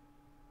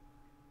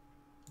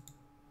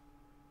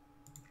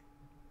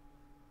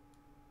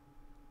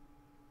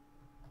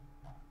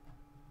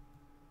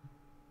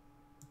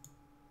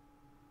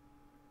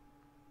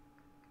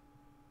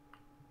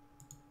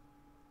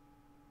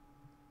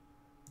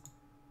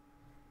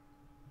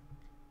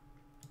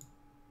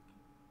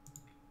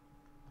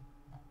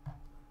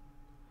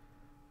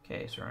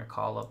 Okay, so we're going to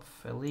call up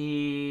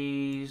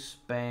Feliz,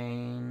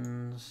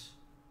 Baines,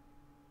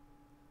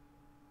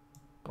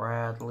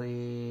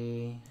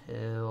 Bradley,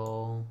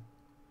 Hill.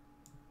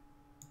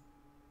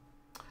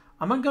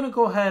 I'm going to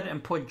go ahead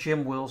and put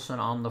Jim Wilson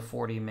on the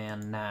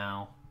 40-man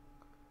now.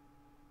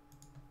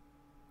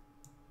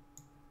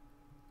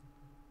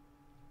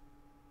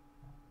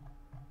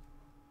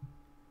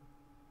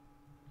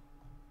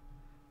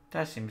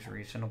 That seems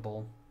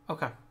reasonable.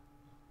 Okay.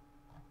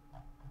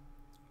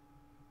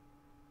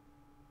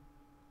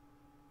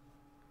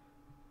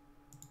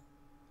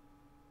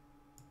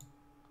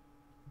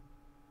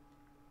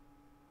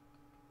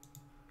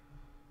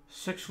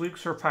 6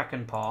 weeks for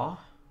Peckinpah.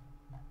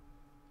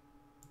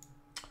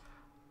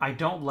 I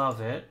don't love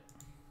it.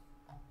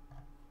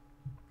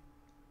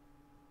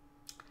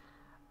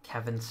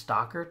 Kevin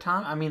Stocker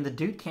time? I mean, the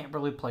dude can't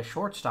really play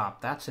shortstop.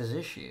 That's his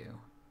issue.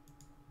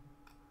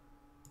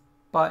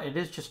 But it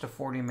is just a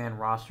 40-man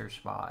roster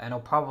spot, and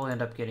he'll probably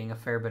end up getting a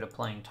fair bit of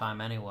playing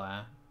time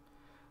anyway.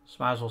 So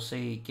might as well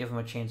see, give him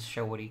a chance to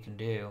show what he can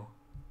do.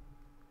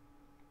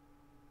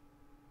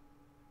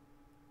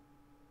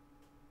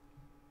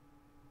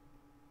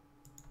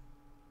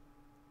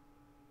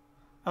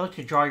 I like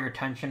to draw your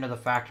attention to the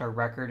fact our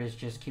record is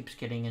just keeps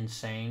getting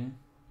insane.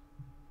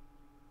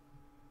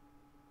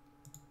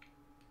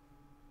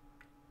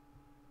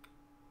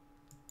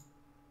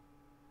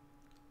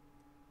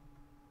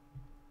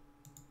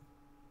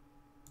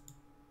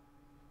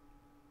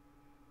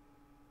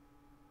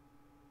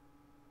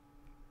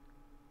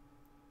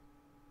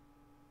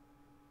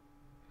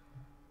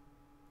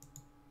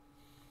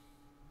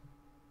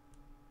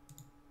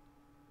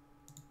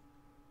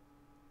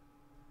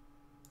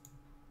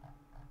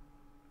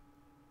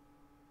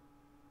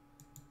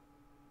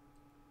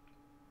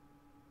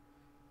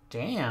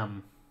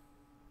 Damn.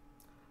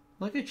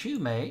 Look at you,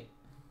 mate.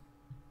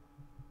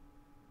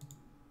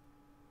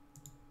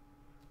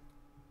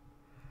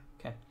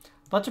 Okay.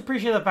 Let's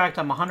appreciate the fact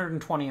I'm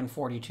 120 and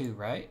 42,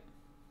 right?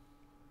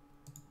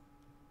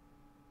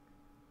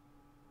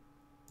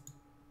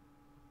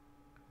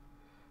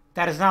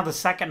 That is now the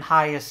second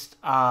highest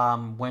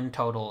win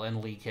total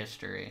in league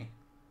history.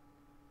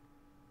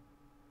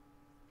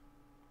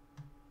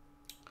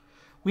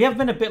 We have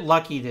been a bit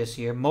lucky this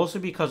year,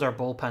 mostly because our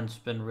bullpen's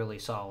been really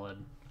solid.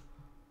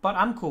 But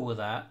I'm cool with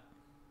that.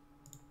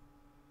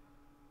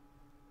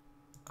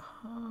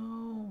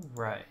 All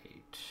right.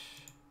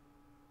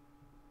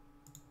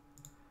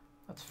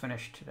 Let's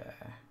finish today.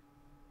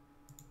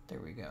 There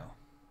we go.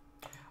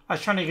 I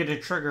was trying to get a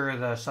trigger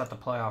to set the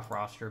playoff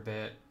roster a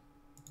bit.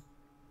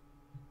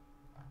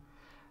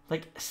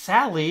 Like,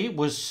 Sally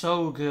was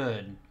so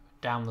good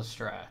down the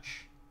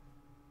stretch.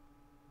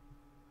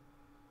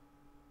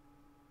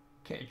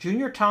 Okay,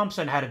 Junior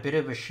Thompson had a bit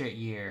of a shit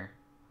year.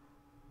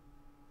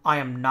 I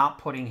am not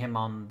putting him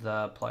on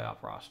the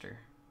playoff roster.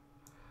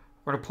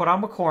 We're going to put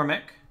on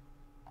McCormick,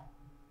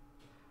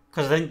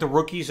 because I think the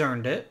rookies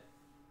earned it.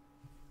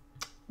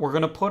 We're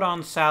going to put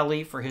on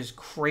Sally for his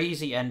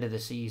crazy end of the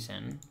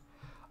season.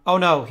 Oh,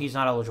 no, he's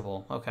not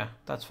eligible. Okay,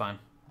 that's fine.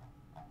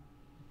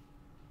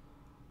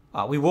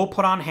 We will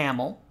put on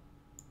Hamill.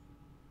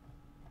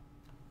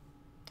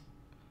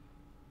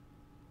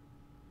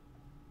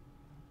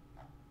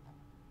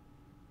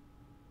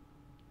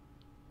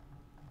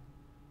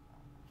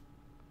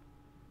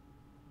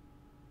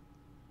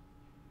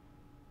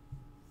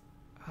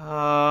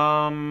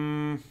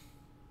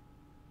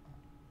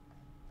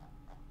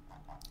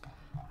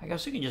 I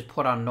guess we can just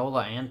put on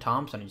Nola and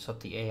Thompson and just let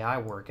the AI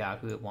work out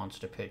who it wants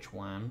to pitch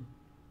when.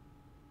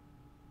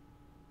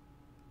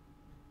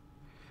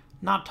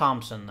 Not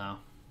Thompson, though.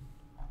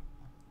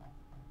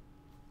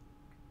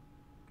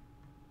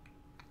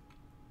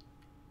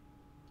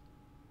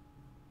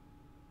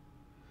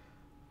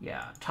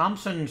 Yeah,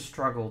 Thompson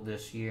struggled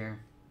this year.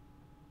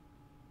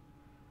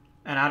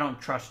 And I don't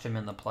trust him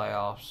in the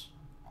playoffs.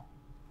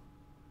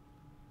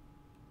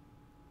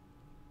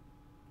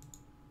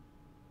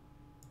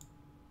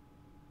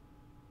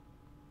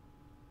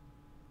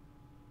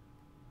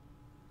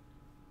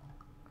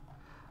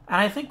 And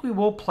I think we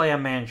will play a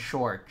man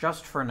short,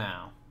 just for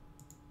now.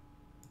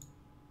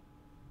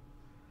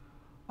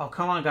 Oh,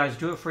 come on, guys.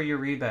 Do it for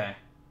Uribe.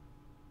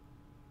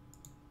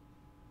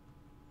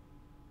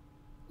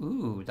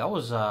 Ooh, that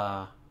was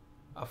a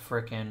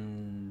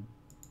frickin'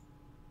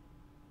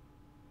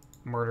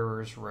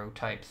 Murderer's Row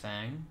type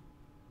thing.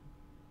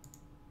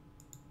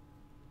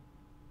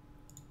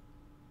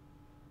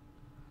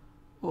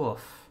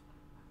 Oof.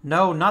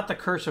 No, not the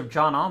Curse of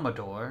John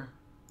Amador.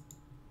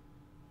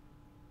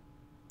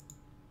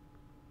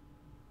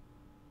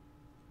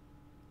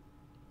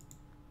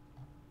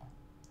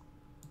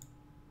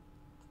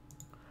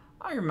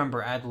 I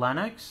remember Ed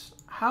Lennox.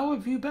 How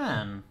have you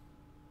been?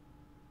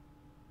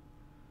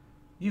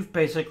 You've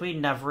basically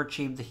never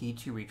achieved the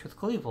heats you reach with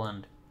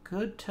Cleveland.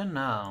 Good to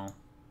know.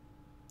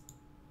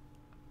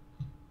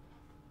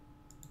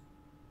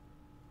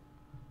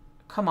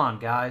 Come on,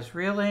 guys.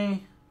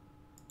 Really?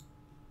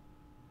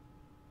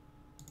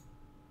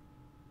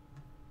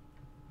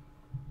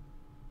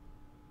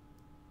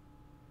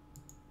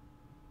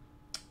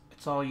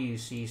 It's all you,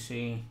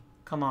 CC.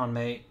 Come on,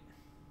 mate.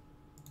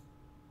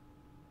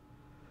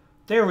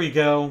 There we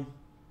go.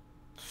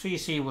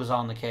 CC was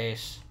on the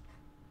case.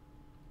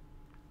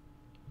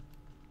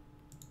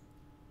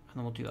 And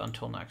then we'll do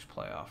until next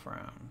playoff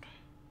round.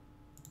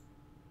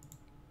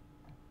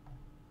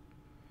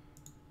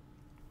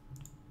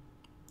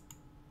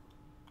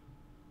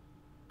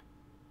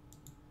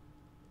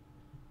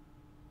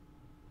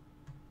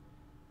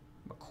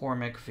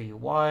 McCormick v.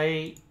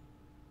 White.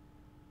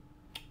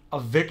 A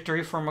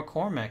victory for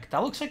McCormick.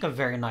 That looks like a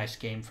very nice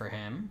game for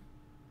him.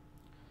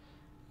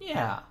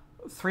 Yeah.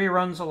 3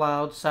 runs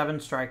allowed, 7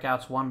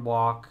 strikeouts, 1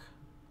 walk.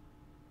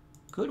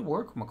 Good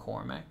work,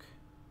 McCormick.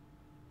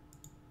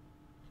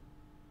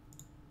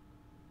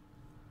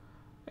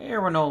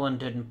 Aaron Nolan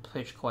didn't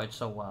pitch quite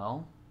so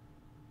well.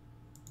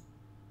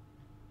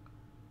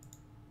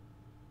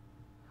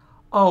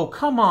 Oh,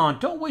 come on.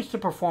 Don't waste a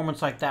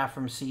performance like that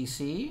from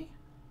CC.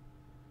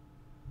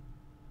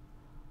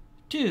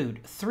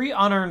 Dude, 3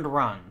 unearned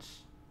runs.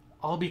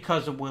 All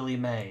because of Willie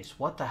Mays.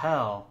 What the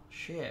hell?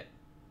 Shit.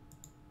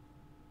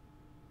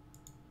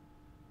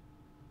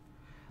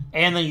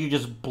 And then you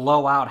just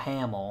blow out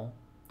Hamill.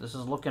 This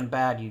is looking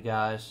bad, you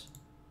guys.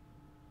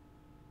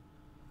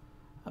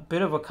 A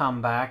bit of a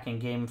comeback in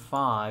Game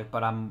 5,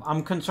 but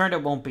I'm concerned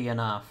it won't be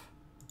enough.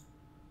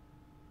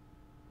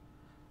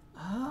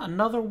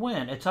 Another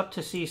win. It's up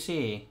to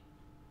CC.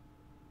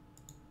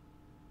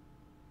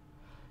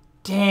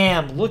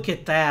 Damn, look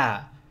at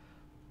that.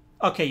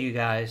 Okay, you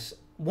guys.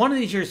 One of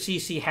these years,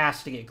 CC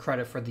has to get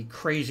credit for the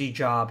crazy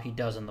job he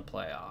does in the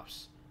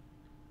playoffs.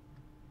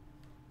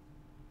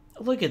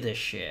 Look at this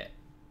shit.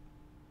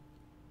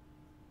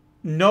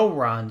 No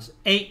runs,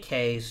 8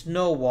 Ks,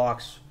 no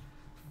walks,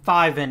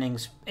 8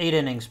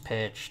 innings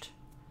pitched.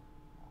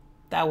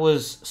 That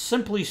was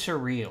simply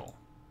surreal.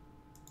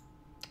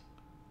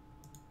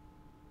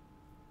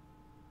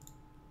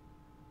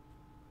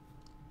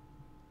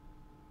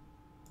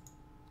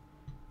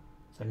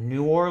 The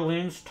New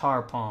Orleans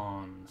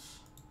Tarpons.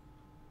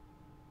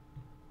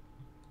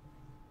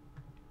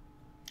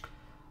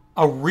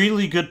 A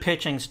really good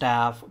pitching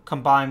staff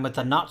combined with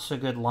a not so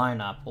good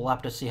lineup. We'll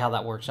have to see how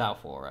that works out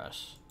for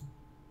us.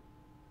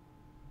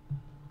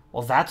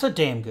 Well, that's a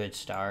damn good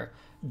start.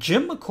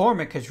 Jim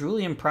McCormick has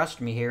really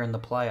impressed me here in the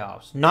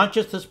playoffs. Not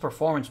just this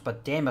performance,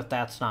 but damn if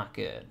that's not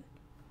good.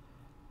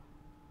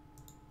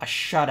 A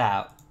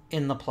shutout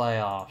in the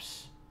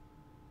playoffs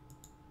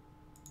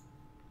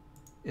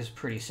is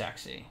pretty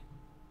sexy.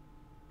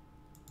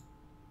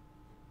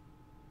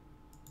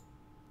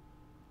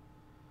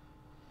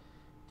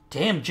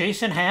 Damn,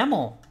 Jason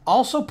Hamill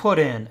also put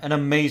in an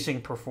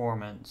amazing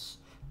performance.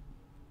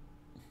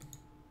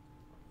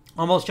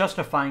 Almost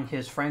justifying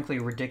his frankly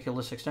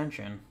ridiculous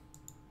extension.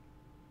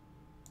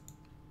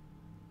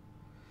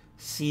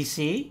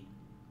 CC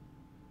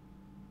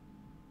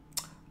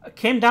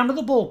came down to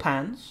the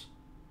bullpens,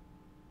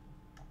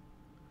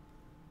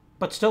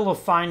 but still a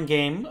fine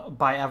game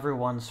by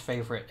everyone's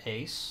favorite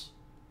ace.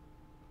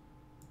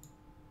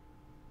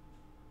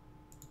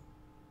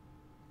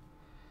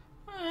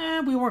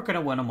 We weren't going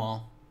to win them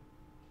all.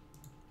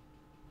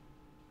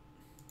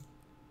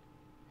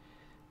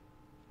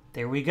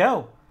 There we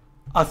go.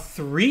 A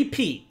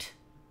three-peat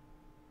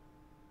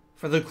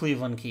for the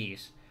Cleveland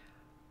Keys.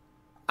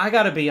 I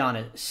got to be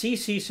honest.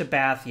 CC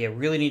Sabathia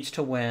really needs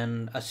to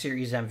win a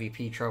Series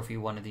MVP trophy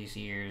one of these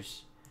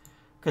years,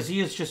 because he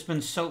has just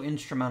been so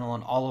instrumental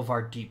in all of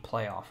our deep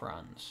playoff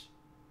runs.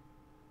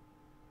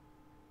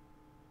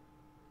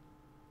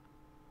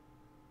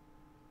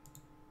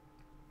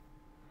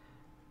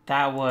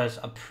 That was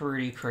a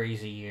pretty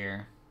crazy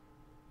year.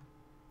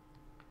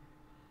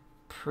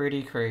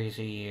 Pretty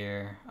crazy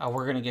year.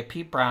 We're going to get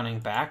Pete Browning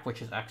back,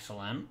 which is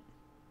excellent.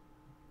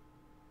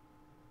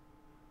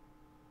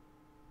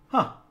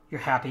 Huh.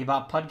 You're happy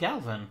about Pud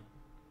Galvin.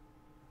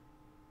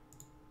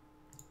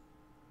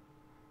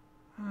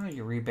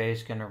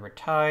 Uribe's going to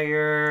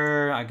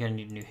retire. I'm going to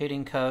need a new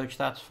hitting coach.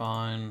 That's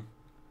fine.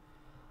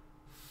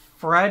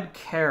 Fred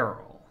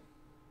Carroll.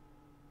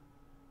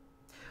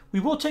 We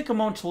will take a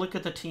moment to look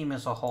at the team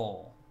as a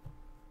whole.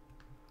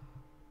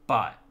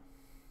 But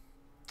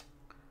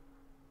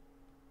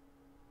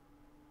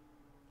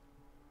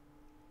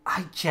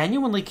I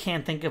genuinely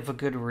can't think of a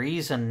good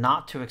reason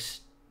not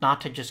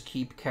to just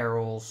keep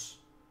Carroll's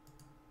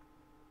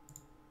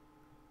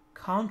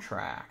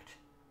contract.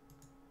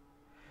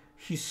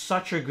 He's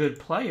such a good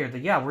player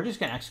that, yeah, we're just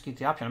going to execute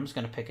the option. I'm just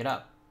going to pick it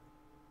up.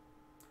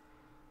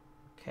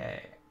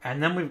 Okay.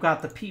 And then we've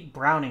got the Pete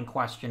Browning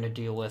question to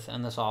deal with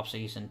in this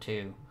offseason,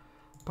 too.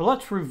 But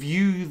let's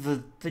review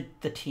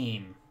the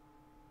team.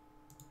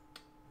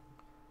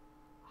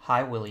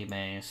 Hi, Willie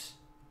Mays.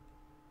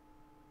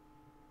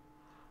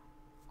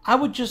 I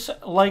would just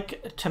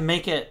like to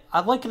make it...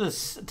 I'd like it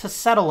to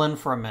settle in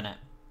for a minute.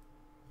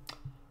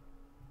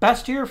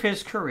 Best year of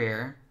his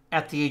career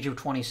at the age of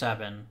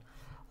 27.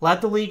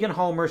 Led the league in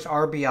homers,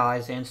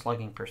 RBIs, and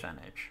slugging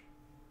percentage.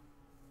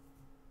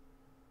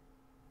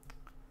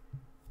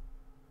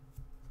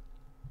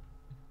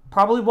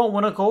 Probably won't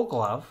win a Gold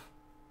Glove.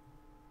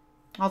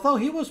 Although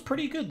he was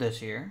pretty good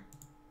this year.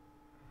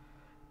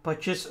 But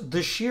just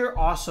the sheer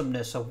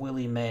awesomeness of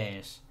Willie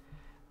Mays.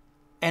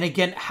 And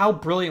again, how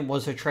brilliant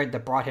was the trade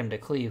that brought him to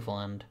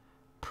Cleveland?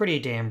 Pretty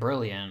damn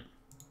brilliant.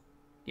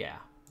 Yeah.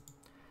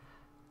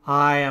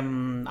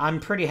 I'm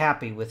pretty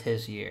happy with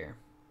his year.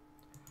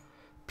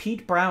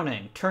 Pete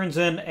Browning turns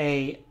in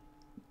a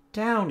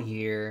down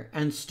year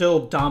and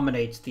still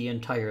dominates the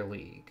entire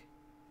league.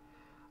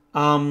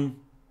 I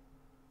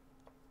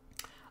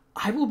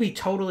will be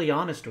totally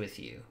honest with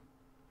you.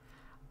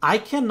 I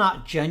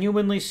cannot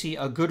genuinely see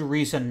a good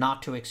reason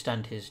not to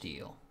extend his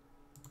deal.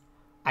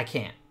 I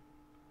can't.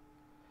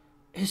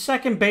 his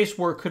second base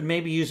work could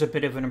maybe use a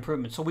bit of an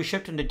improvement, so we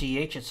shipped him to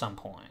DH at some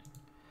point.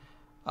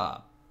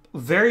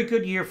 Very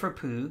good year for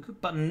Poog,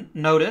 but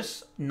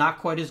notice, not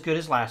quite as good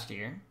as last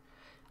year.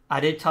 I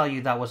did tell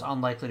you that was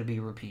unlikely to be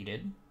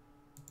repeated.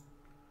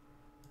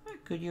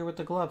 Good year with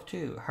the glove,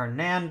 too.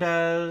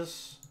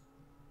 Hernandez.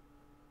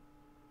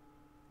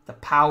 The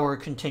power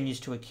continues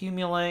to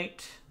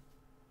accumulate.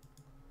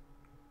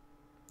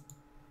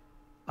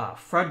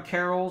 Fred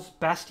Carroll's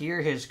best year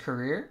of his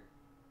career.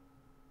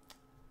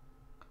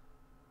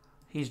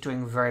 He's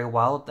doing very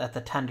well at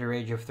the tender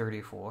age of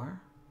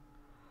 34.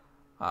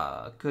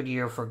 Good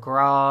year for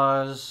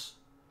Graz.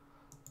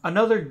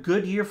 Another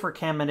good year for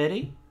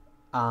Caminiti.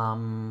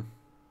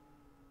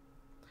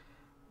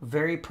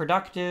 Very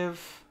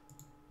productive.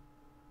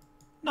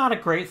 Not a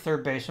great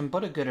third baseman,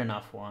 but a good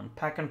enough one.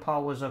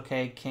 Peckinpah was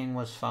okay. King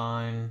was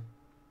fine.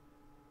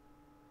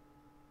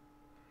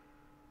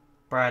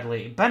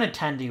 Bradley.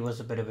 Benintendi was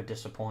a bit of a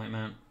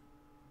disappointment.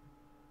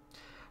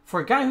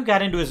 For a guy who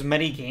got into as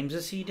many games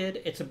as he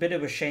did, it's a bit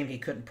of a shame he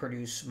couldn't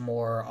produce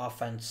more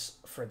offense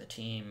for the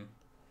team.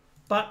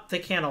 But they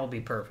can't all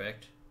be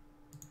perfect.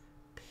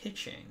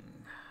 Pitching.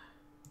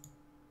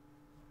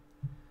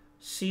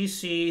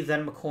 CC,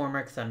 then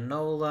McCormick, then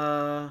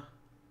Nola.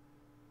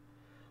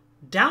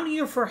 Down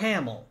year for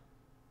Hamill.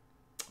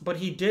 But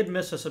he did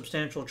miss a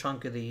substantial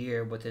chunk of the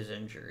year with his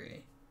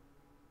injury.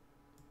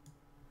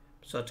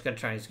 So it's going to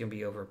try he's going to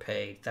be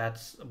overpaid.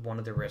 That's one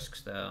of the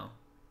risks, though.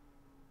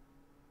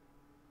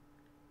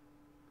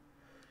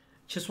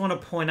 Just want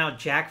to point out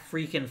Jack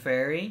freaking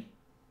Ferry.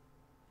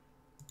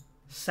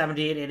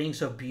 78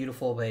 innings of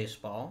beautiful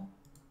baseball.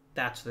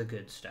 That's the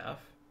good stuff.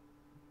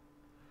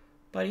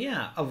 But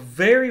yeah, a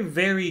very,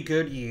 very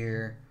good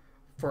year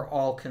for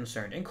all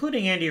concerned,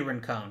 including Andy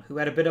Rincon, who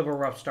had a bit of a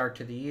rough start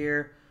to the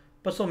year,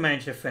 but still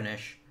managed to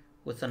finish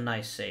with a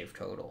nice save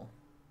total.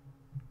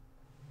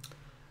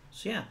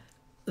 So yeah,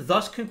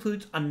 thus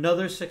concludes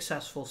another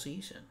successful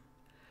season.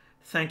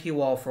 Thank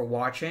you all for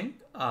watching.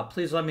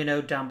 Please let me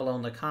know down below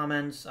in the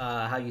comments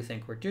how you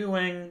think we're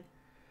doing.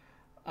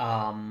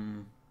 But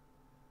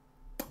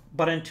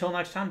until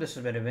next time, this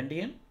has been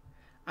Indian.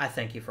 I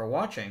thank you for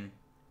watching,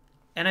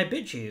 and I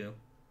bid you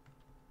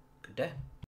good day.